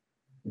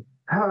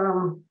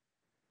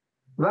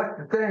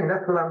the thing.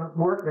 That's what I'm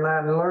working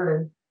on and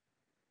learning.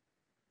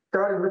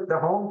 Starting with the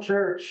home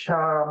church.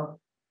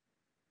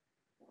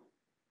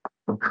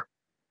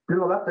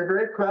 That's a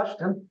great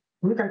question.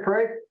 You can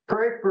pray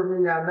for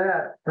me on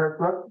that.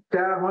 What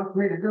God wants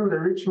me to do to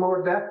reach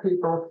more deaf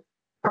people.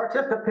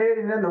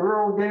 Participating in the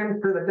World Games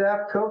for the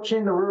Deaf,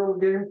 coaching the World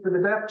Games for the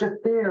Deaf,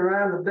 just being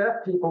around the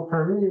deaf people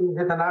for me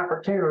is an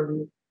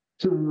opportunity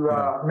to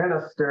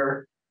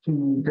minister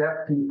to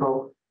deaf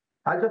people.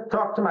 I just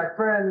talked to my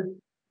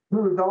friend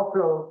who is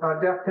also a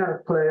deaf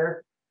tennis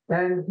player,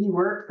 and he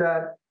works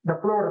at the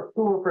Florida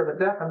School for the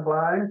Deaf and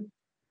Blind.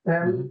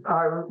 And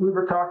we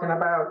were talking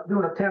about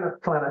doing a tennis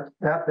clinic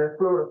at the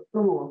Florida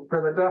School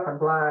for the Deaf and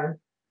Blind,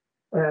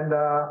 and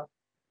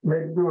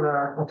maybe doing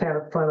a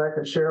tennis clinic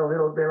and share a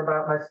little bit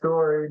about my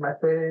story, my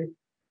faith,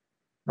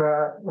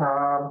 but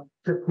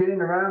just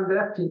getting around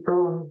deaf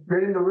people and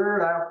getting the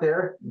word out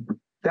there,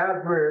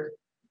 God's word.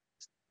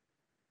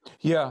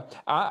 Yeah,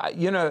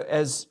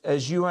 as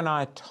you and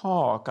I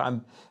talk,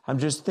 I'm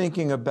just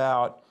thinking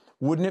about,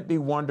 wouldn't it be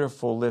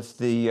wonderful if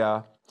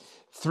the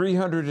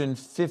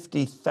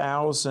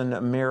 350,000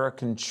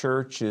 American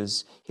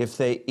churches, if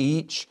they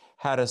each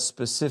had a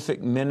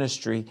specific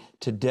ministry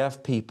to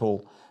deaf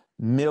people,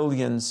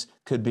 millions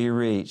could be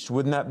reached.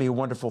 Wouldn't that be a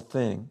wonderful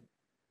thing?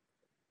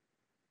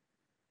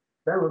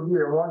 That would be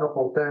a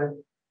wonderful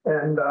thing.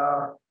 And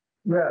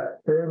yes,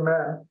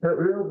 amen. It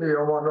will be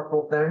a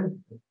wonderful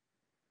thing.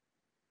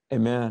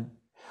 Amen.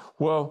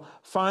 Well,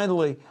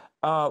 finally,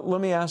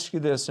 let me ask you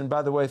this. And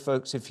by the way,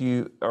 folks, if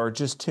you are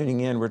just tuning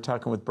in, we're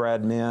talking with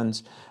Brad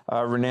Menz,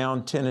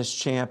 renowned tennis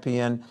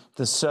champion,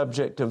 the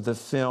subject of the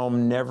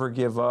film Never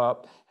Give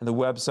Up. And the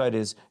website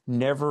is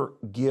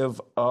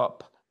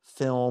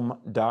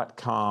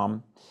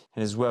nevergiveupfilm.com.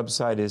 And his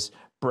website is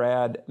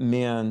Brad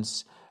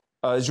Menz.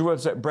 Is your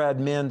website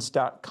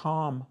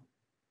bradmenz.com?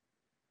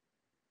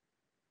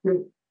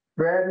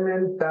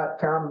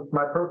 bradmins.com is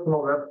my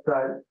personal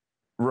website.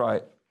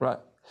 Right, right.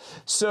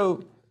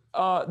 So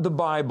the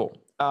Bible,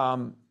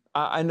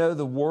 I know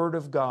the Word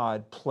of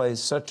God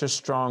plays such a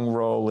strong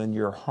role in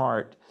your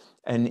heart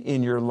and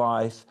in your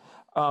life.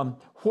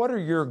 What are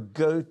your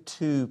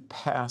go-to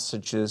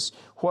passages?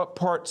 What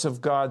parts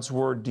of God's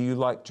Word do you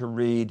like to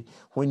read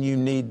when you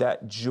need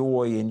that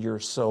joy in your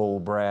soul,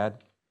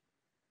 Brad?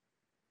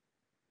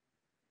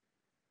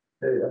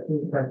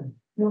 Actually,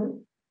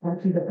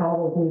 the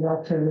Bible we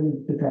like to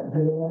read to get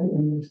joy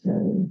in the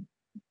study.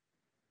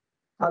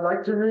 I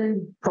like to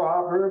read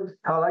Proverbs.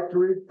 I like to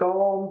read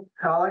Psalms.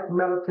 I like to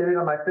meditate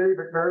on my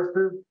favorite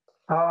verses.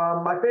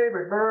 My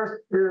favorite verse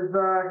is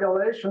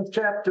Galatians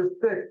chapter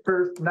 6,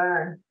 verse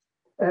 9.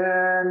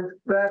 And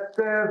that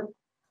says,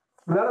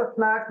 "Let us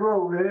not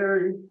grow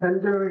weary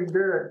in doing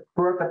good,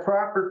 for at the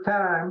proper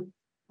time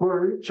we'll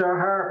reach our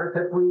harvest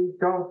if we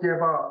don't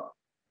give up."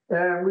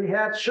 And we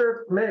had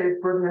shirts made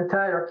for the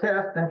entire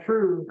cast and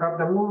crew of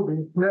the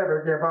movie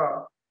Never Give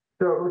Up.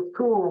 So it was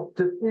cool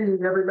to see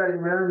everybody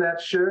wearing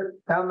that shirt.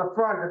 On the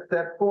front, it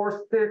said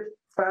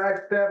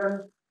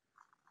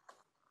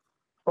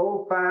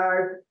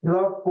 465705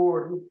 Love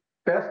 40,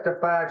 best of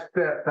 5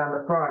 steps on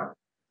the front.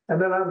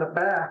 And then on the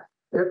back,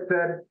 it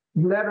said,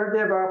 "Never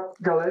give up,"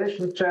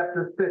 Galatians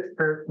chapter 6,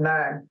 verse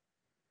 9.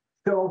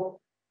 So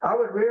I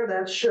would wear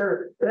that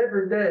shirt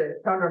every day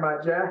under my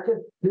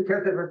jacket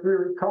because it was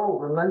really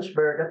cold in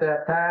Lynchburg at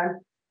that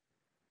time.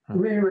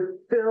 We would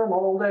film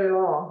all day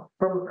long,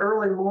 from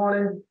early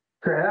morning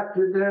to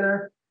after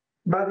dinner.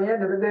 By the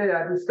end of the day,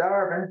 I'd be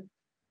starving.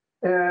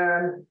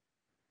 And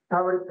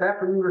I would,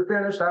 after we were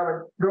finished, I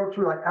would go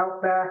to like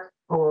Outback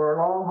or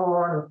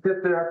Longhorn and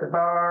sit there at the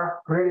bar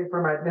waiting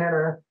for my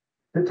dinner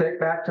to take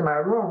back to my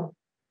room.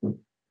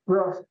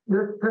 Well,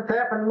 this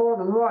happened more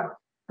than once.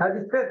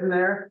 I'd be sitting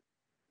there,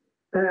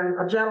 and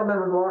a gentleman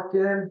would walk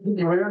in. He'd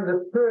be wearing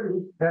this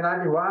hoodie, and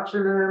I'd be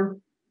watching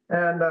him,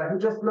 and he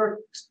just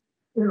looked,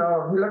 he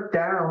looked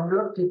down, he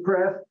looked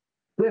depressed,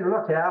 didn't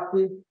look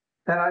happy,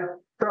 and I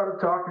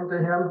started talking to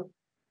him.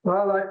 Well,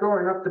 I like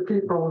going up to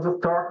people and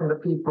just talking to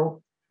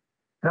people.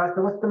 And I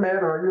said, "What's the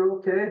matter? Are you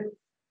okay?"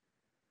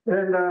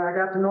 And I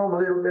got to know him a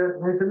little bit,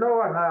 and he said, "No,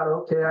 I'm not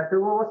okay." I said,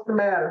 "Well, what's the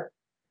matter?"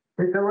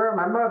 He said, "Well,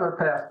 my mother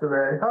passed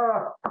away."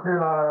 "Oh,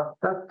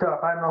 that's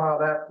tough. I know how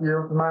that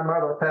feels. My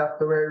mother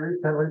passed away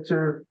recently,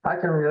 too. I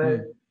can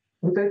relate."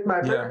 He said, "It's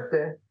my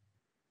birthday."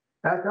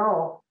 I said,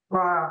 "Oh,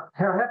 wow,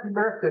 happy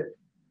birthday."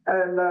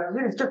 And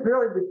he was just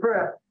really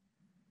depressed.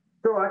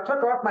 So I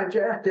took off my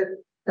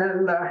jacket,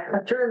 and I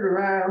turned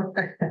around,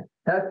 and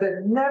I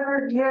said,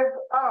 "Never give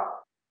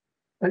up."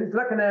 And he's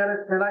looking at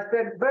it, and I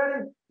said,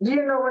 "Buddy, do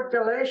you know what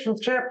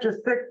Galatians chapter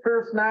 6,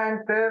 verse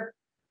 9 says?"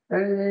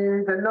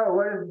 And he said, "No,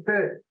 what does it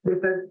say?" He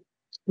said,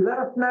 "Let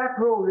us not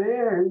grow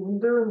weary in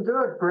doing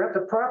good, for at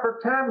the proper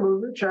time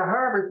we'll reach our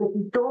harvest if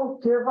you don't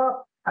give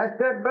up." I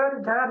said,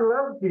 "Buddy, God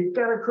loves you. He's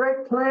got a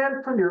great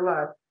plan for your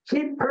life.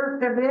 Keep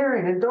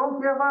persevering and don't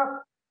give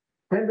up."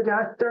 And the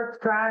guy starts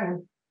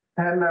crying.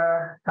 And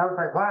I was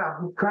like, wow,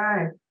 he's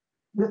crying.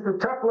 This is a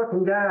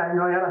tough-looking guy. He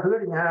had a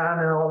hoodie on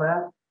and all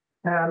that.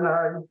 And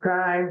he's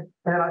crying.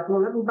 And I said,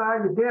 "Well, let me buy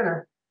you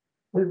dinner."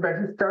 But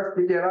he starts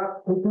to get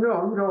up. He said,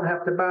 "No, you don't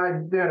have to buy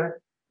me dinner."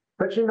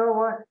 But you know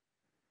what?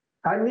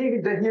 I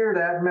needed to hear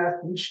that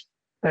message.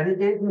 And he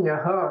gave me a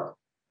hug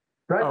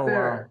right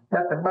there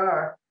at the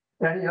bar.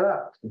 And he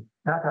left.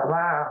 I thought,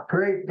 wow,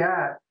 great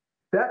guy.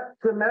 That's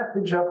the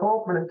message of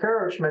hope and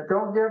encouragement.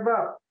 Don't give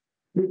up.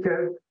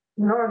 Because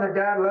knowing that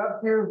God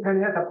loves you and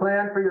He has a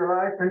plan for your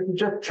life, and if you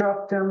just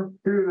trust Him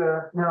through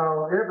the,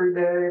 every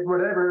day,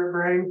 whatever it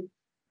brings,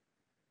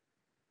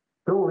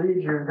 He'll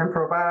lead you and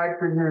provide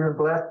for you and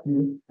bless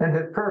you in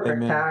His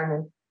perfect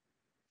timing.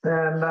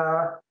 And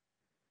that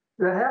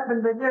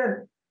happened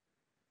again.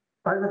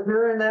 I was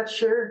wearing that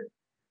shirt.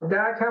 The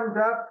guy comes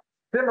up,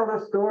 similar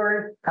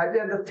story. I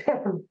did the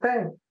same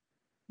thing.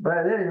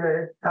 But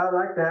anyway, I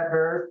like that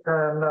verse.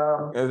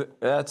 And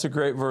that's a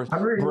great verse.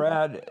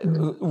 Brad,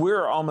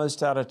 we're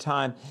almost out of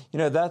time.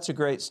 That's a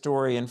great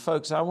story. And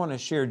folks, I want to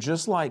share,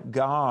 just like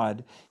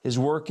God is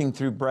working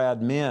through Brad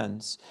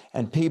Menz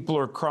and people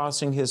are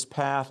crossing his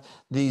path,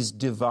 these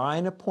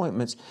divine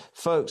appointments.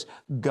 Folks,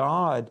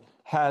 God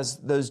has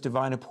those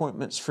divine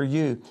appointments for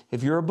you.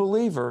 If you're a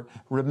believer,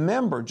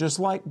 remember, just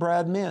like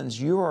Brad Menz,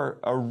 you are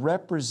a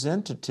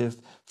representative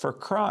for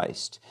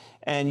Christ.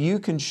 And you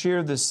can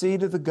share the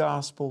seed of the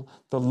gospel,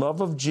 the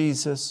love of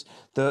Jesus,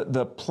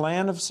 the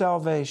plan of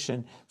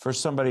salvation for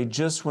somebody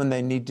just when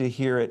they need to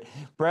hear it.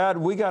 Brad,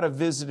 we got to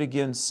visit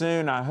again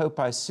soon. I hope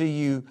I see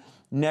you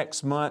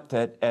next month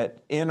at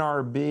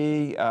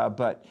NRB.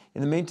 But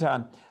in the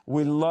meantime,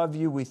 we love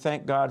you. We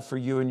thank God for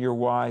you and your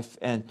wife.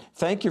 And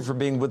thank you for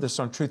being with us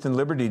on Truth and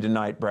Liberty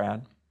tonight,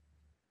 Brad.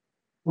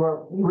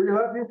 Well, we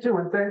love you too,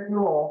 and thank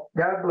you all.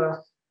 God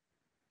bless.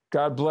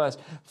 God bless.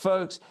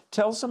 Folks,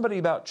 tell somebody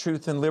about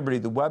Truth and Liberty,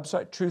 the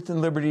website,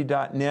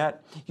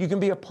 truthandliberty.net. You can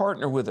be a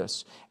partner with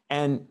us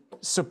and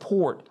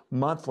support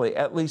monthly,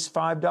 at least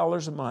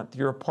 $5 a month.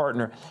 You're a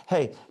partner.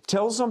 Hey,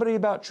 tell somebody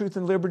about Truth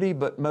and Liberty,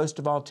 but most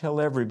of all,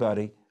 tell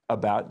everybody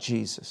about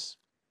Jesus.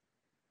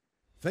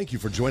 Thank you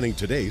for joining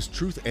today's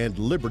Truth and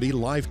Liberty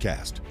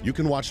livecast. You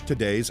can watch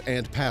today's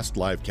and past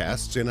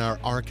livecasts in our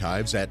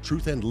archives at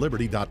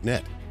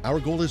truthandliberty.net.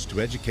 Our goal is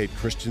to educate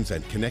Christians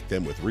and connect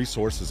them with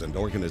resources and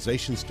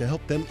organizations to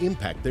help them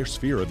impact their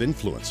sphere of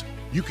influence.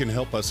 You can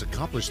help us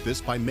accomplish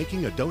this by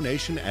making a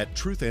donation at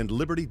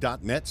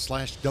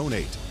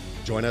truthandliberty.net/donate.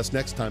 Join us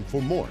next time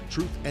for more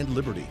Truth and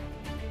Liberty.